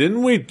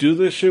 didn't we do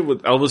this shit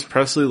with Elvis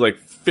Presley like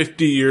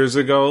 50 years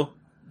ago?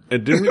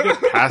 And didn't we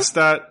get past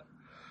that?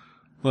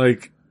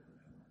 Like,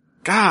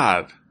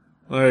 God,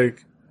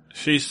 like,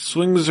 she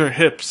swings her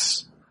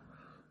hips.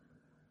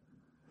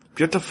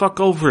 Get the fuck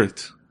over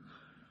it.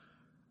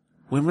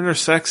 Women are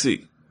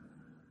sexy.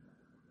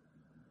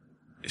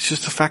 It's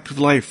just a fact of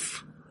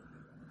life.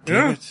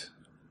 Damn it.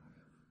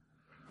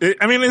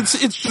 I mean,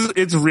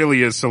 it's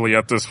really is silly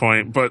at this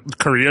point, but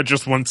Korea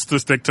just wants to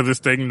stick to this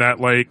thing that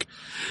like,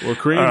 well,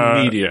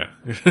 Korean media,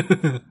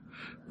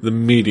 the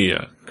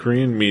media,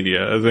 Korean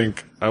media. I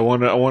think I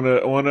want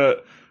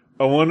to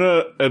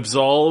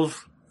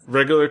absolve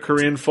regular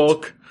Korean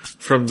folk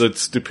from the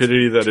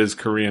stupidity that is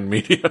Korean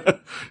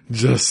media,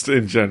 just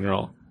in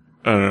general.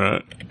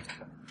 But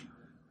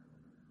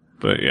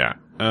yeah,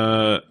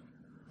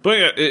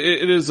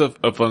 it is a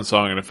fun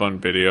song and a fun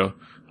video.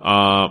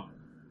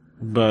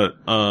 But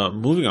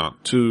moving on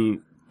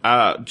to,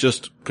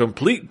 just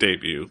complete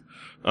debut.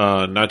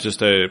 Not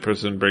just a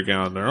person breaking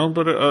out on their own,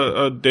 but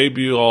a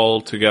debut all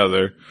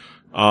together.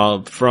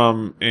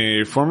 From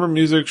a former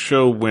music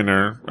show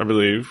winner, I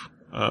believe,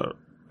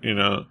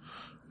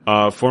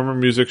 former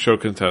music show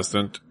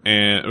contestant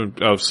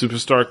and of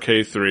Superstar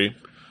K3,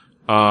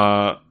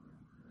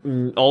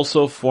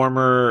 also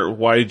former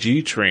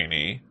YG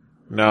trainee,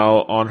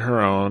 now on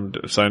her own,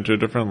 signed to a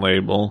different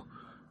label,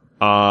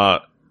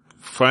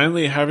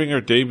 finally having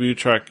her debut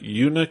track,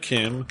 Yuna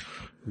Kim,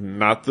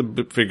 not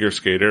the figure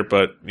skater,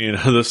 but,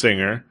 the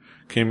singer,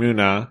 Kim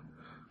Yuna,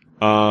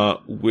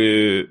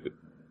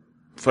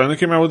 finally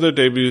came out with their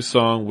debut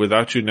song,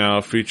 Without You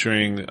Now,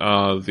 featuring,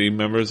 the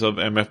members of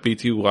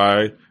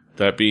MFBTY,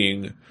 that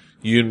being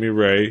Yoonmi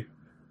Ray,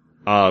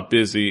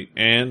 Busy,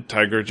 and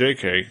Tiger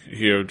JK,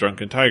 here of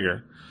Drunken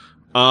Tiger.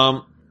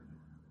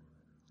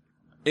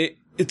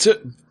 It's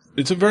a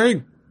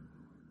very,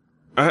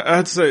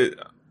 I'd say,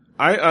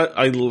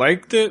 I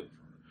liked it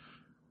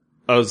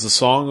as a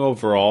song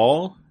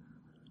overall.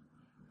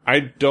 I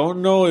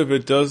don't know if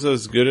it does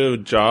as good a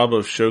job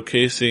of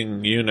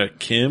showcasing Yuna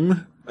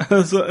Kim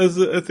as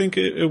I think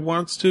it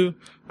wants to.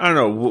 I don't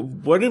know.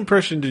 What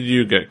impression did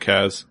you get,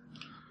 Kaz?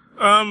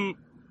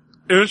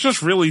 It was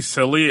just really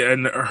silly,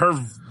 and her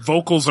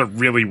vocals are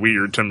really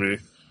weird to me.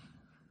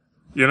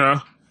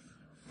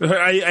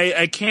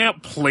 I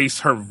can't place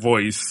her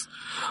voice.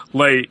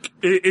 Like,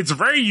 it's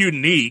very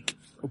unique,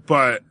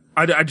 but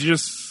I'm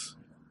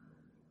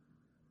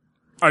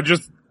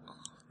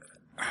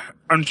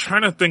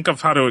trying to think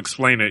of how to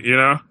explain it,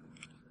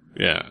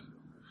 Yeah.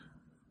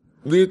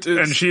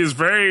 And she is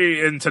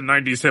very into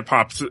 90s hip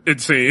hop,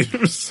 it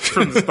seems,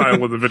 from the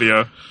style of the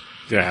video.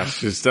 Yeah,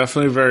 she's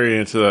definitely very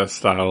into that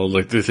style,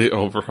 like the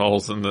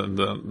overalls and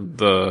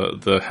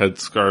the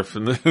headscarf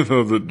and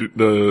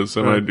the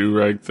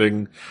semi-do-rag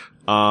thing.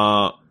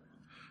 And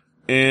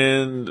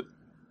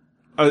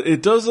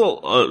it does,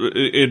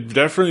 it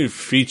definitely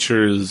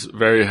features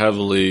very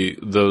heavily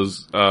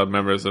those,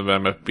 members of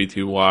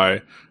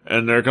MFBTY.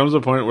 And there comes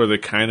a point where they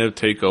kind of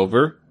take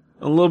over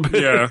a little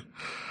bit. Yeah.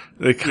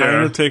 They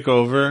kind of take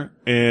over.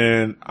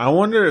 And I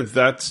wonder if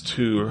that's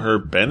to her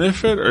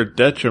benefit or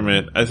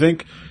detriment. I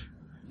think,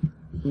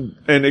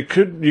 and you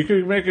could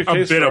make a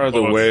case for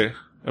either way.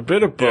 A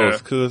bit of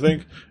both, because I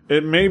think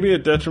it may be a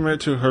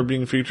detriment to her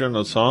being featured on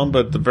the song,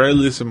 but at the very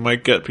least it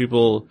might get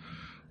people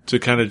to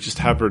kind of just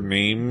have her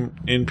name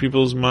in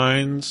people's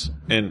minds,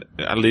 and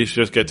at least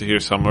just get to hear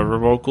some of her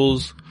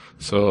vocals.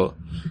 So,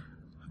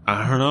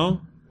 I don't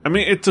know. I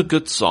mean, it's a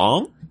good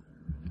song.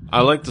 I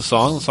like the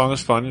song. The song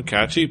is fun and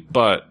catchy,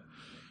 but,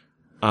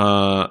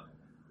 I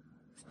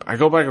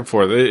go back and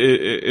forth.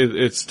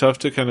 It's tough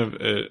to kind of,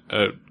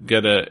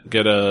 get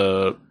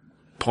a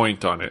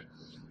point on it.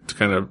 To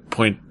kind of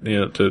point,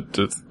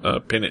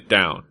 to pin it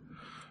down.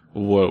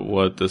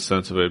 What the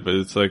sense of it, but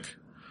it's like,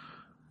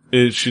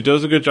 she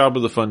does a good job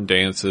with the fun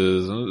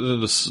dances.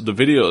 The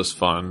video is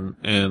fun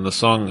and the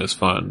song is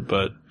fun,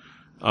 but,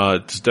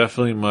 it's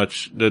definitely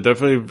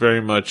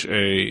very much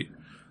a,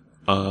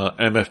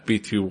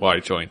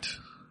 MFB2Y joint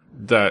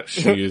that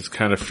she is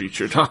kind of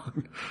featured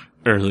on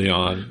early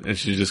on, and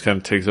she just kind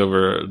of takes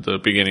over the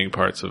beginning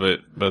parts of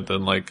it, but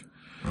then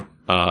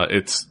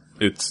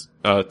it's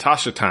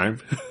Tasha time,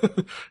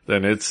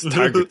 then it's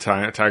Tiger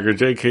time, Tiger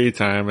JK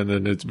time, and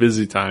then it's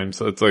Busy time.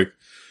 So it's like,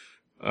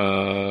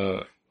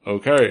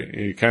 okay,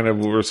 you kind of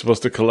were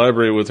supposed to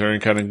collaborate with her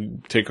and kind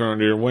of take her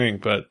under your wing,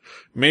 but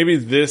maybe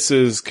this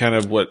is kind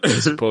of what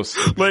is supposed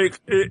to be. Like,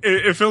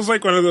 it feels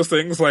like one of those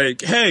things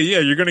like, hey, yeah,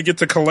 you're gonna get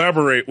to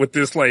collaborate with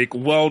this, like,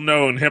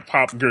 well-known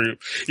hip-hop group,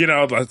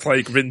 that's,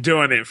 like, been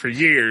doing it for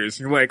years.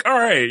 You're like,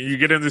 alright, you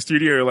get in the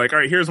studio, you're like,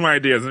 alright, here's my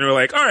ideas. And you're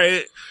like,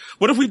 alright,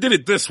 what if we did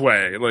it this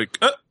way? Like,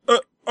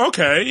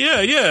 okay, yeah,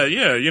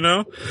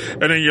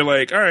 And then you're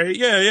like, alright,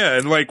 yeah.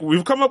 And like,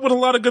 we've come up with a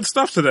lot of good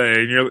stuff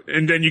today.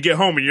 And then you get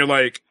home and you're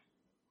like,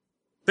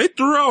 they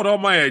threw out all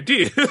my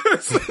ideas.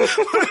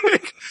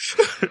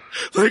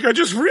 like, I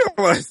just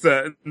realized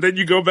that. And then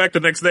you go back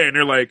the next day and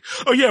you're like,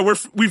 oh yeah,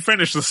 we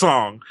finished the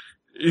song.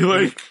 You're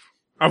like,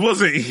 I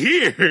wasn't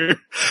here.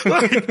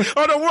 Like,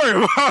 oh, don't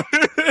worry about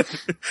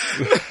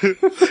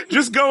it.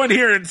 Just go in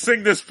here and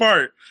sing this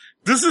part.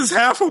 This is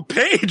half a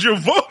page of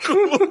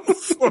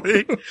vocals.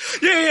 Like,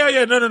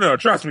 yeah. No.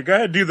 Trust me. Go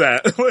ahead, do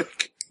that.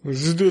 Like,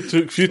 let's just do a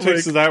few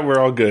takes of that. We're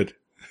all good.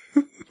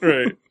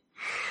 Right.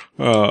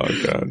 Oh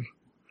God.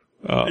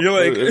 You're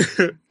like,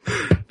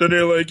 then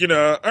they're like,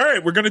 all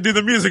right, we're gonna do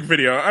the music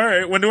video. All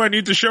right, when do I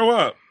need to show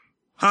up?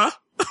 Huh?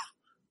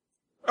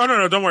 Oh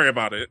no, don't worry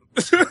about it.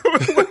 Like,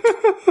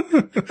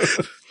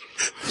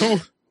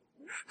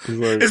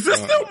 is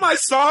this still my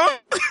song?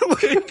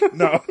 Like,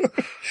 no.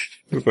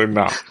 It's like,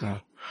 no.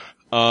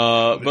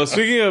 But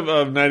speaking of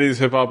 90s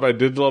hip hop, I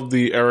did love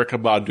the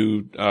Erykah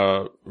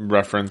Badu,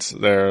 reference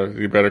there.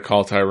 You better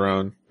call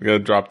Tyrone. You gotta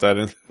drop that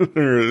in.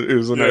 It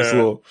was a nice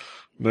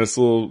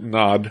little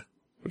nod,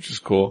 which is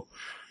cool.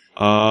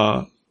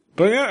 But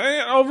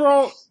yeah,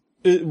 overall,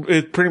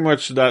 it pretty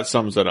much, that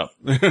sums it up.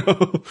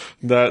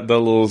 that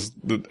little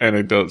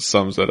anecdote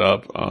sums it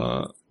up.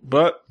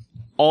 But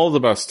all the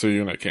best to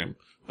Yuna Kim,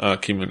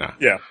 Kimuna.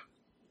 Yeah.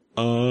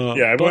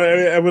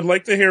 I would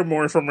like to hear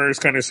more from her,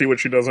 kind of see what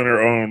she does on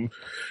her own,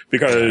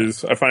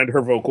 because I find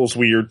her vocals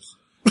weird.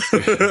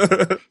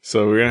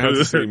 So we're gonna have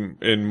to see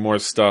in more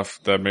stuff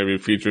that maybe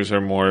features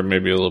her more,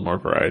 maybe a little more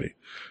variety.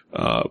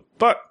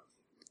 But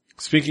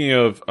speaking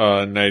of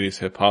 90s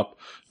hip hop,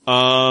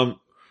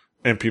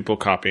 and people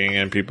copying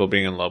and people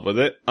being in love with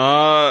it,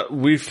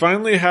 we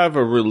finally have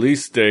a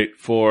release date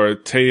for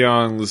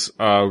Taeyong's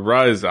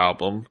Rise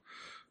album.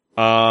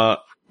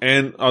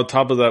 And on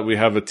top of that, we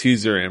have a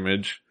teaser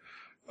image.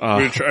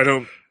 Which I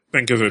don't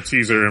think is a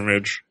teaser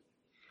image.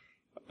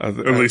 At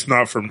least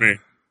not for me.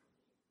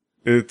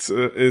 I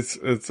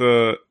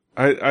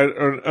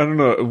don't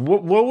know.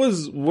 What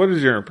is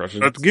your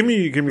impression? Give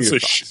me your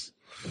thoughts.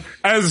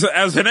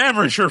 As an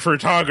amateur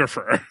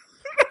photographer,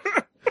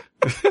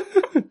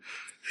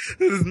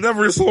 has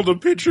never sold a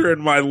picture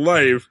in my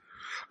life.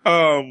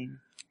 I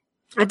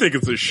think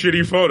it's a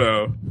shitty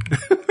photo.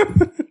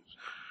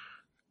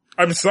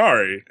 I'm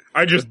sorry.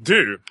 I just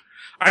do.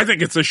 I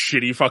think it's a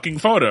shitty fucking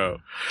photo.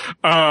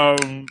 I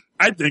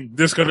think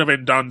this could have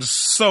been done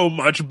so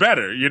much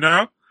better,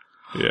 Yeah.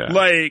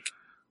 Like,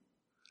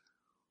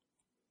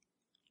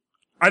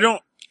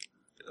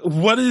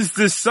 what is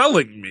this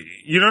selling me?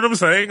 You know what I'm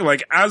saying?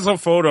 Like, as a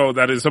photo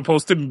that is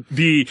supposed to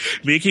be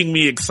making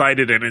me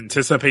excited and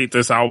anticipate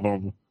this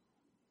album.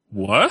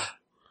 What?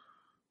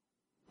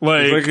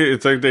 Like,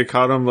 it's like they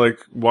caught him, like,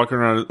 walking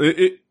around.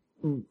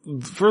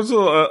 First of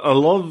all, I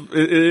love,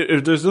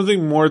 if there's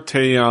nothing more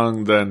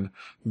Taeyong than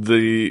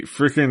the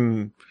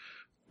freaking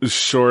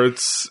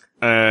shorts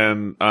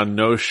and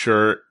no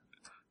shirt,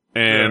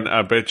 and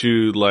I bet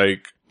you,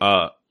 like,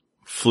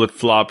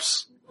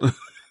 flip-flops.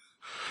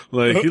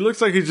 Like, he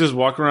looks like he's just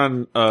walking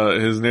around,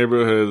 his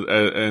neighborhood,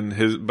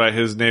 and by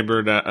his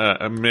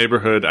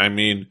neighborhood, I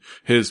mean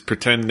his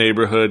pretend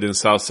neighborhood in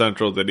South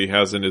Central that he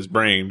has in his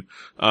brain,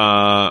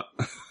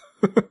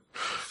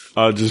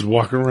 just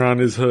walking around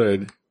his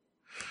hood.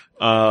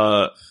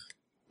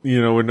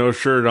 With no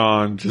shirt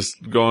on,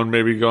 just go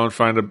and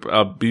find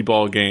a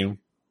b-ball game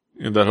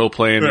that he'll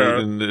play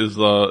in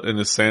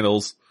his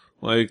sandals,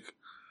 like,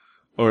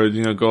 or,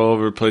 go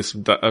over, play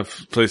some,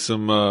 play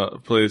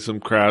some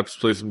craps,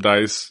 play some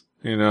dice,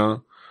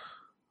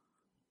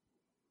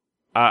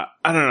 I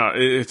don't know.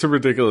 It's a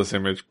ridiculous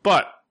image,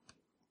 but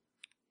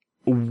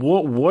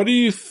what do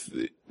you,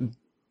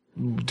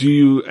 do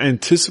you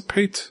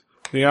anticipate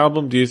the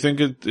album? Do you think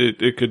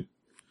it could,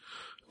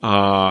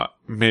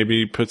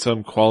 maybe put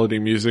some quality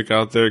music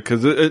out there?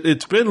 Cause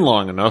it's been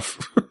long enough.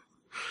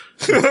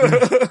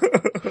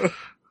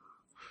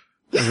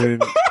 I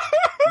mean,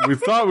 we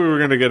thought we were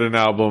going to get an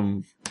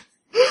album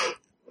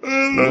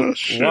a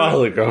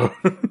while ago.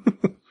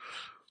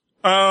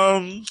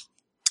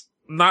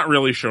 Not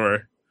really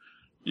sure.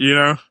 You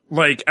know,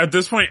 like at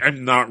this point,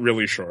 I'm not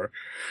really sure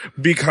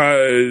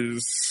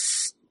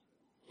because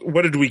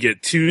what did we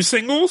get? 2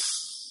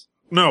 singles?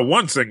 No,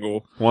 1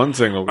 single. 1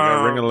 single. We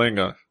got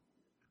Ring-a-Linga.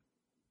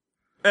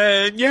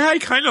 And yeah, I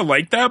kind of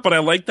like that, but I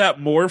like that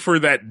more for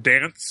that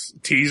dance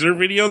teaser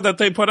video that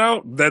they put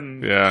out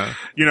than,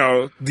 you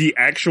know, the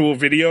actual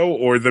video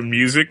or the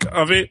music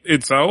of it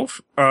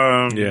itself.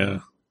 Yeah.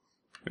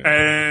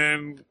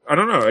 And I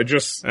don't know,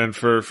 and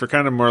for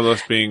kind of more or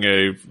less being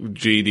a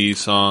GD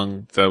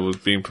song that was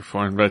being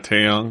performed by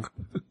Taeyong.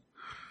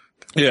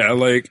 Yeah,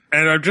 like,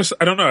 and I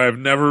don't know, I've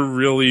never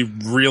really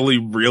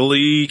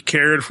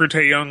cared for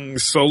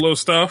Taeyong's solo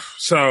stuff,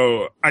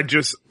 so I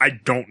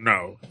don't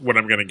know what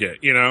I'm gonna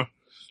get, you know?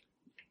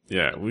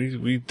 Yeah,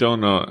 we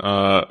don't know.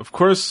 Of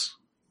course,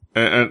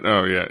 I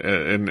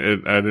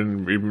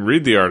didn't even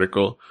read the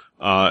article.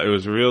 It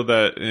was revealed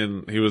that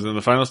he was in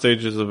the final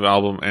stages of the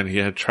album and he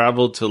had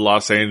traveled to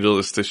Los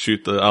Angeles to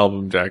shoot the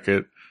album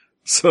jacket.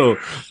 So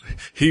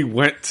he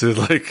went to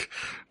like,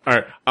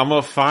 alright, I'm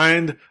gonna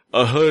find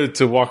a hood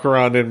to walk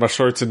around in my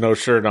shorts and no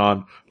shirt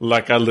on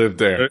like I live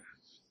there.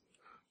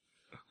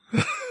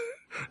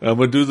 I'm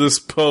gonna do this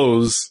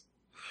pose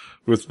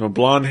with my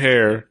blonde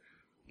hair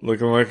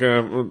looking like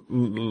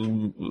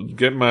I'm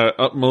getting my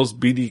utmost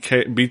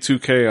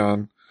B2K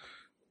on.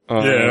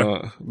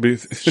 Damn.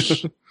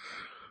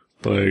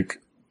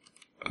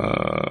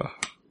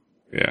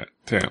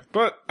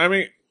 But, I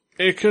mean,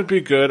 it could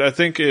be good. I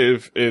think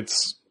it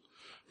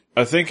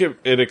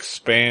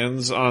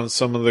expands on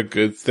some of the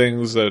good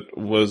things that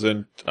was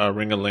in,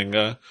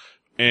 Ring-a-Linga.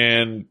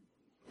 And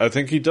I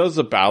think he does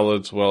the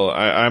ballads well.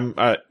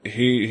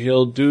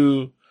 He'll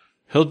do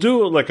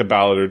like a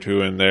ballad or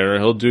two in there.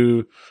 He'll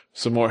do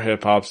some more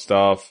hip-hop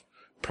stuff.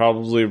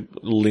 Probably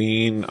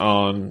lean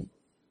on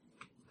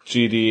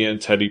GD and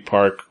Teddy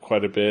Park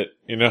quite a bit,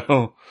 you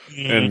know?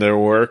 And their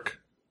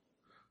work.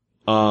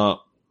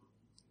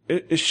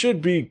 It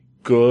should be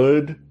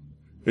good.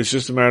 It's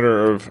just a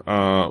matter of,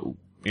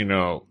 you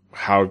know,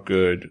 how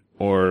good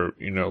or,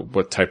 you know,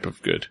 what type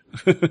of good.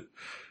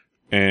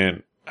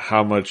 And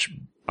how much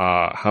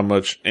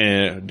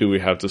do we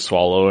have to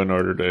swallow in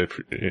order to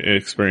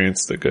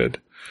experience the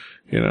good,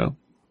 you know?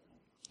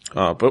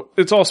 But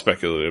it's all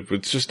speculative.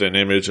 It's just an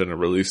image and a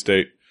release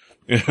date,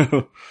 you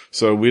know?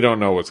 So we don't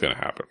know what's gonna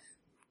happen.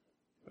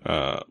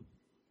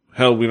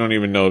 Hell, we don't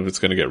even know if it's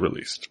going to get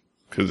released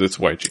because it's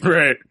YG.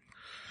 Right.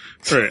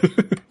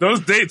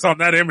 Those dates on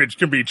that image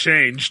can be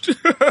changed.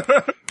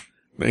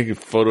 They can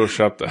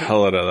Photoshop the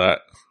hell out of that.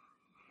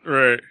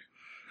 Right.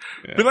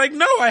 Yeah. Be like,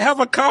 no, I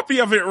have a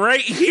copy of it right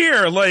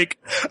here. Like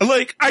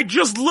I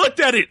just looked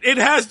at it. It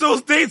has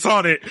those dates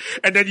on it.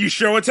 And then you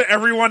show it to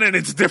everyone and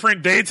it's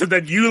different dates. And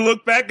then you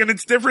look back and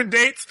it's different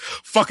dates.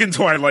 Fucking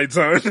Twilight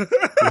Zone.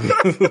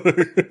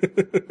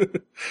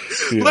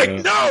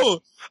 Like, no,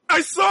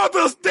 I saw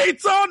those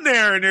dates on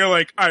there. And you're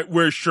like,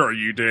 we're sure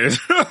you did.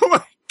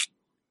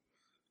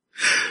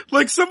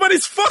 like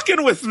somebody's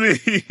fucking with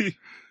me.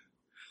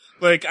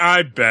 Like,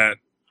 I bet.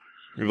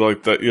 You're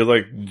like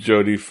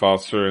Jodie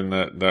Foster in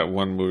that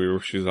one movie where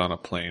she's on a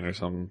plane or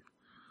something.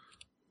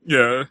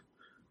 Yeah.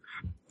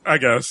 I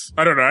guess.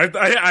 I don't know.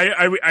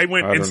 I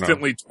went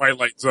instantly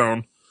Twilight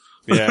Zone.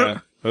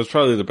 Yeah. That was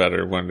probably the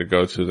better one to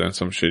go to than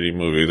some shitty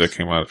movie that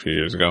came out a few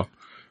years ago.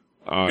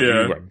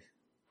 Yeah.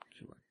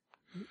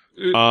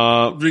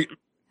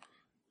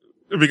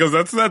 Because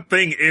that's that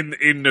thing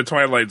in the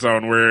Twilight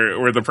Zone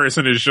where the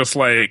person is just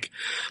like,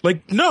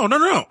 no,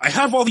 I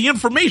have all the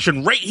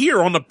information right here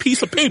on a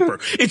piece of paper.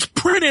 It's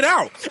printed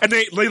out. And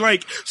they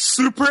like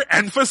super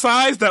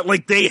emphasize that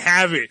like they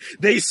have it.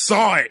 They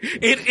saw it.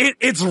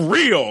 It's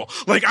real.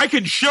 Like I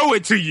can show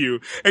it to you.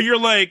 And you're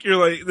like,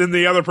 then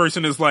the other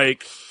person is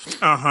like,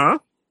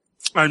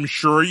 I'm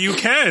sure you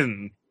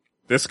can.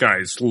 This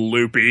guy's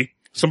loopy.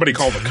 Somebody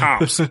call the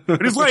cops.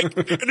 And he's like,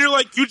 and you're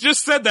like, you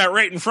just said that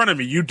right in front of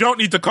me. You don't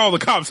need to call the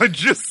cops. I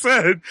just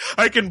said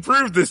I can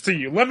prove this to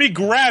you. Let me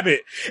grab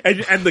it.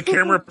 And the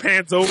camera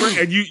pans over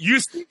and you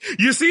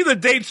see the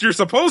dates you're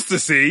supposed to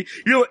see.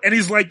 And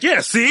he's like,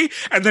 yeah, see?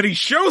 And then he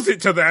shows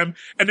it to them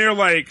and they're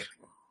like,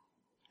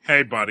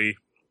 hey buddy,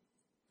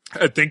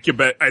 I think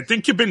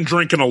you've been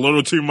drinking a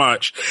little too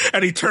much.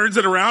 And he turns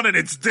it around and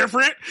it's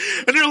different.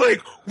 And you're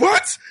like,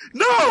 what?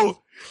 No,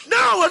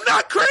 I'm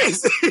not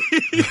crazy.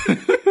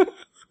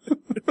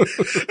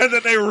 And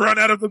then they run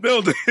out of the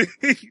building.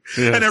 Yes.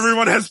 And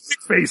everyone has big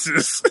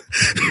faces.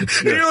 Yes.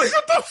 And you're like,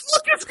 what the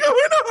fuck is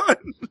going on?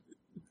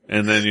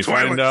 And then you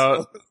find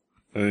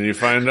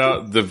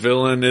out the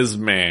villain is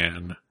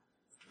man.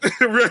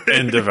 Right.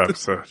 End of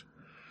episode.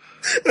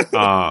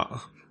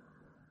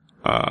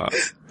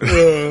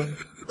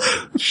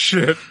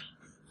 Shit.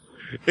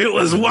 It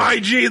was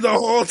YG the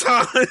whole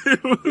time.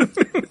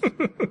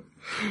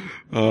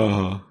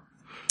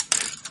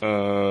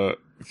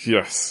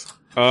 Yes.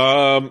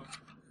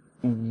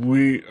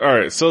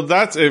 Alright, so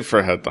that's it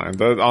for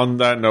headlines. On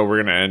that note,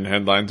 we're gonna end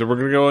headlines, and we're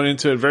gonna go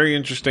into a very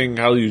interesting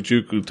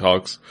Hallyu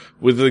talks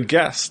with a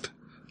guest,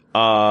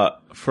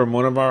 from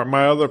one of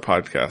my other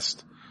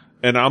podcasts.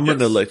 And I'm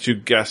gonna let you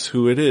guess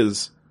who it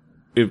is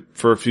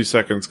for a few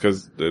seconds,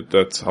 cause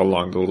that's how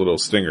long the little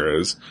stinger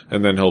is,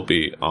 and then he'll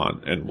be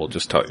on, and we'll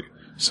just tell you.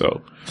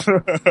 So,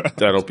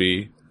 that'll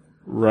be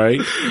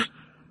right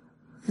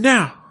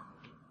now.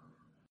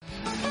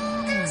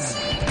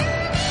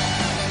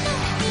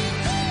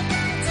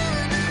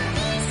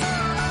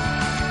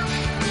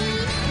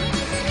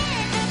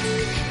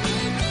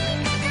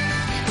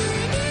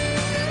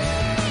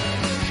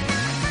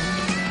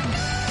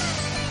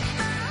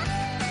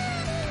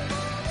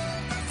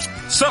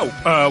 So,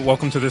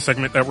 welcome to the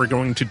segment that we're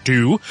going to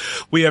do.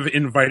 We have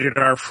invited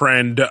our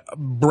friend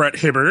Brett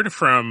Hibbard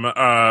from,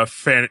 not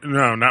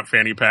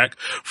Fanny Pack,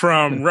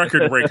 from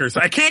Record Breakers.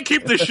 I can't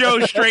keep the show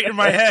straight in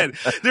my head.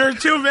 There are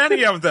too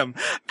many of them.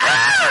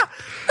 Ah!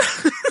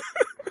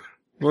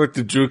 Like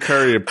the Drew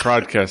Carey of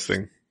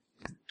broadcasting.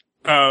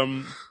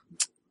 But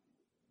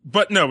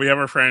no, we have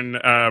our friend,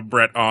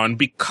 Brett on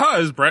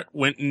because Brett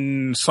went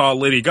and saw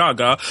Lady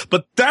Gaga,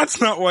 but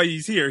that's not why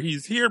he's here.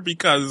 He's here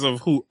because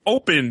of who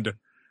opened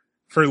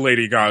for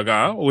Lady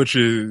Gaga, which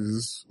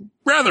is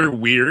rather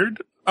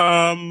weird.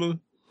 To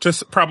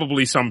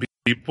probably some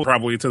people,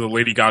 probably to the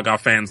Lady Gaga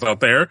fans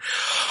out there.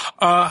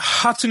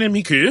 Hatsune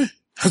Miku,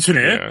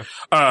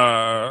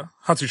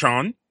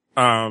 Hatsu-chan,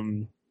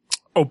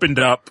 opened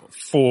up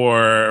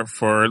for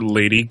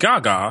Lady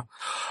Gaga.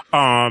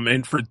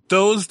 And for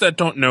those that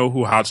don't know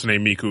who Hatsune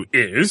Miku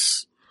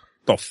is,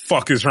 the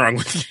fuck is wrong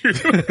with you?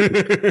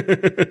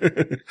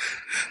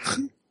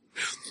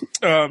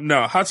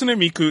 No, Hatsune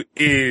Miku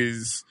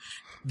is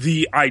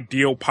the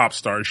ideal pop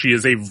star. She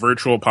is a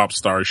virtual pop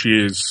star.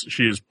 She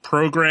is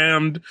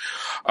programmed,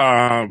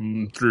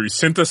 through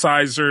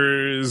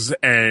synthesizers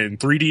and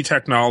 3D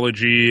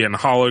technology and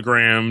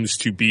holograms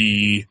to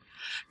be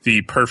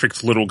the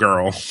perfect little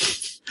girl.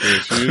 Yeah,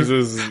 she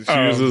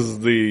uses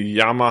the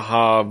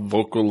Yamaha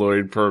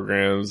Vocaloid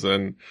programs,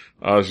 and,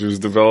 she was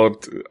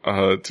developed,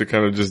 to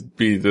kind of just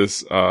be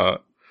this,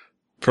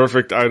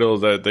 perfect idol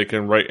that they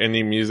can write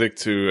any music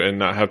to and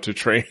not have to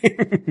train.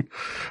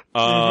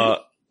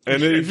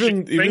 And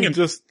even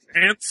just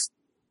ants.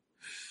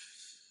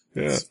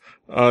 Yeah.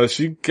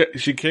 She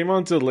came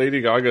onto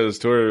Lady Gaga's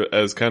tour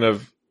as kind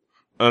of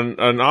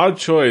an odd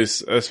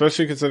choice,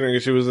 especially considering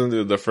she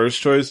wasn't the first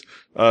choice.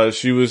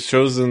 She was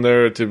chosen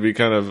there to be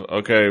kind of,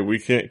 okay, we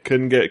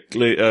couldn't get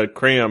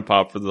Crayon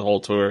Pop for the whole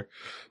tour.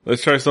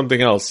 Let's try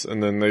something else.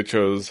 And then they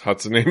chose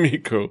Hatsune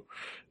Miku.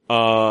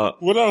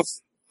 What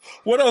else?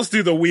 What else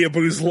do the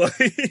weeaboos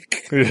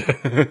like?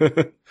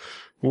 Yeah.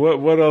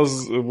 What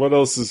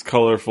else is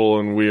colorful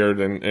and weird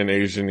and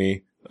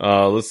Asian-y?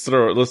 Let's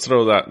throw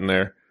that in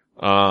there.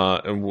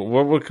 And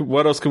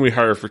what else can we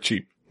hire for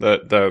cheap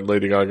that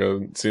Lady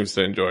Gaga seems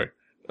to enjoy?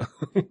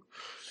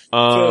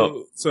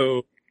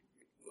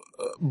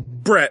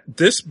 Brett,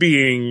 this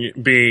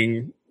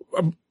being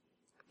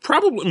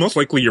probably most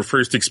likely your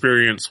first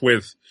experience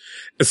with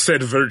a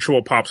said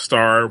virtual pop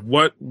star,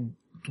 what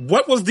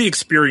was the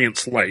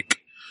experience like?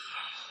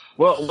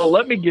 Well,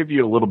 let me give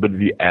you a little bit of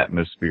the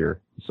atmosphere.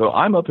 So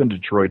I'm up in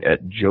Detroit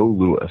at Joe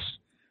Louis,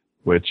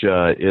 which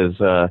is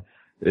a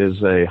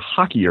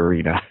hockey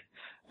arena,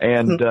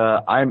 and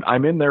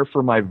I'm in there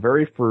for my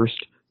very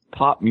first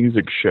pop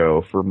music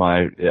show for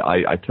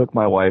I took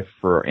my wife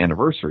for our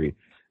anniversary,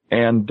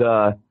 and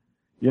I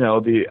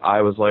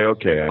was like,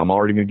 okay, I'm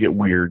already gonna get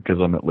weird because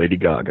I'm at Lady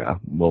Gaga.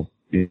 Well,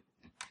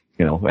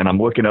 and I'm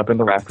looking up in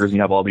the rafters, and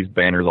you have all these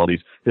banners, all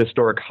these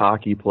historic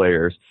hockey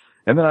players.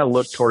 And then I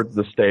look towards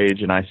the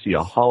stage and I see a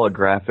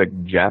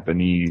holographic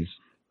Japanese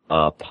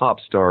pop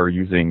star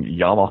using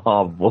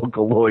Yamaha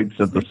Vocaloid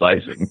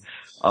synthesizing.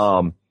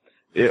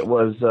 It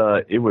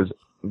was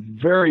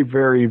very,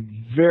 very,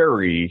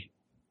 very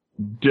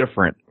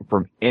different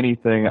from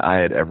anything I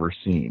had ever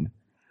seen.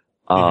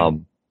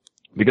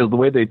 Because the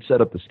way they'd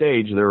set up the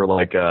stage, there were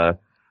like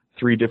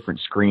 3 different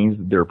screens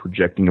that they were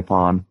projecting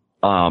upon.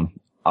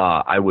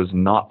 I was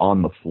not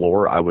on the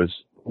floor. I was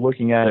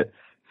looking at it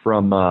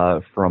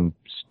from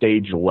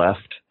stage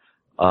left,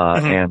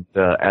 and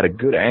at a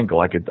good angle,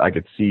 I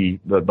could see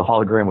the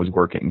hologram was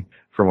working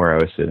from where I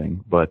was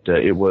sitting, but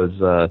it was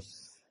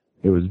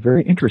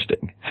very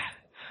interesting.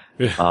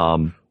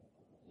 Yeah.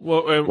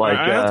 Well, I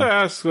have to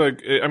ask,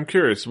 I'm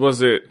curious,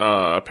 was it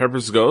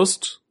Pepper's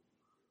Ghost?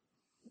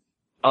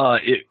 I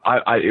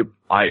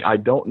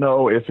don't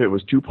know if it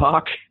was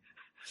Tupac.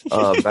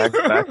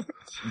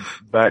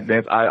 Back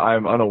dance.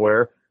 I'm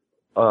unaware.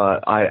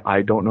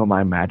 I don't know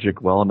my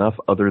magic well enough,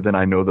 other than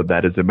I know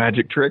that is a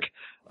magic trick.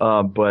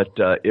 But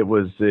it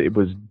was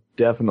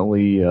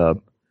definitely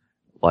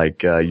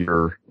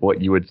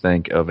what you would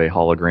think of a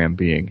hologram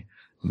being.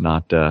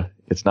 Not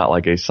it's not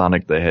like a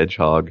Sonic the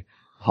Hedgehog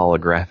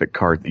holographic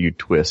card that you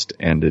twist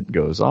and it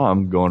goes, oh,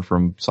 I'm going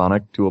from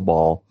Sonic to a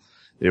ball.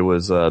 It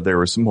was, there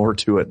was more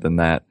to it than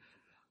that.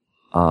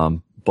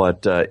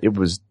 But it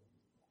was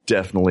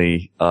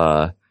definitely,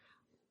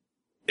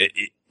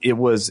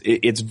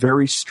 it's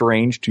very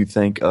strange to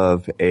think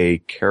of a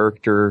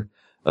character,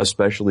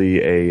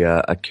 especially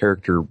a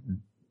character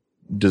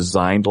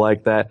designed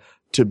like that,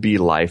 to be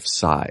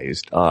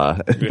life-sized.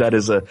 That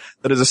is a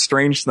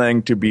strange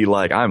thing to be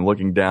like, I'm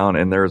looking down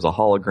and there's a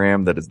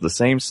hologram that is the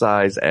same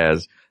size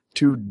as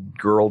two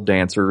girl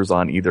dancers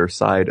on either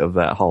side of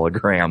that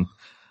hologram.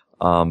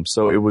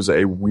 So it was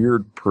a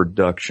weird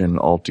production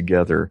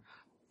altogether.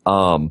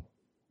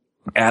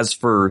 As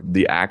for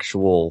the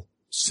actual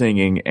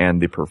singing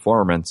and the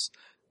performance,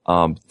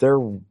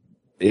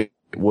 it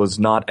was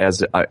not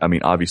as, I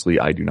mean, obviously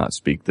I do not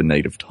speak the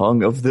native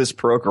tongue of this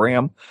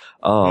program.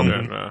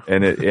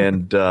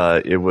 And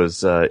it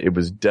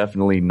was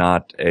definitely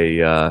not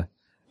a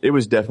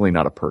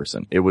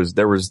person.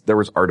 There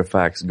was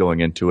artifacts going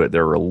into it.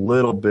 There were a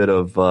little bit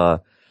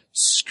of,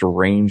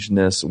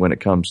 strangeness when it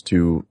comes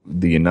to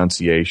the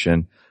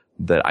enunciation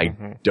that I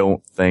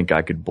don't think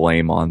I could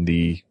blame on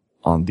the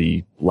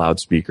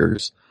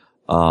loudspeakers.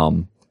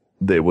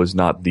 It was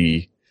not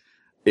a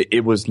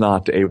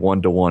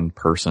one-to-one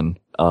person,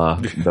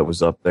 that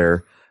was up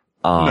there.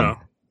 No.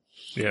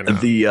 Yeah,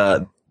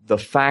 no. The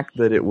fact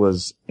that it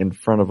was in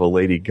front of a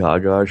Lady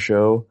Gaga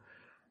show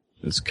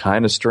is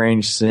kind of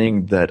strange,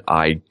 seeing that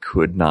I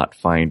could not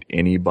find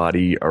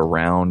anybody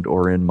around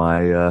or in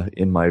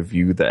my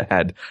view that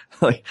had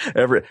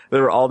there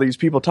were all these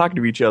people talking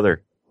to each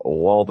other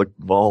while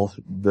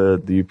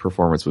the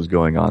performance was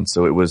going on.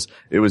 So it was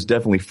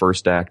definitely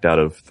first act out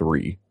of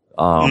 3.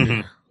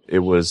 It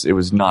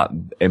was not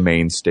a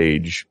main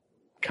stage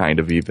kind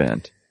of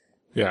event.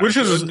 Yeah. Which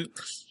is, you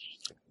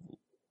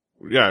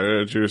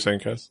were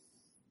saying, Kes?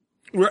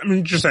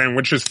 I'm just saying,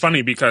 which is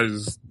funny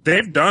because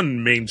they've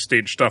done main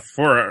stage stuff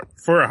for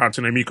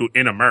Hatsune Miku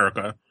in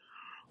America.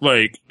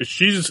 Like,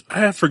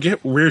 I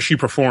forget where she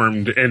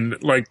performed,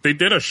 and like, they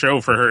did a show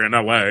for her in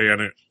LA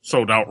and it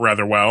sold out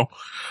rather well.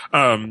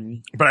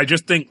 But I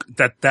just think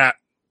that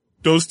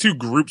those two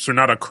groups are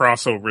not a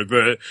crossover.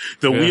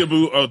 The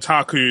weeaboo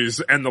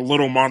otakus and the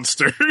little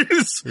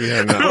monsters.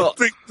 Yeah, no.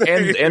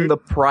 And the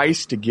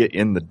price to get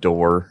in the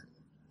door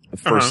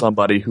for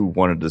somebody who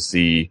wanted to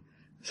see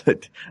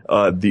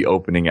the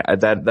opening,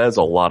 that's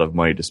a lot of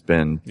money to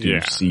spend to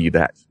see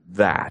that.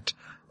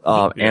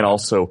 And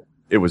also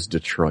it was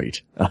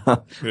Detroit.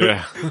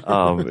 Yeah.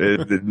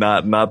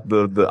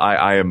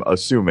 I am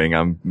assuming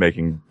I'm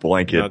making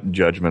blanket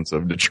judgments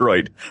of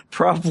Detroit.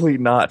 Probably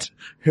not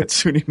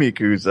Hatsune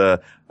Miku's,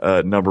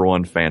 number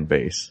one fan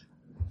base.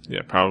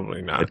 Yeah,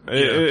 probably not.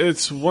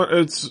 That's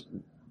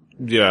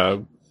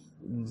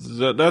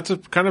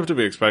kind of to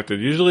be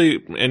expected.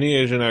 Usually, any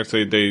Asian acts,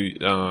 they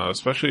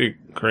especially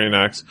Korean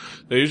acts,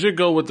 they usually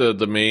go with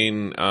the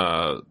main,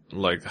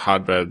 like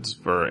hotbeds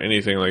for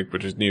anything, like,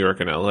 which is New York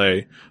and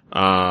LA.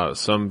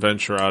 Some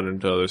venture out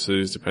into other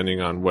cities depending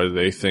on where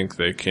they think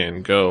they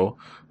can go.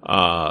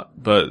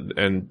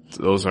 And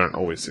those aren't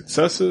always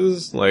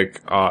successes.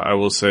 Like, I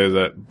will say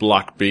that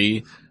Block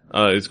B,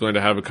 is going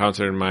to have a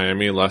concert in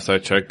Miami. Last I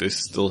checked, they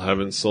still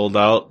haven't sold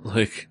out.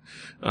 Like,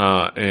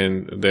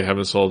 and they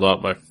haven't sold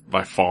out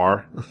by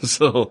far.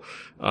 So,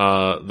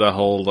 the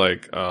whole,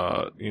 like,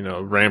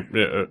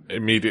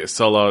 immediate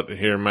sellout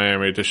here in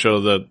Miami to show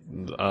that,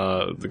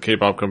 the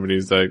K-pop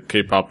companies that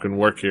K-pop can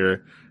work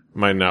here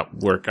might not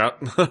work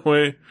out that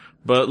way.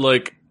 But,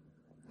 like,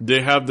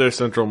 they have their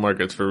central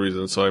markets for a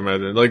reason, so I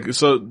imagine. Like,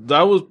 so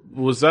that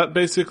was that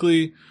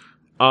basically,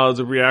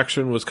 the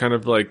reaction was kind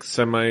of like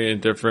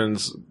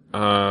semi-indifference,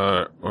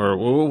 or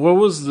what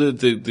was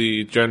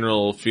the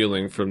general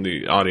feeling from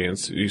the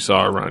audience you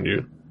saw around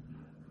you?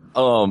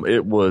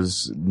 It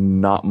was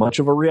not much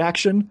of a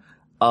reaction.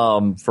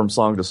 From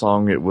song to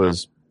song, it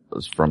was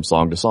from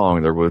song to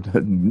song. There were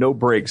no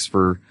breaks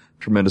for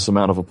tremendous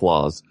amount of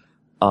applause.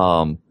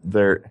 A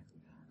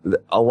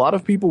lot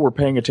of people were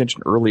paying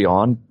attention early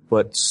on,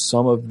 but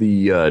some of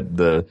the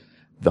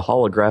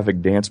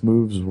holographic dance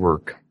moves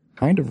were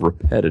kind of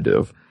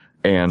repetitive.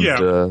 And,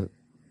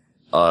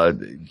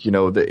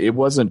 it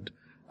wasn't,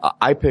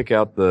 I pick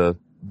out the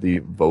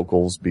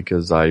vocals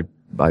because I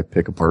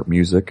pick apart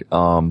music.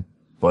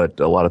 But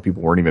a lot of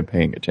people weren't even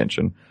paying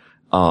attention.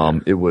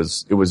 It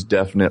was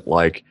definite,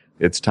 like,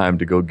 it's time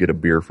to go get a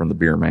beer from the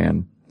beer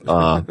man,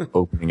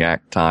 opening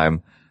act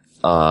time.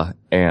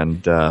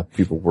 And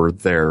people were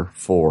there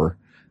for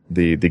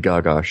the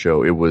Gaga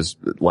show. It was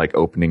like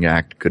opening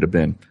act could have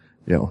been,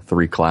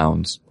 3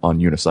 clowns on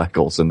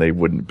unicycles and they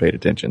wouldn't have paid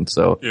attention.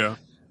 So,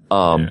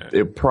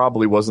 it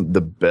probably wasn't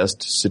the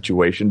best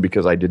situation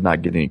because I did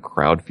not get any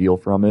crowd feel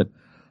from it.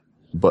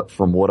 But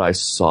from what I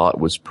saw, it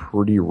was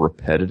pretty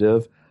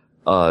repetitive.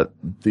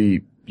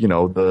 The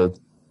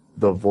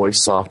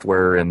voice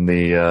software and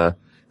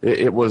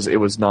it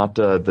was not,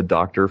 the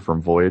doctor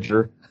from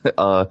Voyager,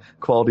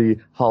 quality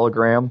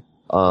hologram.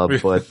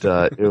 But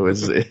it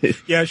was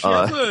Yeah,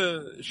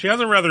 she has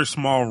a rather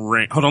small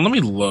range. Hold on, let me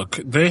look.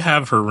 They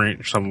have her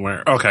range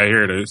somewhere. Okay,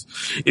 here it is.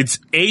 It's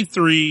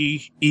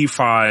A3,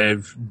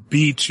 E5,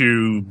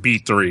 B2,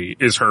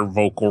 B3 is her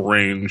vocal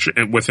range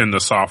within the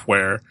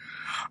software.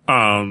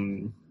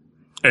 And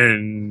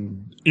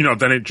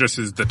then it just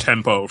is the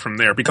tempo from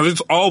there, because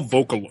it's all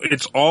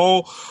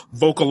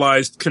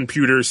vocalized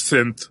computer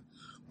synth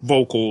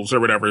vocals or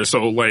whatever.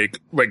 So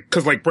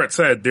cause like Brett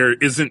said, there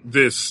isn't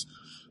this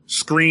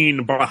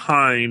screen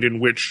behind in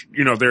which,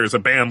 there's a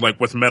band like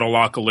with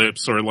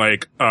Metalocalypse or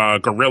like,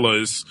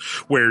 Gorillaz,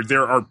 where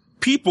there are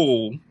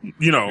people,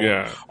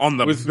 on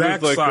the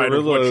backside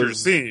of what you're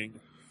seeing.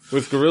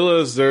 With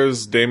Gorillaz,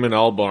 there's Damon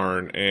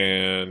Albarn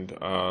and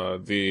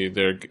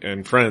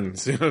and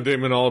friends.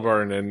 Damon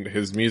Albarn and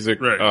his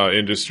music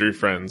industry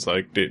friends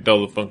like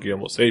Del the Funky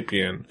Homo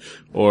Sapien,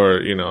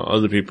 or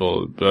other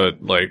people.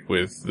 But like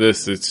with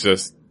this, it's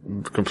just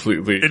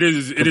completely. It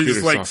is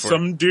like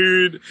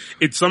software.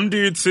 Some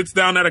dude sits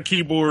down at a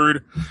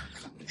keyboard,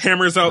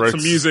 hammers out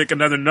some music,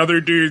 and then another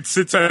dude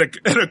sits at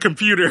a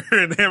computer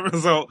and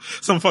hammers out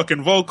some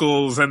fucking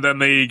vocals, and then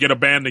they get a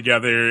band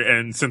together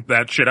and synth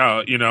that shit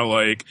out,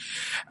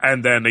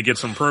 and then they get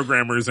some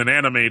programmers and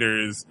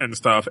animators and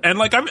stuff. And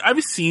like,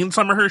 I've seen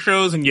some of her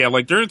shows, and yeah,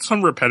 like there's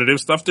some repetitive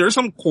stuff. There's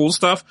some cool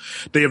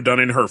stuff they have done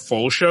in her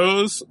full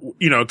shows,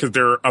 cause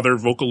there are other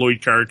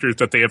Vocaloid characters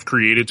that they have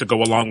created to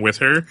go along with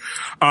her.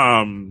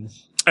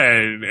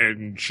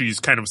 And she's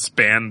kind of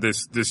spanned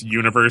this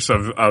universe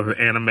of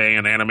anime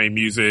and anime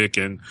music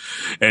and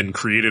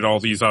created all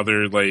these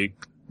other like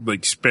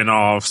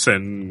spin-offs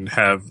and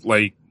have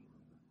like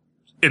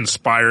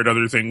inspired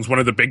other things. One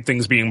of the big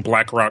things being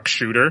Black Rock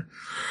Shooter,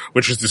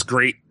 which is this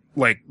great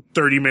like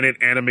 30-minute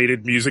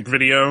animated music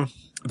video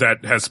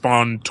that has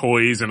spawned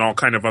toys and all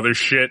kind of other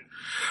shit.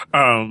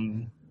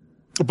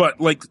 But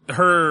like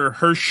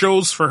her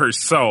shows for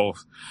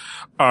herself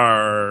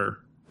are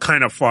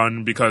kind of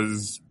fun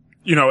because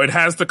it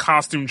has the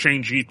costume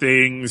changey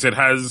things. It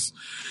has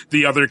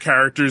the other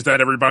characters that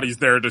everybody's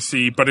there to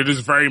see, but it is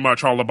very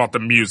much all about the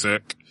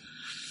music.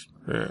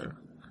 Yeah.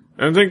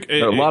 I think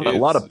a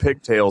lot of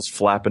pigtails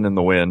flapping in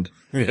the wind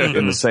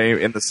in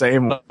the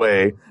same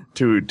way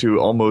to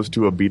almost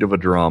to a beat of a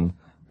drum.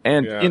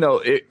 And,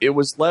 it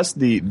was less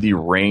the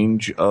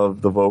range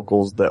of the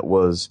vocals that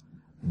was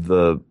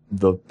the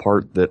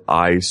part that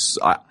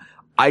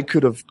I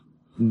could have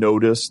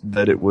noticed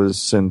that it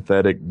was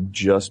synthetic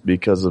just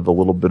because of a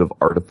little bit of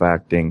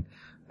artifacting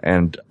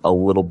and a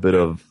little bit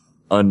of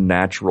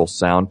unnatural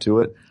sound to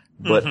it.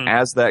 But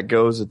as that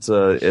goes, it's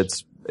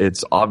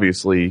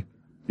obviously,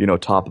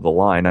 top of the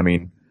line. I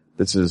mean,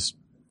 this is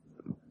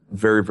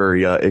very,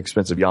 very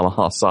expensive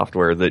Yamaha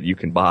software that you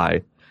can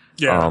buy.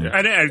 Yeah,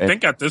 I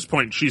think at this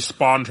point she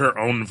spawned her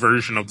own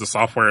version of the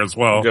software as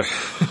well.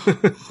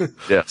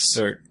 Yes.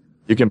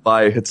 You can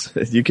buy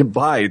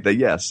the,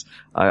 yes.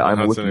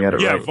 I'm looking at it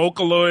right. Yeah,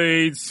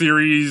 Vocaloid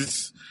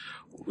series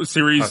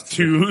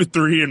 2,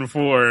 3, and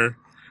 4.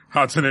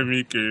 Hatsune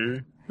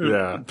Miku.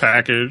 Yeah.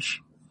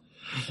 Package.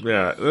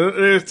 Yeah.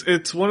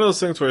 It's one of those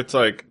things where it's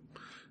like,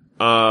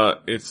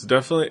 it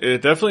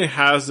definitely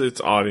has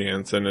its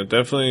audience, and it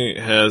definitely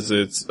has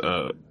its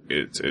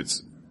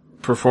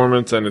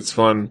performance and its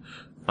fun.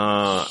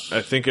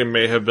 I think it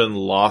may have been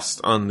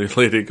lost on the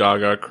Lady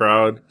Gaga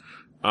crowd.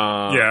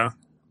 Yeah.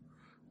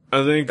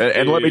 I think,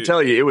 and let me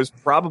tell you, it was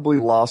probably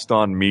lost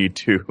on me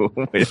too.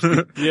 If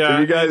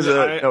you guys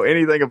know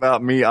anything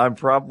about me, I'm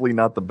probably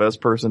not the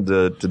best person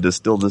to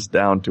distill this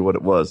down to what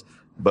it was.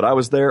 But I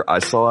was there, I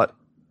saw it,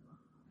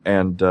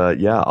 and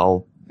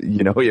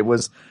it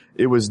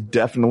was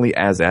definitely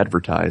as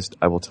advertised.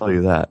 I will tell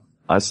you that.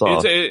 I saw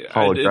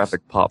holographic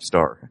pop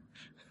star.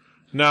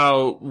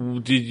 Now,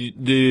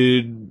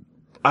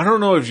 I don't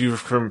know if you're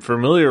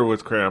familiar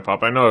with Crayon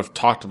Pop. I know I've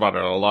talked about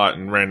it a lot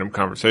in random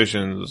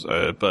conversations,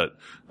 but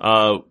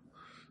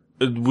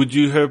would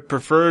you have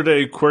preferred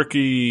a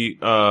quirky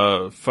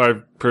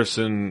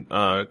 5-person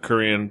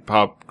Korean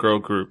pop girl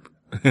group?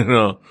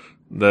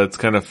 That's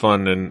kind of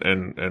fun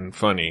and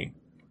funny.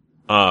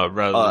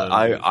 Rather than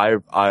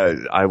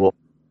I will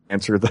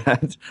answer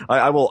that.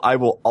 I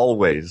will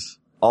always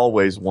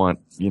want,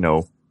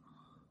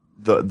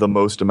 the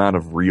most amount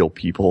of real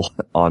people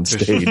on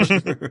stage.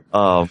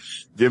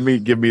 Give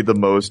me the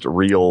most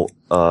real,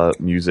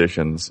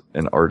 musicians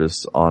and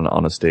artists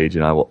on a stage,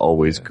 and I will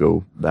always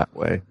go that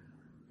way.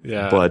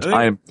 Yeah. But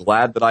I am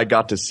glad that I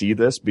got to see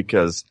this,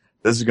 because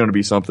this is going to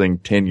be something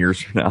 10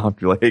 years from now. I'll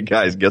be like, hey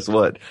guys, guess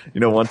what?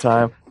 One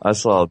time I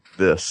saw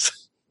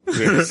this.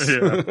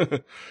 Yeah.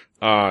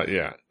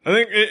 Yeah. I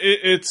think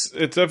it's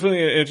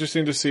definitely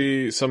interesting to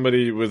see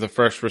somebody with a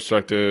fresh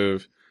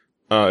perspective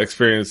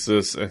experience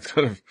this and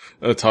kind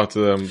of talk to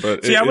them.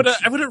 But see, I would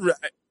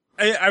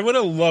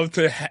have loved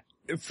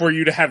for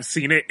you to have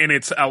seen it in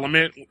its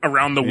element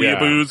around the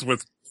weeaboos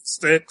with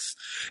sticks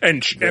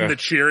and the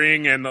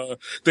cheering and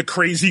the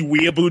crazy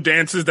weeaboo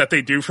dances that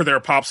they do for their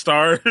pop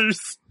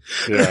stars.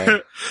 Yeah.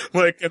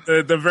 Like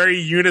the very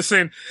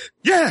unison.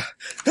 Yeah.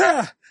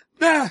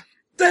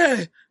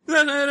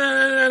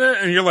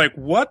 and you're like,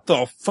 what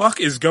the fuck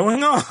is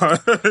going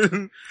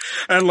on?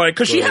 And like,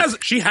 cause she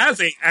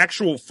has a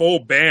actual full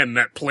band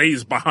that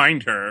plays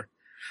behind her,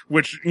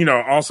 which, you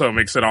know, also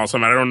makes it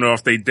awesome. I don't know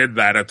if they did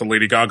that at the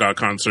Lady Gaga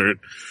concert.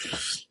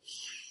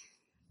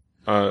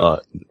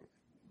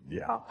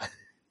 Yeah.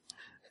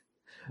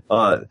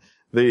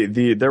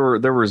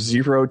 There were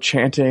zero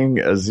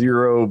chanting,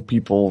 zero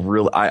people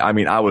really, I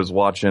mean, I was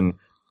watching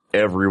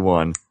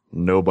everyone,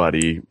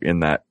 nobody in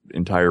that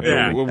entire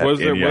building.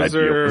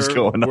 Yeah. Was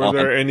on.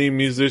 there any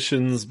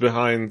musicians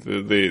behind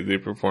the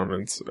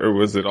performance, or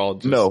was it all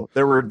just? No,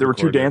 there were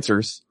two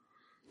dancers.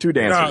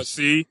 No,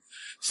 see,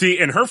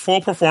 in her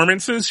full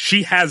performances,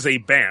 she has a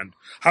band.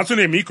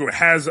 Hatsune Miku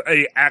has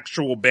a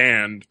actual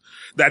band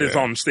that is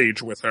on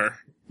stage with her,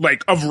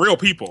 like of real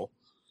people.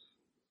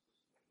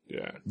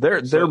 Yeah,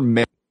 there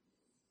many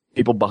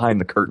people behind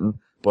the curtain,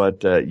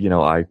 but you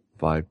know, I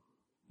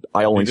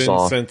only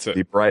saw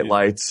the bright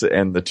lights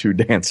and the two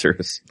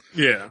dancers.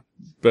 Yeah,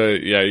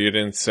 but yeah, you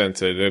didn't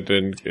sense it. It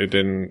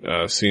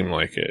didn't seem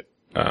like it.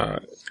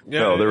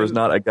 No, there was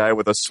not a guy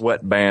with a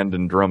sweatband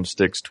and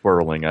drumsticks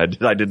twirling. I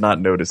did not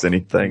notice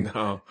anything.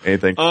 No.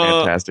 Anything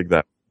fantastic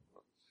that.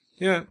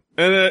 Yeah,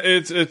 and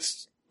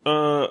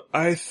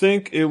I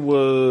think it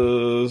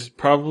was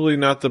probably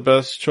not the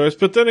best choice,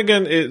 but then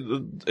again,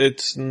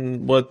 it's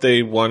what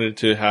they wanted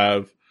to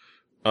have,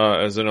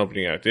 as an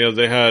opening act. You know,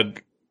 they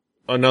had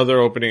another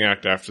opening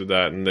act after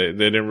that, and they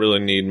didn't really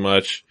need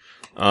much,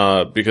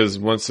 because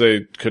once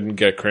they couldn't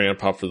get Crayon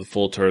Pop for the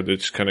full tour, they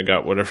just kind of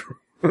got whatever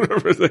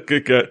they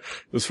could get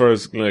as far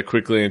as like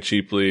quickly and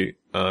cheaply,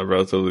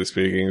 relatively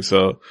speaking.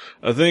 So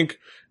I think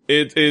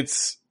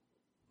it's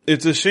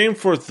a shame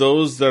for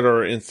those that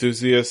are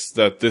enthusiasts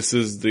that this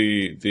is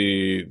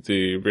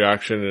the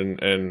reaction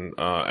and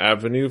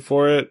avenue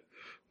for it.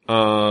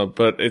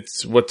 But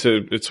it's what's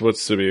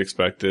to be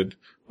expected.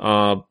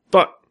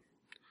 But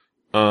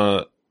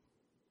I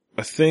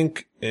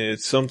think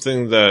it's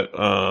something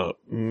that,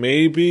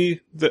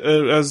 maybe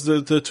as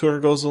the tour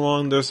goes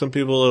along, there's some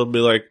people that'll be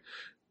like,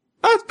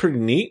 that's pretty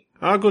neat.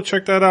 I'll go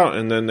check that out.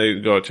 And then they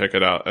go check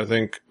it out. I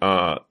think,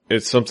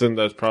 it's something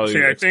that's probably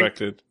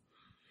expected.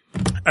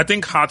 I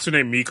think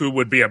Hatsune Miku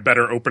would be a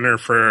better opener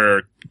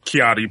for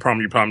Kiari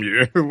Pamu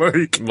Pamu.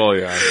 Like, well,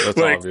 yeah, that's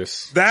like,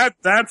 obvious.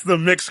 That's the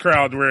mixed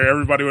crowd where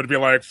everybody would be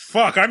like,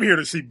 fuck, I'm here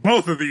to see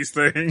both of these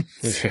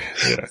things.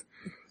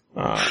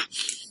 Yeah.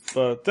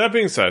 But that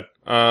being said,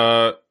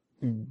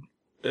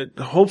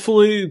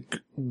 hopefully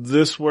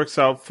this works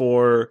out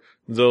for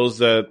those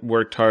that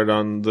worked hard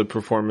on the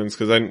performance,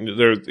 because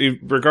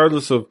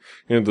regardless of,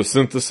 you know, the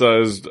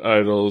synthesized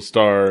idol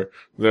star,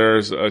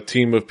 there's a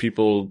team of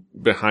people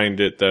behind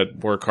it that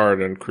work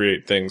hard and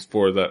create things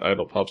for that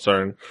idol pop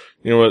star. And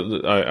you know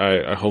what?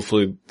 I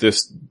hopefully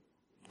this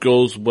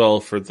goes well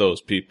for those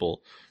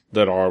people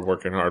that are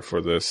working hard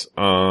for this.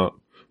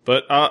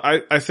 But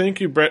I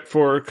thank you, Brett,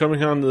 for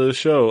coming on the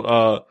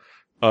show.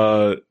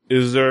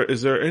 Is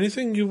there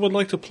anything you would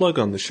like to plug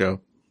on the show?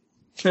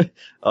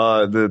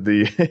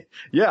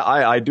 Yeah,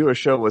 I do a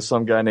show with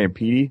some guy named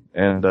Petey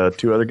and,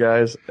 two other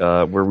guys,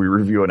 where we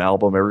review an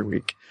album every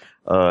week.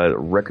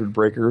 Record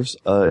Breakers,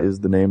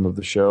 is the name of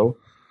the show.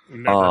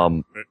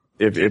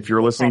 If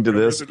you're listening to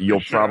this,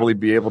 you'll probably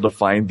be able to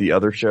find the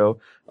other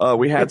show.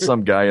 We had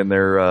some guy in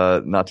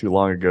there, not too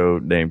long ago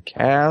named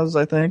Kaz,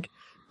 I think.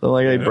 So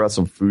he brought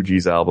some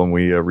Fuji's album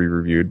we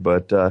re-reviewed,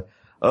 but,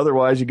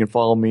 otherwise you can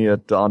follow me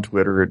on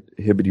Twitter at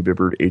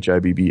Hibbitybibbard,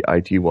 HIBBITY,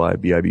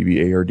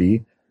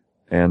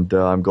 and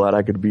I'm glad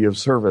I could be of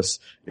service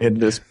in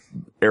this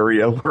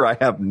area where I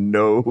have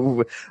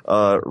no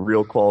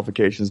real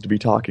qualifications to be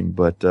talking,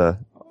 but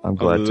I'm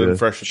glad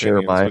to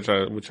share my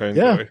which I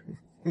enjoy.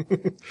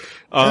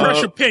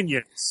 Fresh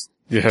opinions.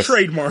 Yes.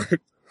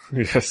 Trademark.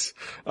 Yes.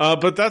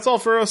 But that's all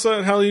for us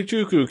at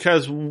Halijuku.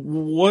 Kaz,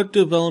 what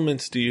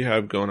developments do you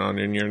have going on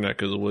in your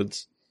neck of the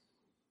woods?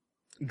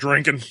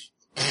 Drinking.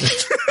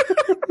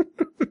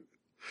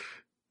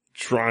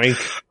 Drank.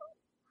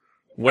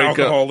 Wake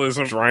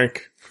Alcoholism. Up.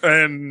 Drank.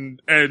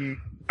 And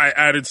I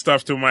added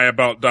stuff to my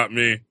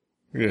about.me.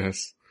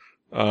 Yes.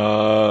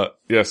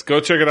 Yes, go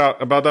check it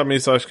out.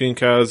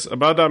 About.me/KingKaz,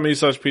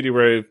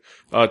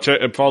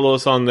 about.me/PDRave. Follow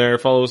us on there.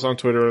 Follow us on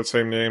Twitter at the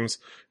same names.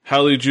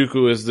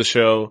 Halijuku is the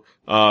show.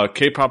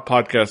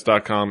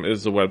 Kpoppodcast.com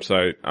is the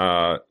website.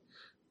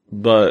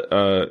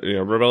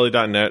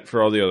 Rebelli.net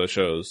for all the other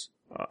shows.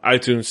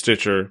 iTunes,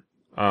 Stitcher.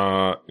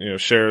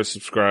 Share,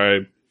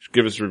 subscribe,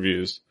 give us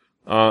reviews.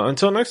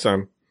 Until next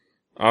time.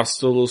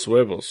 Hasta los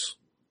huevos.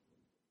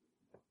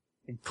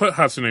 Put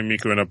Hatsune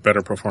Miku in a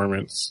better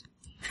performance.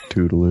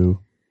 Toodaloo.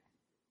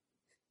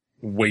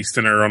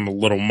 Wasting her on the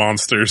little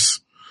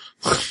monsters.